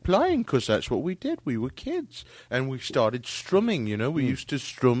started playing, because that's what we did. We were kids. And we started strumming, We used to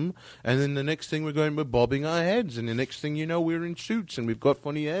strum, and then the next thing we're bobbing our heads, and the next thing you know, we're in suits, and we've got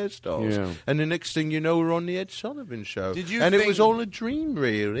funny hairstyles. Yeah. And the next thing you know, we're on the Ed Sullivan Show. Did you and think... it was all a dream,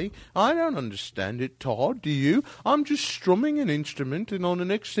 really. I don't understand it, Todd, do you? I'm just strumming an instrument, and on the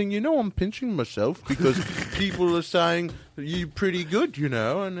next thing you know, I'm pinching myself, because people are saying, you're pretty good,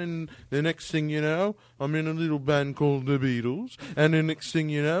 and then the next thing you know, I'm in a little band called the Beatles, and the next thing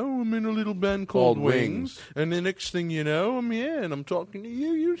you know, I'm in a little band called Wings, and the next thing you know, I'm here, and I'm talking to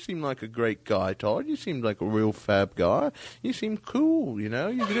you. You seem like a great guy, Todd. You seem like a real fab guy. You seem cool, You're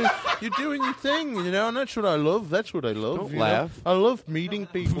doing your thing, and that's what I love. That's what I love. Don't laugh. I love meeting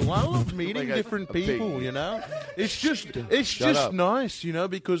people. I love meeting different people, It's just nice,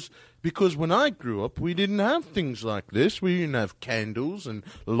 because when I grew up, we didn't have things like this. We didn't have candles and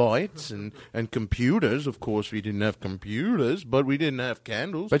lights and computers. Of course, we didn't have computers, but we didn't have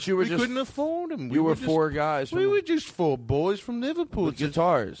candles. But we couldn't afford them. We were four guys. We were just four boys from Liverpool. With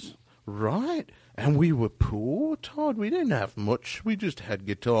guitars. Right. And we were poor, Todd. We didn't have much. We just had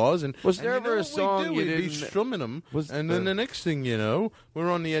guitars. And was there ever a song we'd be strumming them, then the next thing you know,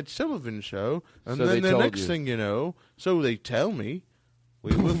 we're on the Ed Sullivan Show, and then the next thing you know, so they tell me,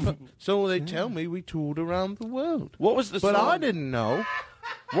 we toured around the world. What was the song? But I didn't know.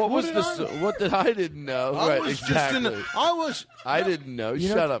 What did I didn't know? I right, was exactly. I didn't know.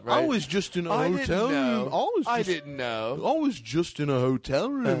 Shut up, right? I was just in a hotel room. I didn't know. I was just in a hotel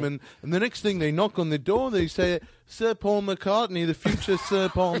room, and the next thing they knock on the door, they say, Sir Paul McCartney, the future Sir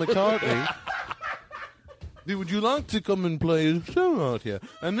Paul McCartney. Would you like to come and play a show out here?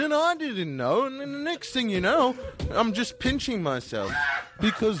 And then I didn't know, and then the next thing you know, I'm just pinching myself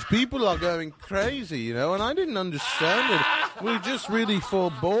because people are going crazy, and I didn't understand it. We're just really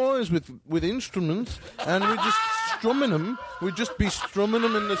four boys with instruments, and we're just strumming them. We'd just be strumming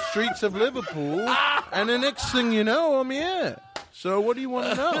them in the streets of Liverpool, and the next thing you know, I'm here. So what do you want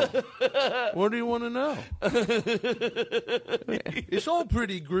to know? What do you want to know? It's all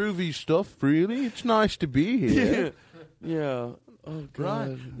pretty groovy stuff, really. It's nice to be here. Yeah. Oh, God.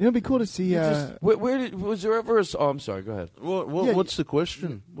 Right. It'd be cool to see... was there ever a... Oh, I'm sorry. Go ahead. What's the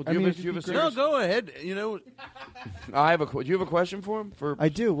question? Do you have a No, go ahead. Do you have a question for him? I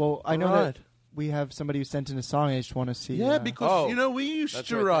do. Well, I know that we have somebody who sent in a song. I just want to see... Yeah, because, we used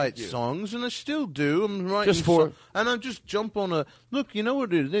to write songs, and I still do. I'm writing songs. And I just jump on a... Look, you know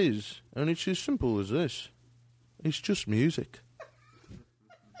what it is? And it's as simple as this. It's just music.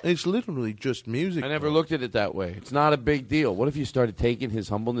 It's literally just music. I never looked at it that way. It's not a big deal. What if you started taking his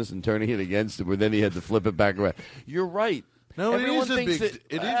humbleness and turning it against him, where then he had to flip it back around? You're right. No, Everyone it is a thinks big. that-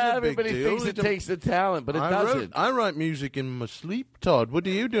 It is everybody a big deal. thinks it takes the talent, but it I doesn't. I write music in my sleep, Todd. What do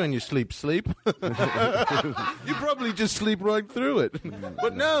you do in your sleep? Sleep? You probably just sleep right through it.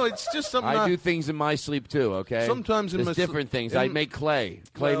 But no, it's just something. I do things in my sleep too. Okay. Sometimes in There's my different things. I make clay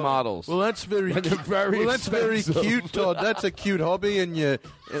models. Well, that's very. And they're very well, that's very expensive. cute, Todd. That's a cute hobby, and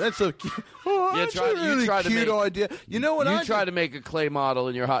that's a. Oh, that's a really cute idea. You know what? You try to make a clay model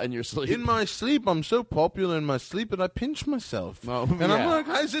in your sleep. In my sleep, I'm so popular in my sleep that I pinch myself. And yeah. I'm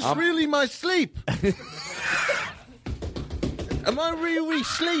like, is this really my sleep? Am I really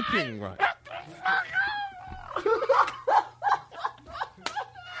sleeping right?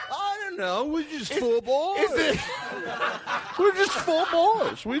 I don't know. We're just four boys. We're just four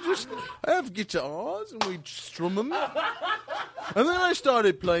boys. We just have guitars and we strum them. And then I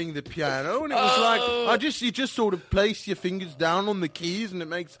started playing the piano, and it was like you just sort of place your fingers down on the keys, and it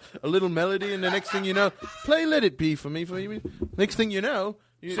makes a little melody. And the next thing you know, play "Let It Be" for me. Next thing you know,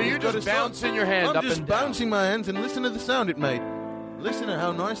 So you're just bouncing your hand I'm up just and down. bouncing my hands, and listen to the sound it made. Listen to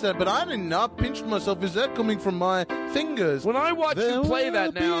how nice that. But I didn't know. I pinched myself. Is that coming from my fingers? When I watch you play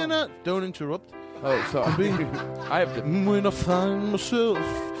that now, don't interrupt. Oh, sorry. I have to. When I find myself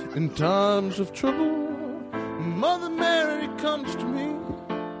in times of trouble, Mother Mary comes to me.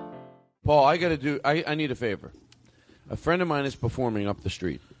 Paul, I need a favor. A friend of mine is performing up the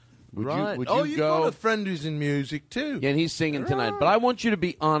street. Would you you go? got a friend who's in music too. Yeah, and he's singing tonight. But I want you to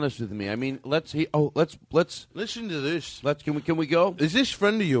be honest with me. I mean, let's listen to this. Can we go? Is this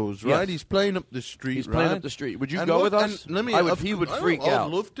friend of yours, right? Yes. He's playing up the street. He's playing right? up the street. Would you And go what- with us? and let me, He would freak I'd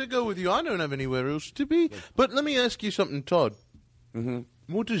out. love to go with you. I don't have anywhere else to be. But let me ask you something, Todd. Mm-hmm.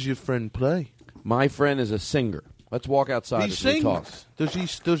 What does your friend play? My friend is a singer. Let's walk outside He as sings. we talk.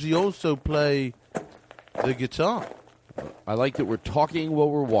 Does he also play the guitar? I like that we're talking while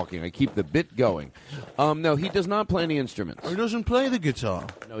we're walking. I keep the bit going. No, he does not play any instruments. He doesn't play the guitar.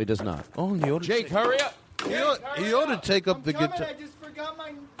 No, he does not. Oh, he ought to Jake, hurry up! He ought to take up the guitar. I just forgot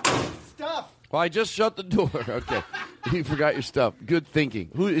my stuff. Well, I just shut the door. Okay. You forgot your stuff. Good thinking.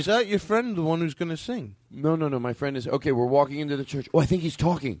 Who is that? Your friend, the one who's going to sing? No. My friend is okay. We're walking into the church. Oh, I think he's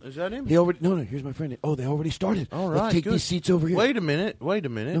talking. Is that him? He already. No. Here's my friend. Oh, they already started. All Let's right, take good. these seats over here. Wait a minute.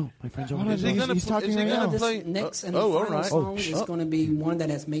 No, my friend's over Is he here. gonna he's pl- talking is he right gonna now. play? This next and all final right. song is going to be one that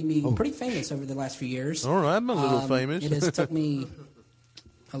has made me pretty famous over the last few years. All right, I'm a little famous. It has took me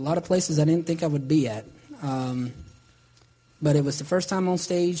a lot of places I didn't think I would be at. But it was the first time on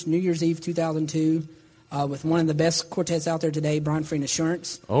stage, New Year's Eve 2002, with one of the best quartets out there today, Brian Free and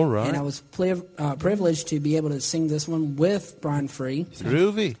Assurance. All right. And I was privileged to be able to sing this one with Brian Free.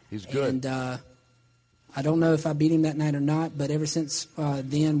 Groovy. He's good. And I don't know if I beat him that night or not, but ever since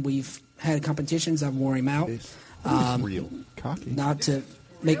then, we've had competitions. I've wore him out. Real cocky. Not to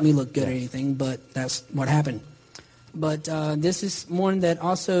make me look good or anything, but that's what happened. But this is one that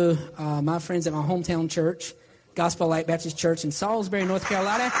also my friends at my hometown church, Gospel Light Baptist Church in Salisbury, North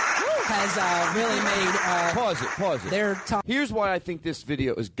Carolina, has really made... Pause it. Their top. Here's why I think this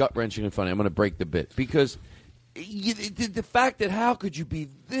video is gut-wrenching and funny. I'm going to break the bit. Because the fact that how could you be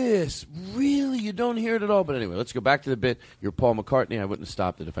this? Really? You don't hear it at all. But anyway, let's go back to the bit. You're Paul McCartney. I wouldn't have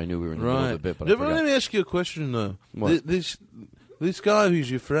stopped it if I knew we were in the middle of the bit. But I forgot. Let me ask you a question, though. What? This guy who's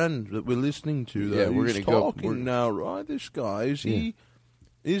your friend that we're listening to, though, Yeah, we're who's gonna go- talking we're- now, right? This guy,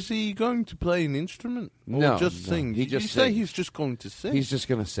 is he going to play an instrument or No, just no, sing? he Did you just say sings. he's just going to sing? He's just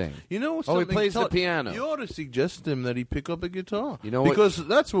going to sing. You know what's Oh, he something, plays the Todd? piano. You ought to suggest him that he pick up a guitar. You know what? Because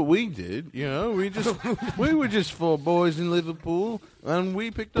that's what we did. You know, we were just four boys in Liverpool, and we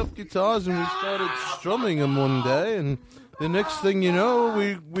picked up guitars and we started strumming them one day, and the next thing you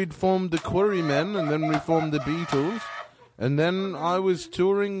know, we'd formed the Quarrymen, and then we formed the Beatles. And then I was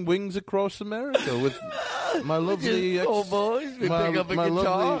touring Wings Across America with my lovely boys. We my, pick up a my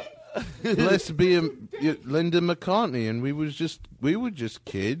guitar. lovely lesbian Linda McCartney, and we were just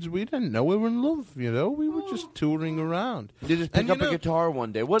kids. We didn't know we were in love. You know, we were just touring around. You just pick up a guitar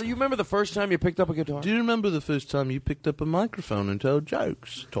one day. What do you remember the first time you picked up a guitar? Do you remember the first time you picked up a microphone and told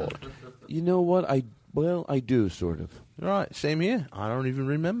jokes, Todd? You know what? I do sort of. Right, same here. I don't even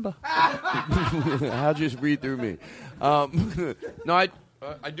remember. How'd you just read through me? No, I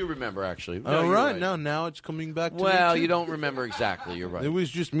do remember, actually. No, All you're right, now it's coming back to me, Well, too. you don't remember exactly. You're right. It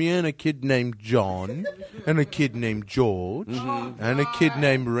was just me and a kid named John, and a kid named George, and a kid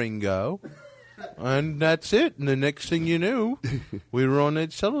named Ringo, and that's it. And the next thing you knew, we were on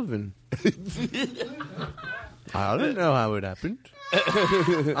Ed Sullivan. I don't know how it happened.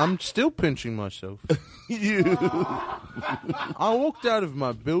 I'm still pinching myself. I walked out of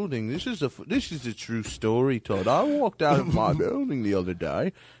my building. This is a true story, Todd. I walked out of my building the other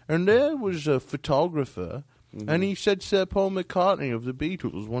day, and there was a photographer And he said Sir Paul McCartney of the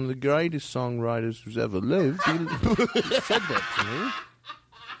Beatles, one of the greatest songwriters who's ever lived. He said that to me.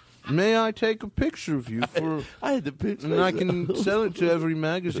 May I take a picture of you for? I had the picture, and I can sell it to every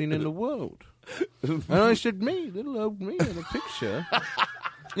magazine in the world. And I said, me, little old me, in a picture.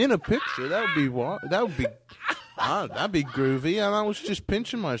 In a picture, that would be what? That'd be groovy. And I was just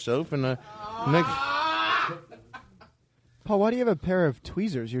pinching myself, and Paul, why do you have a pair of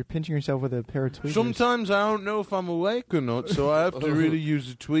tweezers? You're pinching yourself with a pair of tweezers. sometimes I don't know if I'm awake or not, so I have to really use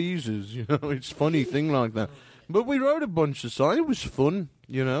the tweezers. You know, it's a funny thing like that. But we wrote a bunch of songs. It was fun.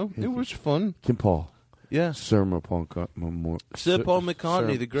 You know, it was fun. Kim Paul. Yeah. Sir Paul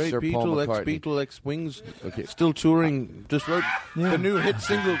McCartney, the great Beatle, ex-Beatle, ex-Wings, still touring. Just wrote the new hit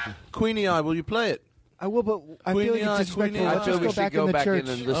single, Queenie Eye. Will you play it? I will, but I feel like it's disrespectful. I Let's feel just we go should back go in the back church. in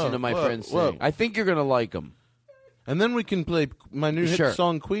and listen to my friends sing. I think you're going to like them. And then we can play my new hit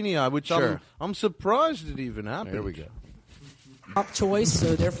song, Queenie Eye, which I'm surprised it even happened. Here we go. Top choice,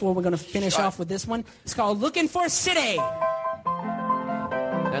 so therefore we're going to finish off with this one. It's called Looking for City.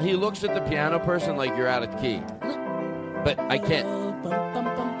 Now he looks at the piano person like you're out of key. But I can't.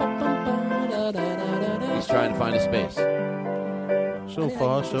 He's trying to find a space. So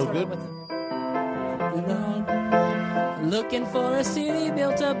far, so good. Looking for a city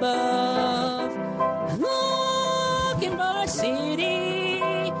built above. Looking for a city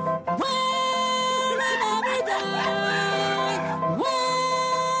where I never die.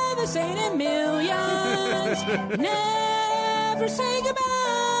 Where the sainted millions never say goodbye.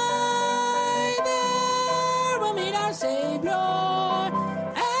 There we'll meet our Savior and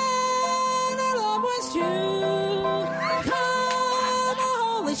our loved ones too. Come,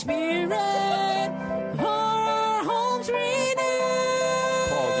 Holy Spirit, our homes renewed.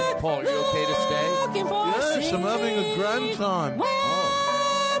 Paul, are you okay to stay? Yes, I'm having a grand time.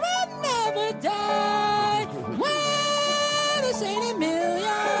 Where we'll never die. Where the sainted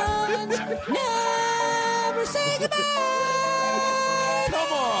millions never say goodbye.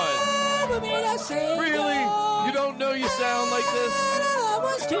 Come on. We'll meet our Savior. Really? You don't know you sound like this?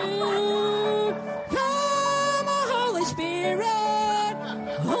 Come, Holy Spirit.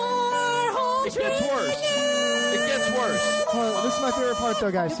 Our homes It gets worse. It gets worse. Oh, this is my favorite part,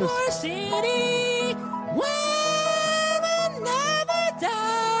 though, guys. So, for a city where we'll never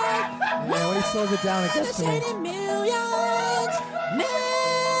die. man, when he slows it down, it gets to me. Sainted millions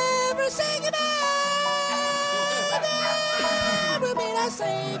never say goodbye. There we'll meet our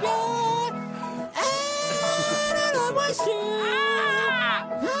Savior and our loved ones too.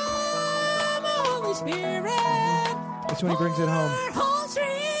 Come, Holy Spirit. That's when he brings it home. Our homes renewed.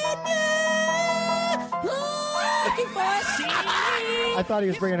 Looking for a city. I thought he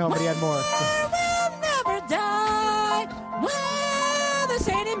was bringing it home, but he had more. We'll never die. Where the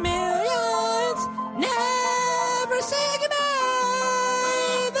sainted millions never say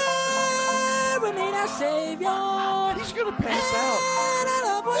goodbye. There we'll meet our Savior. He's going to pass out. And our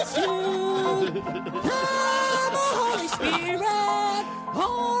loved ones too. Come, Holy Spirit,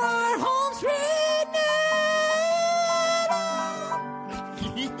 all our homes renewed.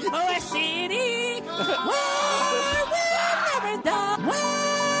 Oh, a city where we'll never die.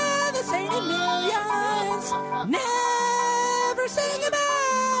 Where the sainted millions never say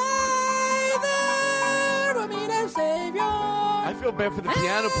goodbye. There we'll meet our Savior. I feel bad for the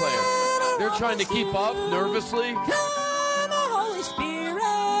piano player. They're trying to keep up nervously. Come, Holy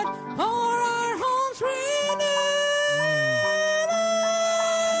Spirit, all our homes renewed.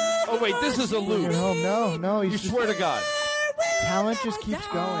 Oh, wait, this is a loop. Bring it home. No. You swear to God. Talent just keeps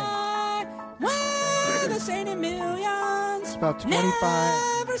going. Where the sainted millions It's about 25.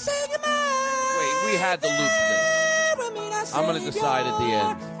 never say goodbye. Wait, we had to loop this. We'll meet our I'm going to decide at the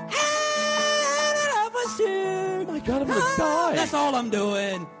end. and our loved ones too. Oh my God, I'm going to die. That's all I'm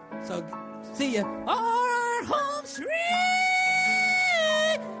doing. So, see ya. Our homes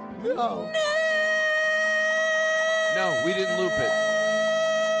No. No, we didn't loop it.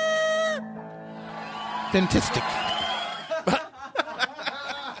 Dentistic.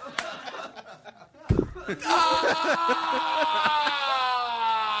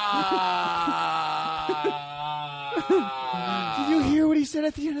 Did you hear what he said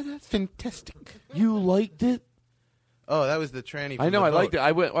at the end of that? Fantastic. You liked it? Oh, that was the tranny. I know, I liked it.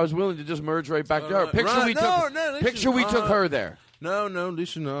 I was willing to just merge right back to her. Picture we took her there. No,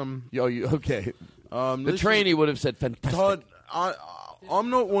 listen, Yo, you okay? The listen, trainee would have said fantastic. Todd, I'm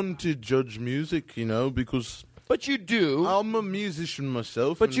not one to judge music, you know, because... But you do. I'm a musician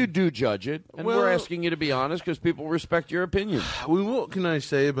myself. But you do judge it. And Well- we're asking you to be honest because people respect your opinion. Well, what can I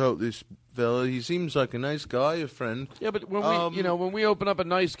say about this fella. He seems like a nice guy, a friend. Yeah, but when we open up a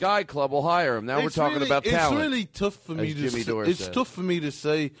nice guy club, we'll hire him. Now we're talking about talent. It's really tough for me to Jimmy Dore It's said. tough for me to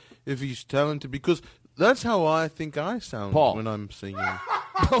say if he's talented because that's how I think I sound when I'm singing.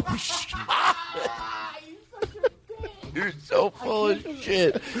 You're so full of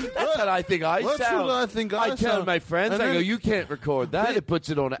shit. That's what I think I That's sound. what I think I tell sound. my friends, And I go, then- you can't record that. It puts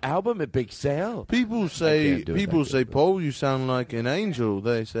it on an album at big sale. People say, Paul, you sound like an angel.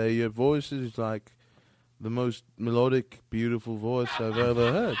 They say your voice is like the most melodic, beautiful voice I've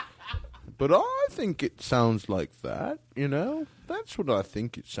ever heard. But I think it sounds like that, you know? That's what I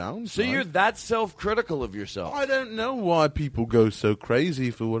think it sounds So like. you're that self-critical of yourself. I don't know why people go so crazy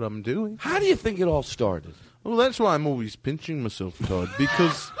for what I'm doing. How do you think it all started? Well, that's why I'm always pinching myself, Todd,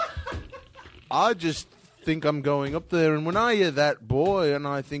 because I just think I'm going up there, and when I hear that boy, and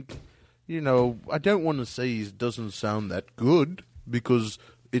I think, you know, I don't want to say he doesn't sound that good, because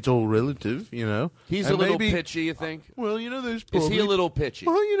it's all relative, you know. He's And a little maybe- pitchy, you think? Well, you know, there's Is probably... he a little pitchy?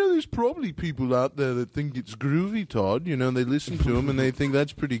 Well, you know, there's probably people out there that think it's groovy, Todd. You know, they listen to him and they think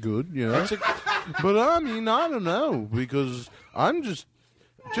that's pretty good, you know. But, I mean, I don't know, because I'm just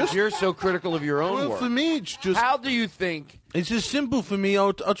you're so critical of your own well, work. for me, it's just... How do you think... It's just simple for me.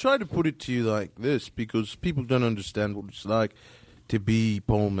 I'll try to put it to you like this, because people don't understand what it's like to be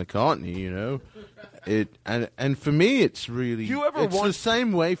Paul McCartney, you know. And for me, it's really... Do you ever it's the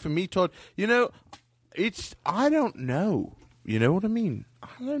same way for me, Todd. You know, I don't know. You know what I mean? I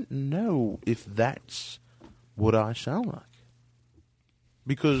don't know if that's what I sound like.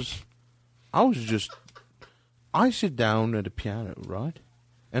 Because I sit down at a piano, right?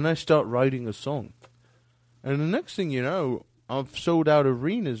 And I start writing a song. And the next thing you know, I've sold out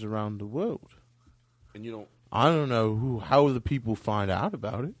arenas around the world. And you don't... I don't know how the people find out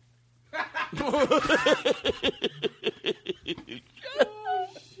about it. I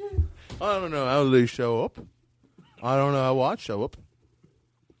don't know how they show up. I don't know how I show up.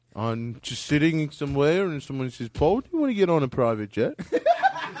 I'm just sitting somewhere and someone says, Paul, do you want to get on a private jet?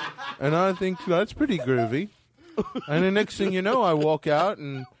 And I think that's pretty groovy. And the next thing you know, I walk out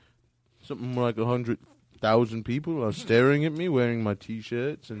and something like 100,000 people are staring at me wearing my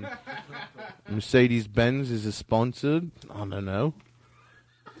T-shirts. And Mercedes-Benz is a sponsor. I don't know.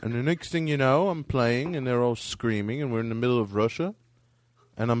 And the next thing you know, I'm playing and they're all screaming and we're in the middle of Russia.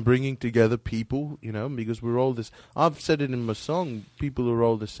 And I'm bringing together people, you know, because we're all this. I've said it in my song, people are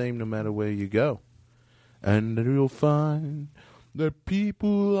all the same no matter where you go. And you'll find that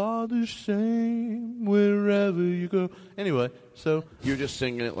people are the same wherever you go. Anyway, so... You're just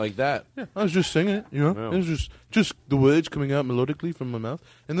singing it like that. Yeah, I was just singing it, you know. Yeah. It was just the words coming out melodically from my mouth.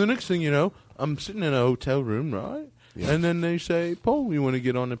 And the next thing you know, I'm sitting in a hotel room, right? Yeah. And then they say, Paul, you want to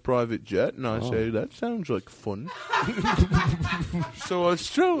get on a private jet? And I say, that sounds like fun. So I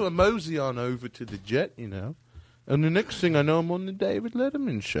throw a mosey on over to the jet, you know. And the next thing I know, I'm on the David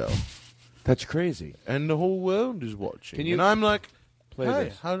Letterman show. That's crazy. And the whole world is watching. Can you and I'm like, play hey,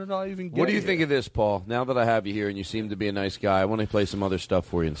 this? how did I even get What do you here? think of this, Paul? Now that I have you here and you seem to be a nice guy, I want to play some other stuff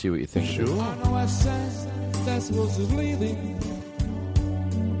for you and see what you think. Sure.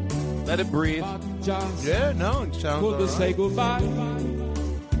 Let it breathe. Yeah, no, it sounds all to say right. goodbye.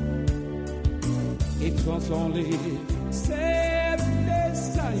 It was only 7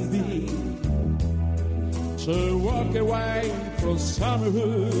 days time to walk away from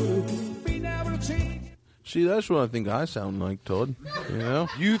summerhood. We never change. See, that's what I think I sound like, Todd. You know?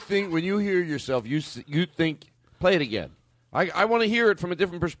 You think, when you hear yourself, you think, play it again. I want to hear it from a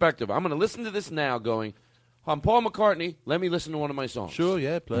different perspective. I'm going to listen to this now going, I'm Paul McCartney. Let me listen to one of my songs. Sure,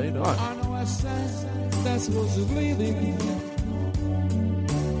 yeah, play it on. I know I said that was bleeding,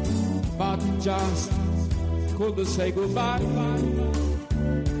 but just couldn't say goodbye.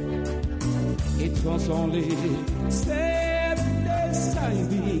 It was only 7 days time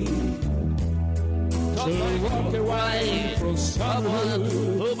to walk away from someone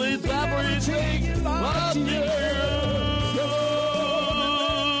who will never change my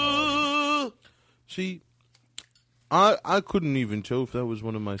See, I couldn't even tell if that was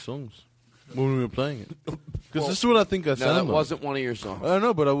one of my songs when we were playing it. Because this is what I think I sound No, that like. wasn't one of your songs. I don't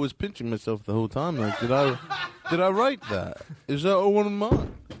know, but I was pinching myself the whole time. Like, did I write that? Is that one of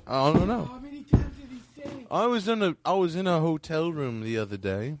mine? I don't know. How many times did he say it? I was in a hotel room the other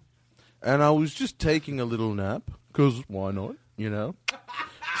day, and I was just taking a little nap. Because why not? You know.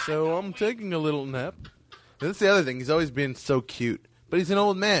 So I'm taking a little nap. That's the other thing. He's always been so cute, but he's an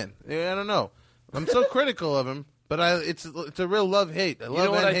old man. Yeah, I don't know. I'm so critical of him, but it's a real love-hate. I love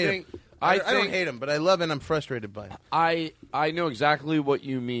know what and I hate think? him. I I don't think- hate him, but I love and I'm frustrated by him. I know exactly what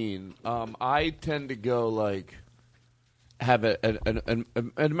you mean. I tend to go like have an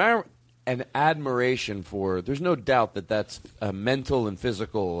an admiration for. There's no doubt that that's mental and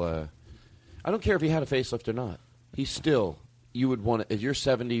physical. I don't care if he had a facelift or not. He's still. You would want to. If you're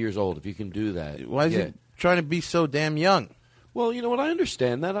 70 years old, if you can do that. Why is he trying to be so damn young? Well, you know what? I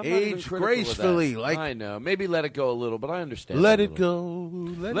understand that. I'm not even Age critical gracefully. of that. Like I know. Maybe let it go a little, but I understand. Let a it little.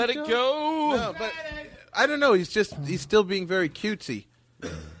 go. Let it go. No, but I don't know. He's still being very cutesy.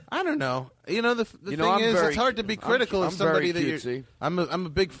 I don't know. You know, the thing is, it's hard to be critical of somebody that you're. I'm a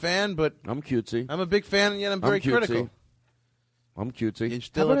big fan, but I'm cutesy. I'm a big fan, and yet I'm very critical. I'm cutesy. You're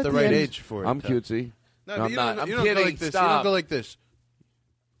still at the right age for it. I'm cutesy. No, I'm you not. Don't, I'm you don't kidding. go like this. Stop. You don't go like this.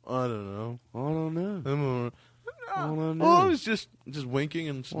 I don't know. I don't know. I was just winking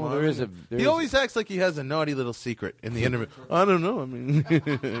and smiling. Well, he always acts like he has a naughty little secret in the interview. I don't know. I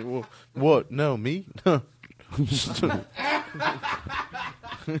mean, well, what? No, me? How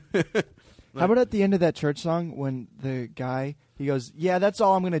about at the end of that church song when the guy, he goes, yeah, that's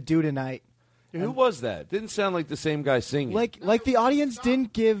all I'm going to do tonight. Who was that? Didn't sound like the same guy singing. Like the audience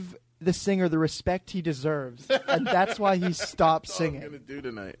didn't give the singer the respect he deserves, and that's why he stopped singing. What am I going to do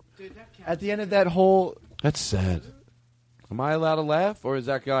tonight? At the end of that whole... That's sad. Am I allowed to laugh, or does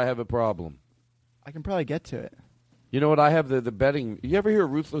that guy have a problem? I can probably get to it. You know what? I have the betting... You ever hear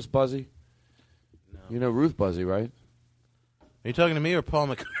Ruthless Buzzy? No. You know Ruth Buzzy, right? Are you talking to me or Paul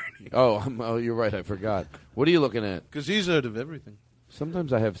McCartney? Oh, you're right. I forgot. What are you looking at? Because he's heard of everything.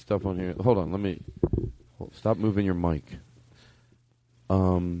 Sometimes I have stuff on here. Hold on. Let me... Stop moving your mic.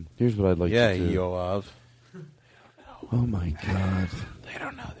 Here's what I'd like to do. Yeah, Yoav. Oh, my God. They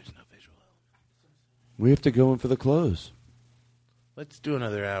don't know. There's no visual. We have to go in for the close. Let's do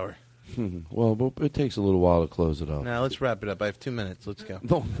another hour. Well, it takes a little while to close it up. Now, let's wrap it up. I have 2 minutes. Let's go.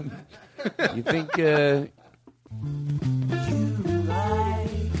 No. You think...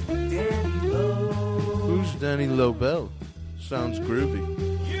 Who's Danny Lobel? Sounds groovy.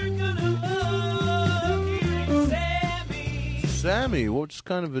 Sammy. What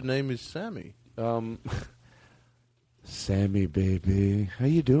kind of a name is Sammy? Sammy, baby. How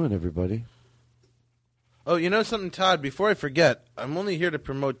you doing, everybody? Oh, you know something, Todd? Before I forget, I'm only here to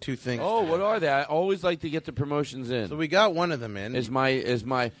promote 2 things. Oh, what are they? I always like to get the promotions in. So we got one of them in.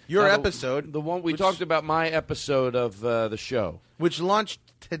 Your episode, the one we talked about, my episode of the show, which launched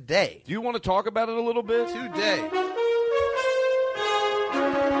today. Do you want to talk about it a little bit? Today,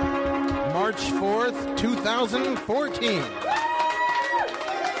 March 4th, 2014.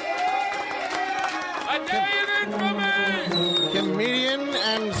 Comedian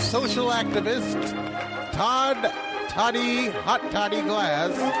and social activist Hot Toddy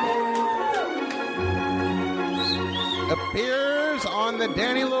Glass appears on the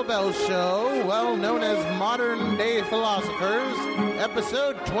Danny Lobel Show, well known as Modern Day Philosophers,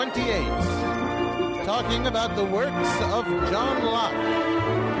 episode 28, talking about the works of John Locke,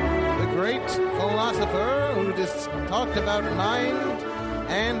 the great philosopher who just talked about mind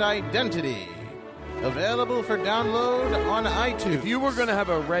and identity. Available for download on iTunes. If you were going to have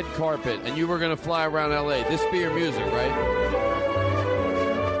a red carpet and you were going to fly around L.A., this be your music, right?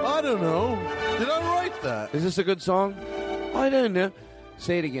 I don't know. Did I write that? Is this a good song? I don't know.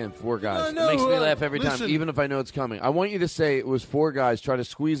 Say it again, 4 guys. No, it makes me laugh every listen. time, even if I know it's coming. I want you to say it was 4 guys trying to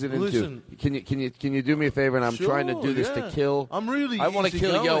squeeze it into. Listen. Can you do me a favor? And I'm trying to do this to kill. I'm really. I want to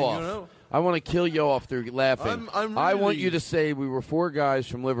kill Yo off. You know? I want to kill Yo off through laughing. I want really- you to say we were 4 guys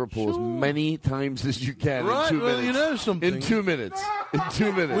from Liverpool as many times as you can Right, in 2 well, minutes. you know something. In 2 minutes. In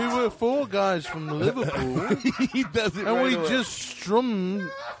 2 minutes. We were 4 guys from Liverpool. He does it and right we away. just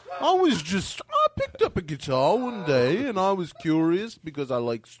strummed. I picked up a guitar one day, and I was curious because I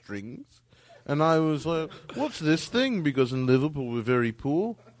like strings. And I was like, what's this thing? Because in Liverpool we're very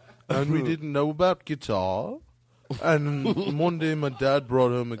poor, and we didn't know about guitar. And one day my dad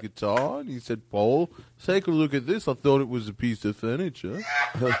brought home a guitar, and he said, Paul, take a look at this. I thought it was a piece of furniture.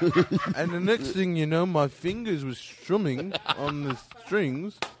 And the next thing you know, my fingers were strumming on the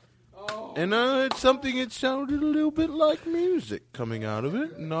strings. And I heard something that sounded a little bit like music coming out of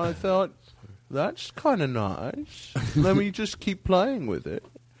it. And I thought, that's kind of nice. Let me just keep playing with it.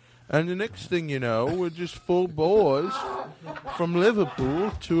 And the next thing you know, we're just 4 boys from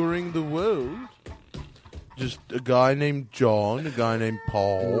Liverpool touring the world. Just a guy named John, a guy named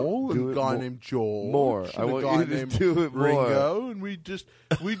Paul, a guy named George, More. and I want a guy you to named do it more. Ringo, and we just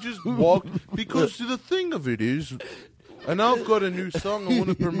walked. Because the thing of it is, and I've got a new song. I want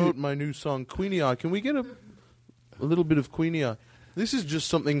to promote my new song, Queenie Eye. Can we get a little bit of Queenie Eye? This is just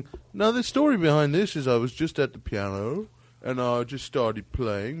something. Now, the story behind this is I was just at the piano, and I just started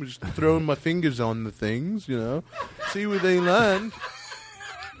playing, just throwing my fingers on the things, see where they land.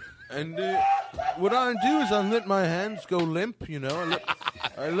 And what I do is I let my hands go limp, I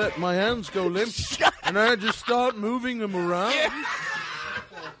I let my hands go limp, and I just start moving them around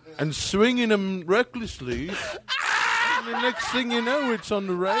and swinging them recklessly. And the next thing you know, it's on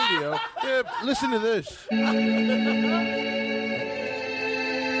the radio. Yeah, listen to this. Oh,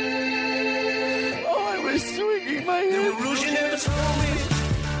 I was swinging my head. The rules you never told me.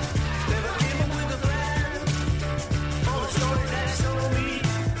 Never came up with a plan. All the stories that you told me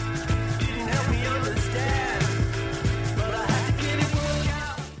didn't help me understand. But I had to get it worked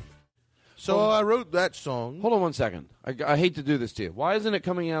out. So I wrote that song. Hold on one second. I hate to do this to you. Why isn't it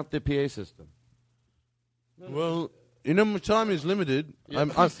coming out the PA system? Well, you know, my time is limited.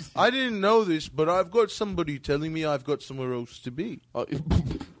 I didn't know this, but I've got somebody telling me I've got somewhere else to be.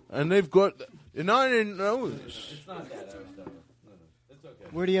 And they've got... And I didn't know this. It's not that, Aristotle. No, it's okay.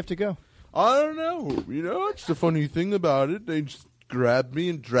 Where do you have to go? I don't know. You know, that's the funny thing about it. They just grabbed me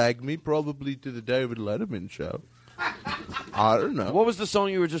and dragged me probably to the David Letterman show. I don't know. What was the song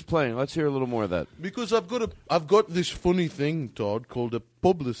you were just playing? Let's hear a little more of that. Because I've got this funny thing, Todd, called a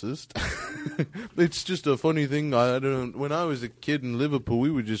publicist. It's just a funny thing. When I was a kid in Liverpool,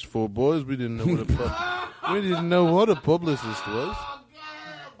 we were just four boys. We didn't know what a publicist was.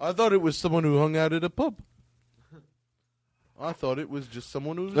 I thought it was someone who hung out at a pub. I thought it was just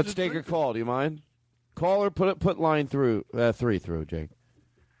someone who was. Let's take a call. Do you mind? Call or put line through 3 through, Jake.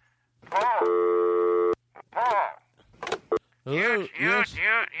 Paul. Hello. Huge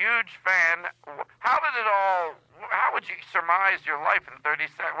fan. How would you surmise your life in 30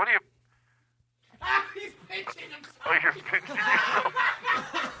 seconds? What do you... He's pinching himself. Oh, you're pinching yourself.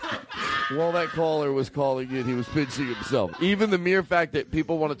 While that caller was calling in, he was pinching himself. Even the mere fact that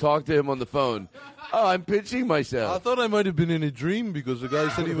people want to talk to him on the phone. Oh, I'm pinching myself. I thought I might have been in a dream because the guy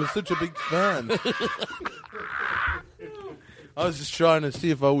said he was such a big fan. I was just trying to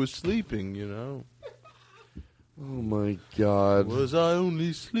see if I was sleeping, you know. Oh, my God. Was I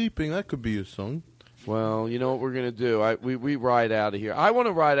only sleeping? That could be a song. Well, you know what we're going to do? We ride out of here. I want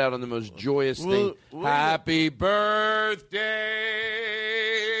to ride out on the most joyous thing. Happy birthday!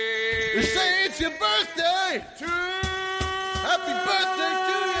 You say it's your birthday! Happy birthday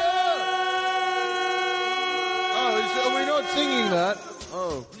to you! Oh, are we not singing that?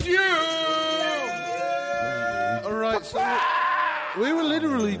 Oh. All right, so we were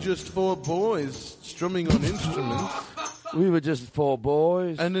literally just four boys strumming on instruments. We were just four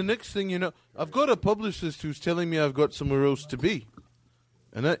boys. And the next thing you know, I've got a publicist who's telling me I've got somewhere else to be.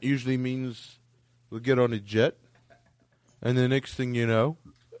 And that usually means we'll get on a jet. And the next thing you know,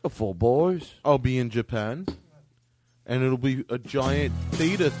 four boys, I'll be in Japan. And it'll be a giant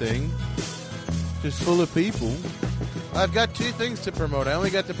theater thing, just full of people. I've got 2 things to promote. I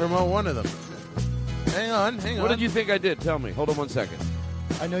only got to promote one of them. Hang on. What did you think I did? Tell me. Hold on one second.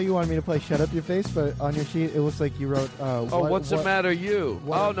 I know you wanted me to play Shut Up Your Face, but on your sheet, it looks like you wrote... what's the matter you?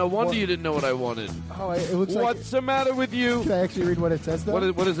 No wonder you didn't know what I wanted. It looks like... What's the matter with you? Can I actually read what it says,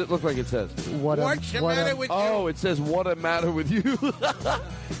 though? What does it look like it says? What's the matter with you? Oh, it says, what a matter with you.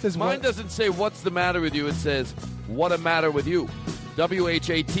 Mine doesn't say, what's the matter with you? It says, what a matter with you.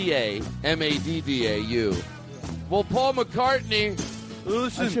 WHATAMADDAU. Well, Paul McCartney...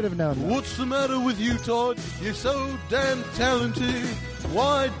 Listen, I should have known that. What's the matter with you, Todd? You're so damn talented.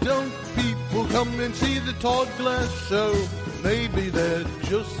 Why don't people come and see the Todd Glass show? Maybe they're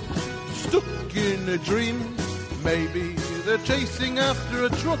just stuck in a dream. Maybe they're chasing after a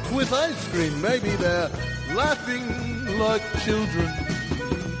truck with ice cream. Maybe they're laughing like children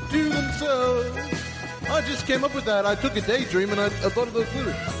to themselves. I just came up with that. I took a daydream and I thought of those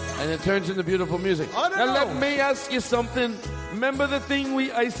lyrics. And it turns into beautiful music. I don't know. Let me ask you something. Remember the thing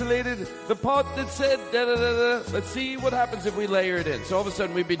we isolated? The part that said da-da-da-da? Let's see what happens if we layer it in. So all of a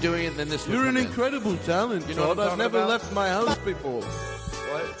sudden we'd be doing it, and then this would You're an come in. incredible talent, You know Todd. what I'm I've never talking left my house before.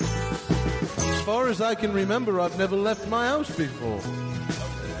 What? As far as I can remember, I've never left my house before.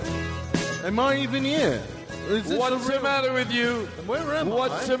 Am I even here? What's the matter with you? Where am I?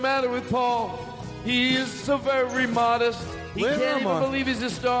 What's the matter with Paul? He is so very modest. He Where can't am even I? believe he's a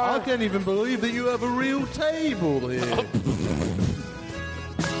star. I can't even believe that you have a real table here.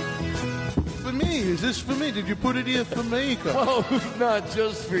 For me? Is this for me? Did you put it here for me? Oh, not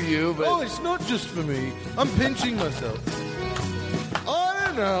just for you, but... Oh, it's not just for me. I'm pinching myself. I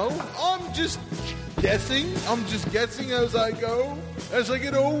don't know. I'm just guessing. I'm just guessing as I go. As I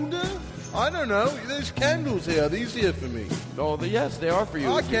get older. I don't know. There's candles here. Are these here for me? Oh, yes, they are for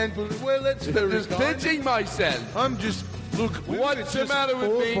you. I can't believe... Well, that's very Just kind. pinching myself. I'm just... Look, what's the matter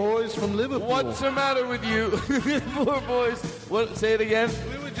with me? Four boys from Liverpool. What's the matter with you? Four boys. What? Say it again.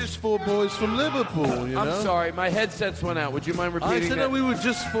 We were just four boys from Liverpool, you know? I'm sorry, my headsets went out. Would you mind I repeating said that? that we were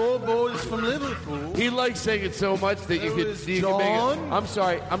just four boys from Liverpool. He likes saying it so much that you could was make it. John. I'm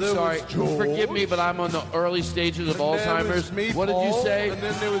sorry. I'm There sorry. was George. Forgive me, but I'm on the early stages of And there was Alzheimer's. me, What did you Paul, say? and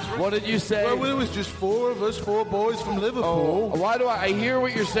then there was Rick. What did you say? Well, it was just four of us, four boys from Liverpool. Oh, why do I hear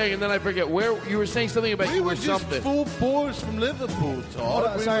what you're saying and then I forget where you were saying something about We you were were just something. four boys from Liverpool,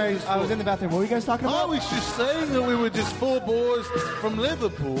 Todd. We were Sorry, just I was four- in the bathroom. What were you guys talking about? I was just saying that we were just four boys from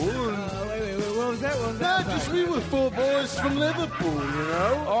Liverpool. Wait, what was that? What was No, that? just we were four boys from Liverpool, you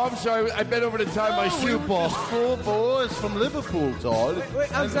know? Oh, I'm sorry. I bent over to tie my we shoe were ball. just four boys from Liverpool, Todd.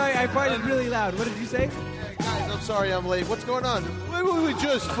 Wait, I'm sorry, I farted really loud. What did you say? Guys, I'm sorry I'm late. What's going on? We were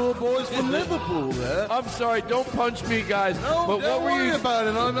just four boys from Liverpool there. I'm sorry. Don't punch me, guys. No, but don't what were worry you about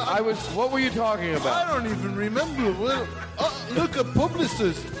it. What were you talking I about? don't even remember. Well, look, a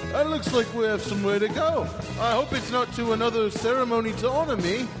publicist. That looks like we have somewhere to go. I hope it's not to another ceremony to honor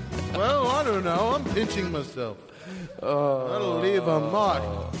me. Well, I don't know. I'm pinching myself. That'll leave a mark.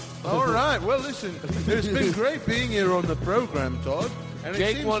 All right. Well, listen, it's been great being here on the program, Todd. And Jake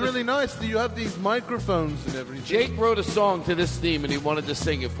it seems wanted- really nice that you have these microphones and everything. Jake wrote a song to this theme and he wanted to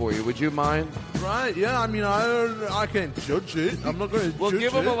sing it for you. Would you mind? Right, yeah, I mean, I can't judge it. I'm not going to We'll judge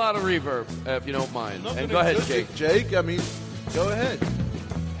give it. him a lot of reverb if you don't mind. I'm not And gonna go ahead, judge Jake. it, Jake, I mean, go ahead.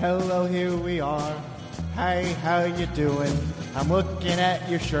 Hello, here we are. Hey, how you doing? I'm looking at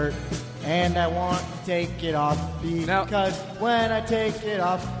your shirt, and I want to take it off because when I take it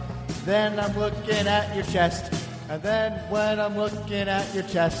off, then I'm looking at your chest, and then when I'm looking at your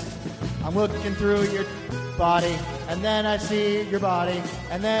chest, I'm looking through your body, and then I see your body,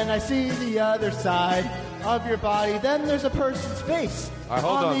 and then I see the other side of your body. Then there's a person's face All right,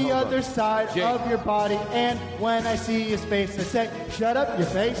 hold on, the hold on. other side Jake. of your body, and when I see his face, I say, "Shut up, your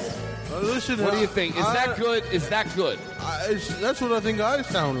face." Listen, What do you think? Is that good? Is that good? That's what I think I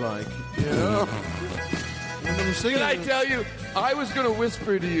sound like, you know? When I'm singing. Can I tell you? I was going to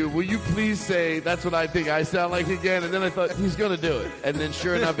whisper to you, will you please say, that's what I think I sound like again? And then I thought, he's going to do it. And then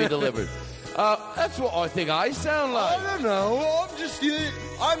sure enough, he delivered. That's what I think I sound like. I don't know.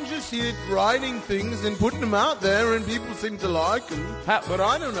 I'm just here writing things and putting them out there, and people seem to like them. But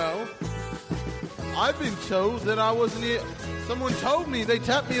I don't know. I've been told that I wasn't here. Someone told me, they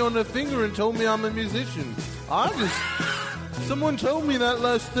tapped me on the finger and told me I'm a musician. Someone told me that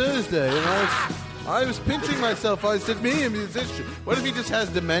last Thursday, and I was pinching myself. I said, me, a musician. What if he just has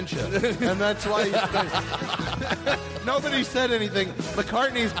dementia? And that's why he's... Nobody said anything.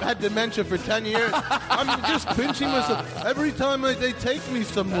 McCartney's had dementia for 10 years. I'm just pinching myself. Every time they take me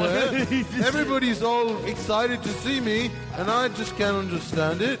somewhere, everybody's all excited to see me, and I just can't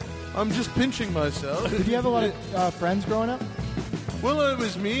understand it. I'm just pinching myself. Did you have a lot of friends growing up? Well, it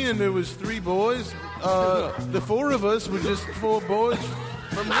was me, and there was three boys. The four of us were just four boys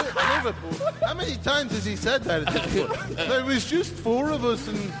from Liverpool. How many times has he said that at this point? There was just four of us,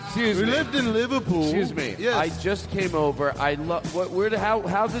 and we lived in Liverpool. Excuse me. Yes. I just came over. I love.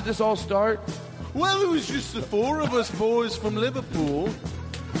 How did this all start? Well, it was just the four of us boys from Liverpool,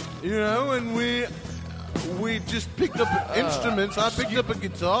 you know, and we just picked up instruments. I picked up a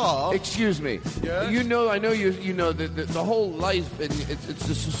guitar. Excuse me. Yes? I know you know the whole life, and it's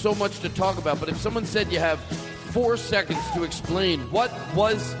just so much to talk about. But if someone said you have 4 seconds to explain what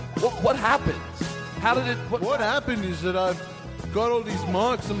happened, how did it? What happened is that I've got all these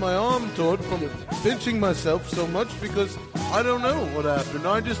marks on my arm, Todd, from pinching myself so much because I don't know what happened.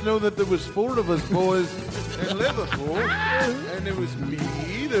 I just know that there was four of us boys in Liverpool, and it was me.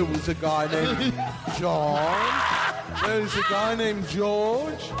 There was a guy named John. There was a guy named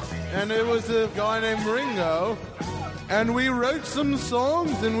George, and there was a guy named Ringo. And we wrote some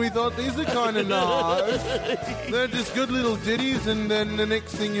songs, and we thought these are kind of nice. They're just good little ditties, and then the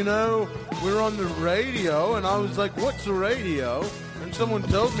next thing you know, we're on the radio, and I was like, what's a radio? And someone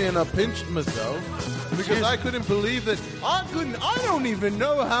told me, and I pinched myself, because I couldn't believe that. I don't even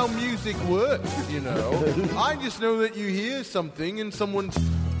know how music works, you know. I just know that you hear something, and someone's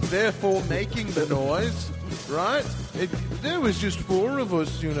therefore making the noise, right? There was just four of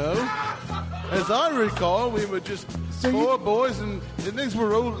us, you know. As I recall, we were just four boys, and this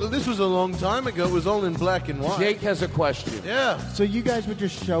was a long time ago. It was all in black and white. Jake has a question. Yeah. So you guys would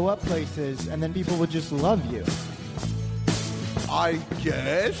just show up places, and then people would just love you. I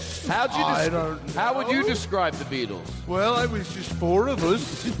guess. How would you describe the Beatles? Well, it was just four of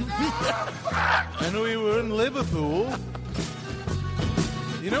us, and we were in Liverpool.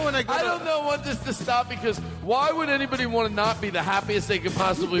 You know when I go I don't know want this to stop because why would anybody want to not be the happiest they could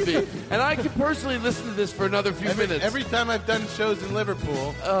possibly be? And I could personally listen to this for another few minutes. Every time I've done shows in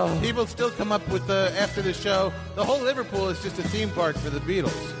Liverpool, people still come up with after the show, the whole Liverpool is just a theme park for the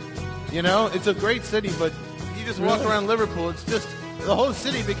Beatles. You know, it's a great city, but you just walk around Liverpool, it's just, the whole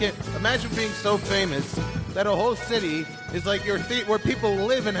city became, imagine being so famous that a whole city is like your where people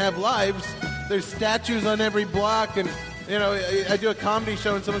live and have lives. There's statues on every block, and, you know, I do a comedy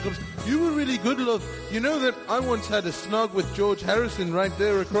show and someone goes, "You were really good, love. You know that I once had a snog with George Harrison right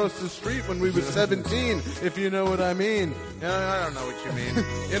there across the street when we were 17, if you know what I mean." You know, I don't know what you mean.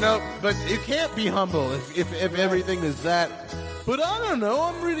 You know, but you can't be humble if everything is that. But I don't know.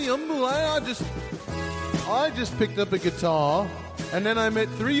 I'm really humble. I just picked up a guitar, and then I met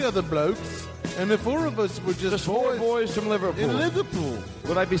 3 other blokes, and the 4 of us were just 4 boys from Liverpool. In Liverpool.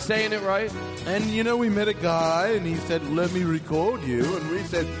 Would I be saying it right? And, you know, we met a guy, and he said, "Let me record you." And we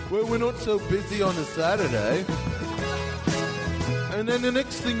said, "Well, we're not so busy on a Saturday." And then the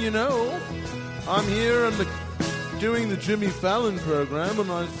next thing you know, I'm here, I'm doing the Jimmy Fallon program,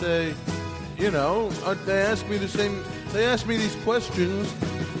 and I say, you know, they ask me these questions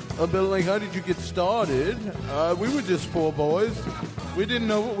about, like, how did you get started? We were just 4 boys. We didn't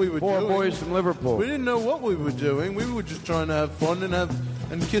know what we were doing. 4 boys from Liverpool. We didn't know what we were doing. We were just trying to have fun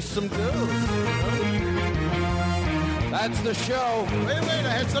and kiss some girls. That's the show. Wait, I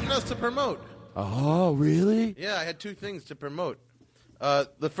had something else to promote. Oh, really? Yeah, I had 2 things to promote.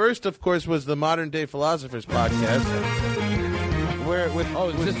 The first, of course, was the Modern Day Philosophers podcast.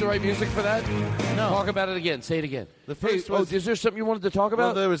 Is this the right music for that? No. Talk about it again. Say it again. The first was, is there something you wanted to talk about?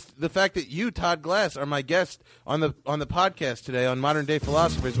 Well, there was the fact that you, Todd Glass, are my guest on the podcast today on Modern Day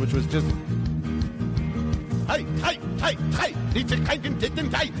Philosophers, which was just... Hey, diese keinen Titten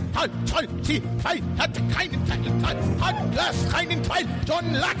Teil, toll, sie frei, hatte keinen Teil, hat das keinen Teil,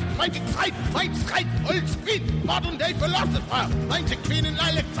 John Locke, meine Zeit, mein Streit, Oldspeed, Modern Day Philosopher, meine Queen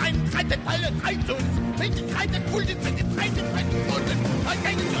alle sein, Treite, Teile, Treituns, welche Treite, Kulten, welche Treite, Kulten, I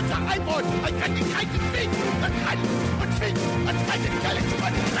can get unter Einbord, I kann die Treite fliegen, man kann und fliegt, man Treite, Kelle,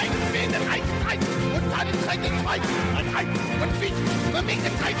 man Treite, Fliegen, Treite, und dann Treite, Treite, man Treite, und fliegt, man mich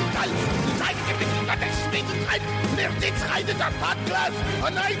die Treite, Teil, die Treite, gewinnen, Gott, es fliegt, Mir sitzt rein in der Podcast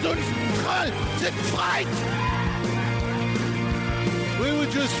und iTunes Troll sind frei. We were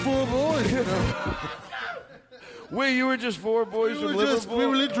just 4 boys, you know. Wait, you were just 4 boys from Liverpool? We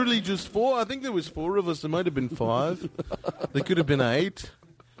were literally just 4. I think there was 4 of us. There might have been 5. There could have been 8.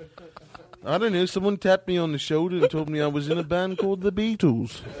 I don't know. Someone tapped me on the shoulder and told me I was in a band called the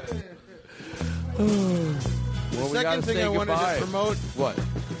Beatles. The second thing I wanted to promote... What?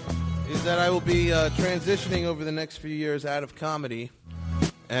 Is that I will be transitioning over the next few years out of comedy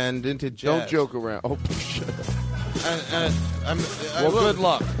and into jazz. Don't joke around. Oh, shit. Well, good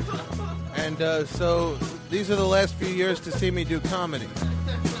luck. And so these are the last few years to see me do comedy.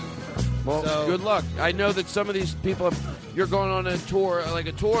 Well, good luck. I know that some of these people, you're going on a tour,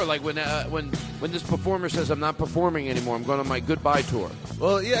 like when this performer says, "I'm not performing anymore, I'm going on my goodbye tour."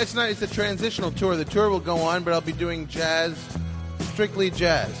 Well, yeah, it's a transitional tour. The tour will go on, but I'll be doing jazz, strictly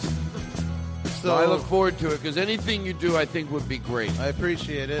jazz. So I look forward to it, because anything you do, I think, would be great. I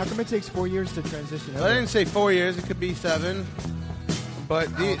appreciate it. How come it takes 4 years to transition? I didn't say 4 years. It could be 7. But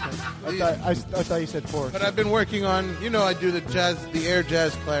I thought you said 4. But I've been working on, you know, I do the air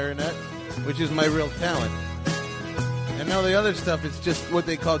jazz clarinet, which is my real talent. And all the other stuff is just what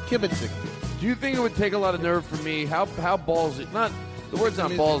they call kibitzing. Do you think it would take a lot of nerve for me? How ballsy? Not the word's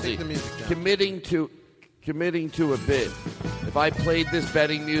not ballsy. Committing to a bid. If I played this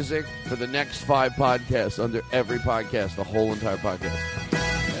betting music for the next 5 podcasts, under every podcast, the whole entire podcast.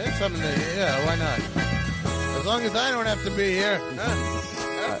 That's something that, why not? As long as I don't have to be here.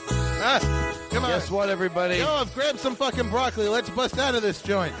 Come on. Guess what, everybody? Yo, grab some fucking broccoli. Let's bust out of this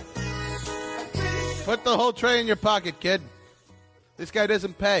joint. Put the whole tray in your pocket, kid. This guy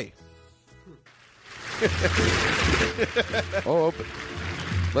doesn't pay. Open.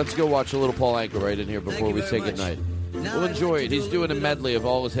 Let's go watch a little Paul Anka right in here before we say goodnight. We'll enjoy it. He's doing a medley of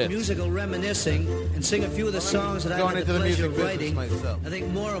all his hits. Musical reminiscing and sing a few of the songs that I've had the pleasure of writing. I think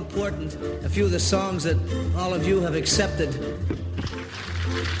more important, a few of the songs that all of you have accepted.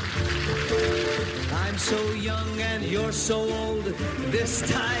 I'm so young and you're so old. This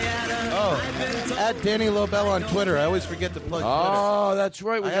Diana. At Danny Lobel on Twitter. I always forget to plug Twitter. Oh, that's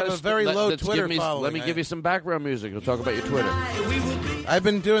right. I have a very low Twitter following. Let me give you some background music. We'll talk about your Twitter. I've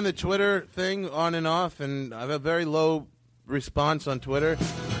been doing the Twitter thing on and off, and I have a very low response on Twitter.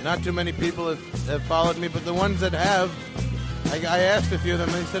 Not too many people have followed me, but the ones that have, I asked a few of them,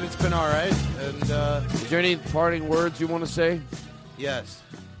 and they said it's been all right. And is there any parting words you want to say? Yes.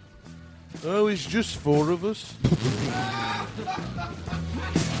 Oh, it's just 4 of us.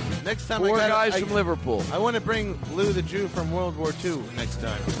 Next time, Four guys from Liverpool. I want to bring Lou the Jew from World War II next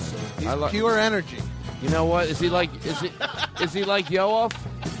time. He's I like- pure energy. You know what? Is he like Yoaff?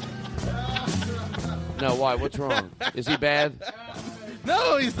 No, why? What's wrong? Is he bad?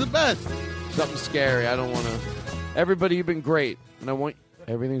 No, he's the best. Something scary. I don't want to. Everybody, you've been great, and I want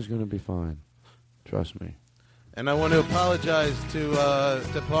everything's going to be fine. Trust me. And I want to apologize to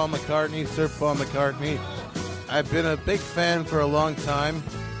Paul McCartney, Sir Paul McCartney. I've been a big fan for a long time.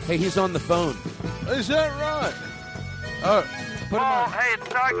 Hey, he's on the phone. Is that right? Oh, put him Paul, on. hey, it's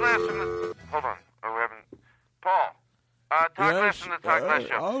Todd Glass from the... Hold on. Are we having... Paul. Todd Glass from the Todd Glass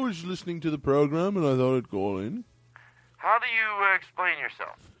Show. I was listening to the program and I thought I'd call in. How do you explain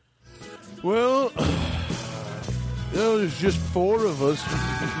yourself? Well, there's just 4 of us.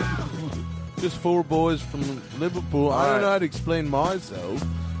 Just 4 boys from Liverpool. I don't know how to explain myself,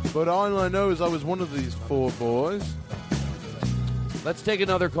 but all I know is I was one of these 4 boys. Let's take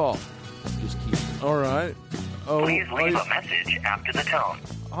another call. Just keep. All right. Oh, Please leave a message after the tone.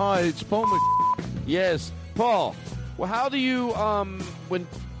 Hi, it's Paul Yes, Paul. Well, how do you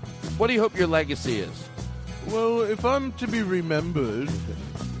what do you hope your legacy is? Well, if I'm to be remembered,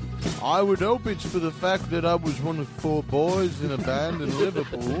 I would hope it's for the fact that I was one of 4 boys in a band in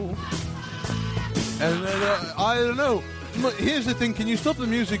Liverpool. And I don't know. Here's the thing. Can you stop the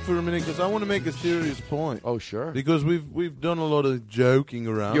music for a minute? Because I want to make a serious point. Oh, sure. Because we've done a lot of joking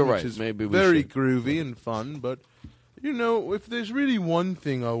around. You're which right. Is Maybe we very should. groovy and fun. But, you know, if there's really one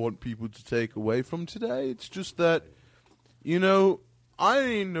thing I want people to take away from today, it's just that, you know, I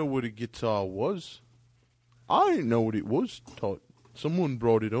didn't know what a guitar was. I didn't know what it was, Todd. Someone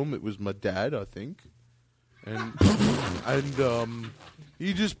brought it home. It was my dad, I think. And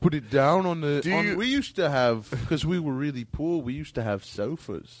he just put it down on the... we used to have... Because we were really poor, we used to have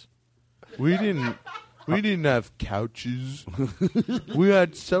sofas. We didn't have couches. We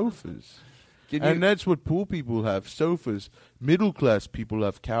had sofas. And that's what poor people have, sofas. Middle-class people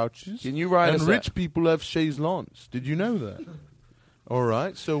have couches. Can you write And us rich that? people have chaise longues. Did you know that? All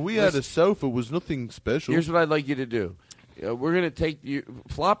right, so we had a sofa. It was nothing special. Here's what I'd like you to do. We're going to take you...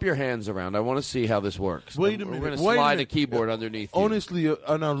 Flop your hands around. I want to see how this works. Wait a minute. We're going to wait slide a minute. keyboard underneath you. Honestly,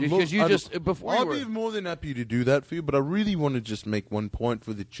 and I Because you just... Before I'll you were... be more than happy to do that for you, but I really want to just make one point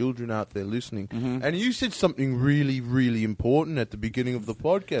for the children out there listening. Mm-hmm. And you said something really, really important at the beginning of the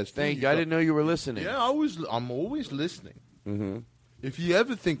podcast. Thank you. I didn't know you were listening. Yeah, I'm always listening. Mm-hmm. If you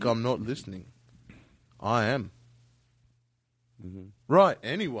ever think I'm not listening, I am. Mm-hmm. Right,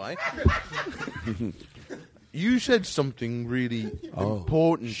 anyway. You said something really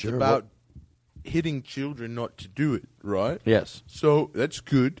important about hitting children not to do it, right? Yes. So that's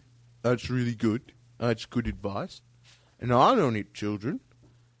good. That's really good. That's good advice. And I don't hit children.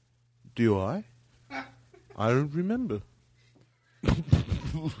 Do I? I don't remember.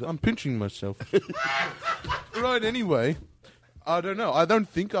 I'm pinching myself. Right, anyway. I don't know. I don't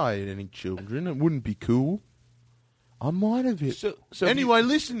think I hit any children. It wouldn't be cool. I might have hit. So anyway,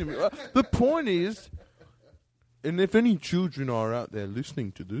 listen to me. The point is, and if any children are out there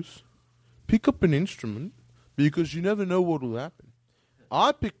listening to this, pick up an instrument because you never know what will happen.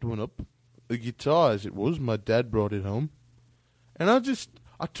 I picked one up, a guitar as it was. My dad brought it home. And I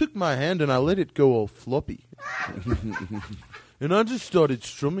took my hand and I let it go all floppy. And I just started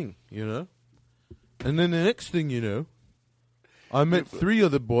strumming, you know. And then the next thing you know, I met 3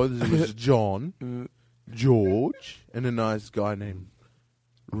 other boys. It was John, George, and a nice guy named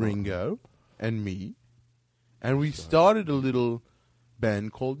Ringo, and me. And we started a little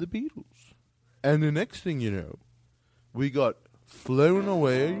band called the Beatles. And the next thing you know, we got flown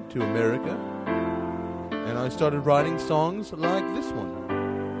away to America. And I started writing songs like this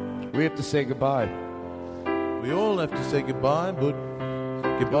one. We have to say goodbye. We all have to say goodbye, but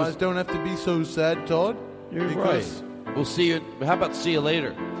goodbyes don't have to be so sad, Todd. You're because right. We'll see you. How about see you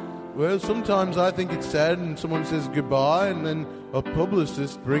later? Well, sometimes I think it's sad and someone says goodbye and then a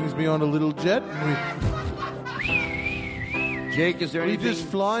publicist brings me on a little jet and Jake, is there we anything... just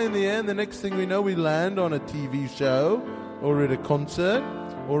fly in the air and the next thing we know we land on a TV show or at a concert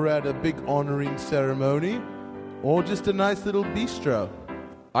or at a big honoring ceremony or just a nice little bistro.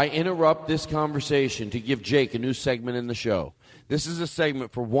 I interrupt this conversation to give Jake a new segment in the show. This is a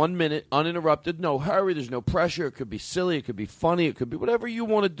segment for 1 minute, uninterrupted, no hurry, there's no pressure. It could be silly, it could be funny, it could be whatever you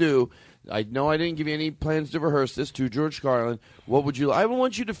want to do. I know I didn't give you any plans to rehearse this to George Carlin. What would you... I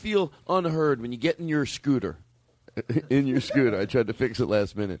want you to feel unheard when you get in your scooter. In your scooter. I tried to fix it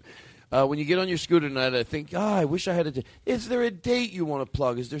last minute. When you get on your scooter tonight, I think, I wish I had a date. Is there a date you want to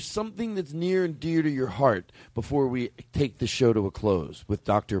plug? Is there something that's near and dear to your heart before we take the show to a close with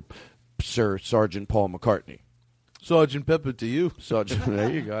Dr. Sir Sergeant Paul McCartney? Sergeant Pepper to you. Sergeant, there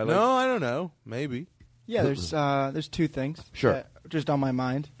you go. No, I don't know. Maybe. Yeah, there's two things. Sure. That are just on my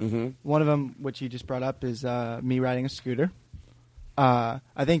mind. Mm-hmm. One of them, which you just brought up, is me riding a scooter. I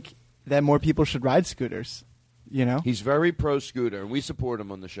think that more people should ride scooters. You know, he's very pro scooter, and we support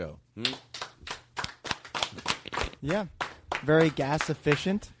him on the show. Yeah, very gas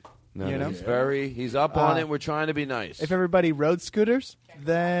efficient. No, you know, he's up on it. We're trying to be nice. If everybody rode scooters,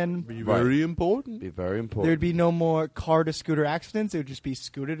 then very important. Be very important. There'd be no more car to scooter accidents. It would just be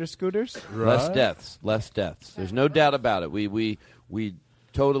scooter to scooters. Right. Less deaths. There's no doubt about it. We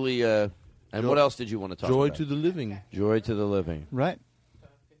totally. And what else did you want to talk Joy about? to the living. Joy to the living. Right.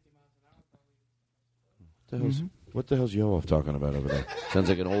 What the hell's Yoav talking about over there? Sounds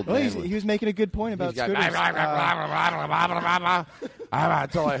like an old man. He was making a good point about scooters. That's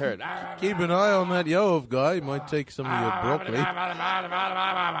all I heard. Keep an eye on that Yoav guy. He might take some of your broccoli.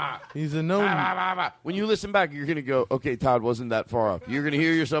 He's a known. When you listen back, you're going to go, okay, Todd wasn't that far off. You're going to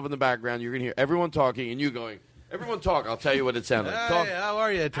hear yourself in the background. You're going to hear everyone talking, and you going, everyone talk. I'll tell you what it sounded like. Talk. Hey, how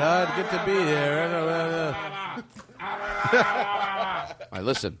are you, Todd? Good to be here. All right,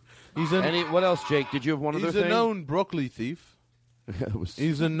 listen. What else, Jake? Did you have one other thing? He's a known broccoli thief.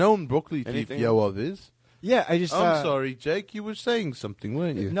 He's a known broccoli thief, Yoav is. Yeah, I'm sorry, Jake. You were saying something,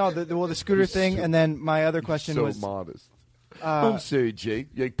 weren't you? No, the scooter thing, and then my other question was... so modest. I'm sorry, Jake.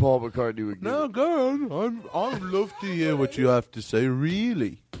 Like Paul McCartney would No, go on. I'd love to hear what you have to say,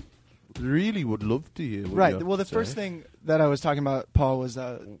 really. Really would love to hear what you have Well, the to first say. thing that I was talking about, Paul, was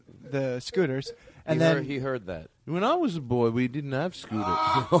the scooters. And he heard that. When I was a boy, we didn't have scooters.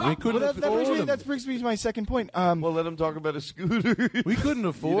 We couldn't afford them. That brings me to my second point. Well, let him talk about a scooter. We couldn't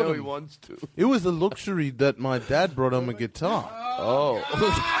afford them. He wants to. It was a luxury that my dad brought home a guitar. Oh.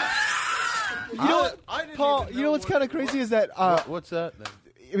 Paul, you know what's kind of crazy is that... what's that?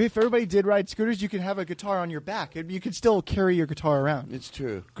 If everybody did ride scooters, you could have a guitar on your back. You could still carry your guitar around. It's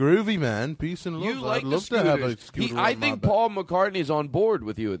true. Groovy, man. Peace and love. You like I'd love the to have a scooters. scooter I on my think back. Paul McCartney's on board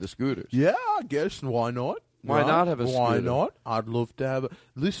with you at the scooters. Yeah, I guess. Why not? Why not have a scooter? Why not? I'd love to have a...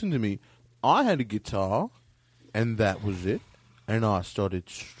 Listen to me. I had a guitar, and that was it. And I started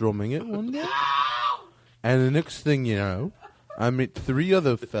strumming it one day. And the next thing you know, I met 3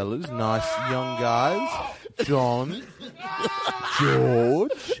 other fellas, nice young guys. John,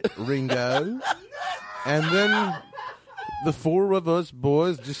 George, Ringo. And then the 4 of us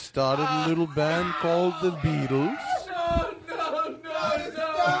boys just started a little band called the Beatles. No.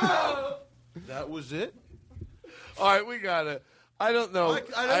 That was it. All right, we got it. I don't know.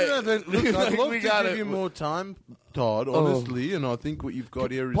 I don't know. Look, I'd love to give you more time, Todd, honestly, and I think what you've got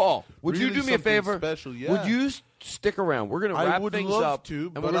here is Paul, would really you do me a something favor? Special. Yeah. Would you stick around? We're going to wrap things up. I would love to,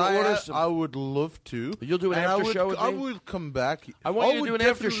 and but we're gonna order some. I would love to. You'll do an after show with me? I would come back. I want you to do an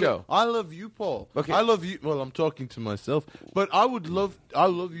after show. I love you, Paul. Okay. I love you. Well, I'm talking to myself, but I love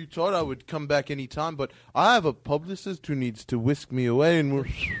you, Todd. I would come back anytime, but I have a publicist who needs to whisk me away, and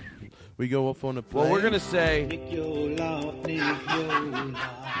we go off on a plane. Well, we're going to say... Nick your love, Nick your love.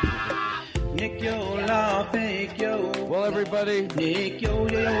 Nick your love, Nick your... Well, everybody... Nick yo,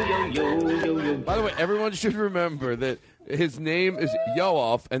 yo, yo, yo, yo. By the way, everyone should remember that his name is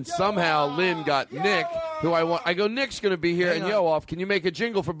Yoav, and somehow Lynn got Nick, who I want. I go, Nick's going to be here, and Yoav, can you make a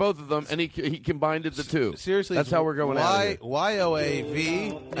jingle for both of them? And he combined the two. Seriously, that's how we're going out of here.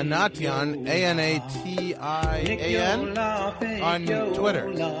 YOAV Anatian ANATIAN on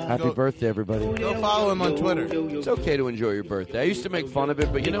Twitter. Happy birthday, everybody. Go follow him on Twitter. It's okay to enjoy your birthday. I used to make fun of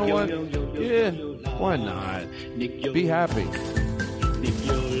it, but you know what? Yeah, why not? Be happy.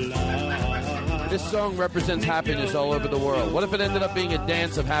 This song represents happiness all over the world. What if it ended up being a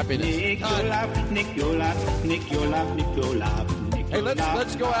dance of happiness? Nick your love, Nick your love, Nick your love, Nick your love. Hey,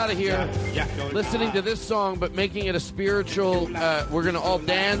 let's go out of here listening to this song, but making it a spiritual. We're gonna all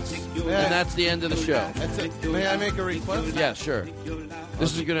dance, and that's the end of the show. That's it. May I make a request? Yeah, sure.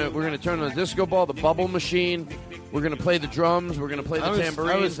 We're gonna turn on the disco ball, the bubble machine. We're gonna play the drums. We're gonna play the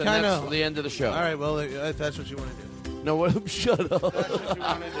tambourines, and that's the end of the show. All right. Well, if that's what you want to do. No, what? Shut up.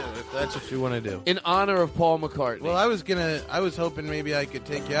 That's what you want to do. In honor of Paul McCartney. Well, I was hoping maybe I could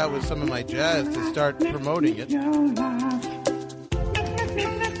take you out with some of my jazz to start promoting it.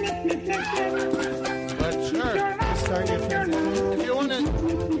 But sure. Start your transition. If you want to...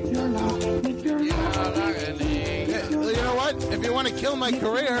 You know what? If you want to kill my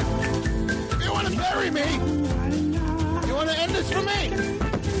career, if you want to bury me, if you want to end this for me.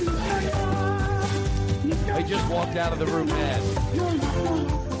 I just walked out of the room mad.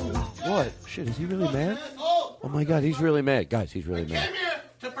 What? Shit, is he really mad? Oh my God, he's really mad. Guys, he's really I mad. came here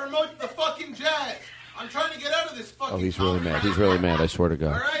to promote the fucking jazz. I'm trying to get out of this fucking. Oh, he's really mad. He's really mad. I swear to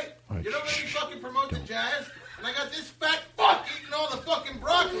God. All right? You don't let me fucking promote the jazz, and I got this fat fuck eating all the fucking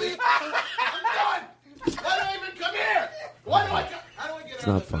broccoli. I'm done. Why do I even come here? Why do I come? How do I get It's out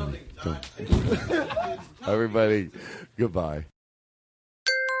not of the funny. Everybody, goodbye.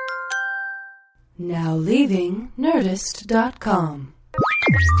 Now leaving Nerdist.com.